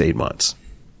the next 8 months.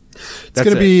 It's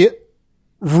going to be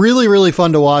really, really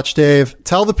fun to watch, Dave.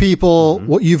 Tell the people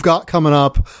what you've got coming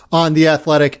up on the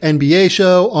Athletic NBA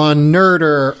show, on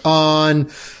Nerder, on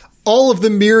all of the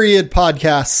myriad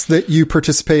podcasts that you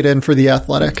participate in for the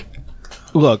Athletic.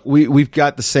 Look, we've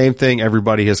got the same thing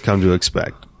everybody has come to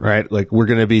expect, right? Like, we're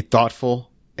going to be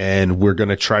thoughtful and we're going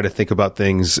to try to think about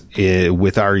things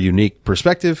with our unique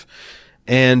perspective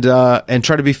and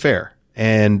try to be fair.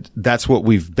 And that's what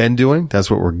we've been doing. That's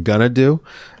what we're going to do.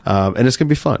 And it's going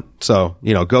to be fun. So,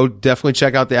 go definitely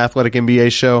check out the Athletic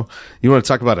NBA show. You want to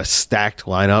talk about a stacked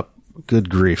lineup? Good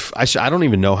grief. I don't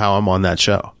even know how I'm on that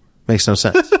show. Makes no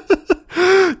sense.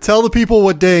 Tell the people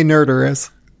what day Nerder is.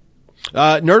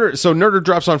 Nerder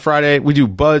drops on Friday. We do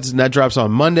Buds, and that drops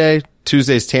on Monday.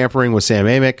 Tuesday's Tampering with Sam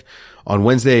Amick. On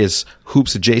Wednesday is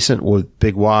Hoops Adjacent with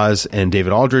Big Waz and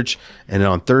David Aldridge. And then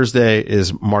on Thursday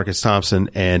is Marcus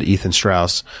Thompson and Ethan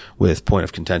Strauss with Point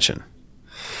of Contention.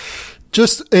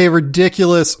 Just a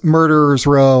ridiculous murderer's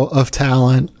row of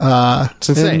talent. It's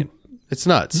insane. It's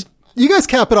nuts. You guys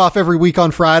cap it off every week on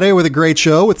Friday with a great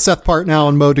show with Seth Partnow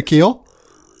and Mo Dakhil.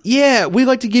 Yeah, we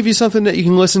like to give you something that you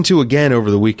can listen to again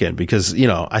over the weekend because,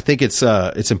 I think it's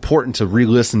important to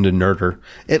re-listen to Nerder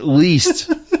at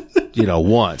least,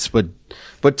 once,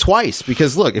 but twice,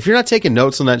 because look, if you're not taking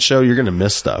notes on that show, you're going to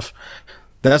miss stuff.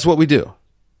 That's what we do.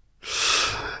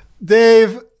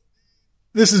 Dave,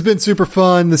 this has been super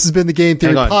fun. This has been the Game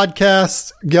Theory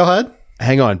podcast. Go ahead.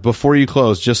 Hang on. Before you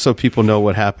close, just so people know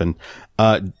what happened.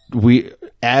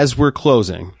 As we're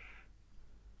closing,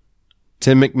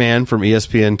 Tim McMahon from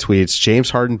ESPN tweets, James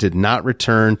Harden did not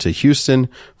return to Houston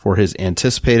for his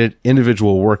anticipated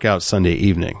individual workout Sunday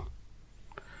evening,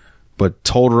 but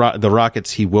told the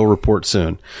Rockets he will report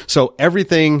soon. So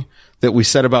everything that we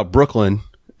said about Brooklyn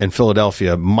and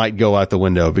Philadelphia might go out the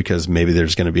window because maybe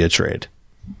there's going to be a trade.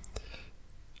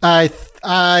 I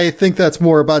think that's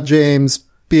more about James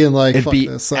being like, it'd be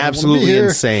absolutely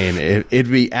insane.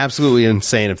 It'd be absolutely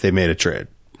insane if they made a trade.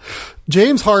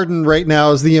 James Harden right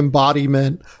now is the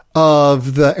embodiment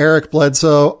of the Eric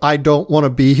Bledsoe "I don't want to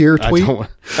be here" tweet. I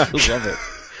love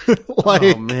it.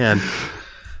 Oh man,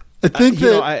 I think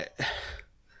I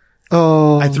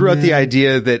threw out the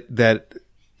idea that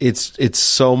it's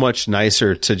so much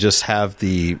nicer to just have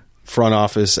the front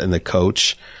office and the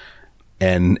coach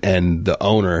and the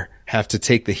owner have to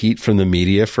take the heat from the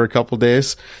media for a couple of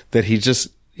days. That he just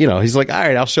he's like, all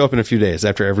right, I'll show up in a few days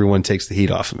after everyone takes the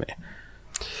heat off of me.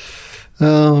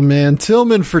 Oh, man.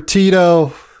 Tillman for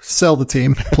Tito. Sell the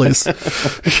team, please.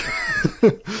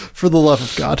 For the love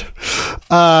of God.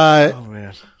 Oh,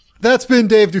 man. That's been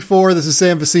Dave Dufour. This is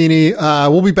Sam Vecini.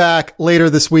 We'll be back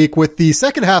later this week with the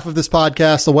second half of this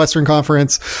podcast, the Western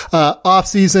Conference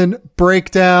off-season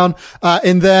breakdown.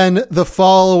 And then the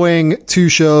following two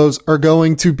shows are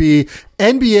going to be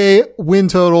NBA win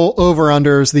total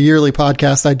over-unders, the yearly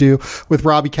podcast I do with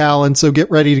Robbie Callan. So get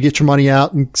ready to get your money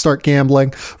out and start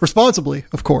gambling responsibly,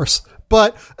 of course.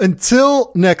 But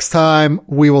until next time,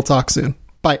 we will talk soon.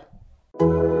 Bye.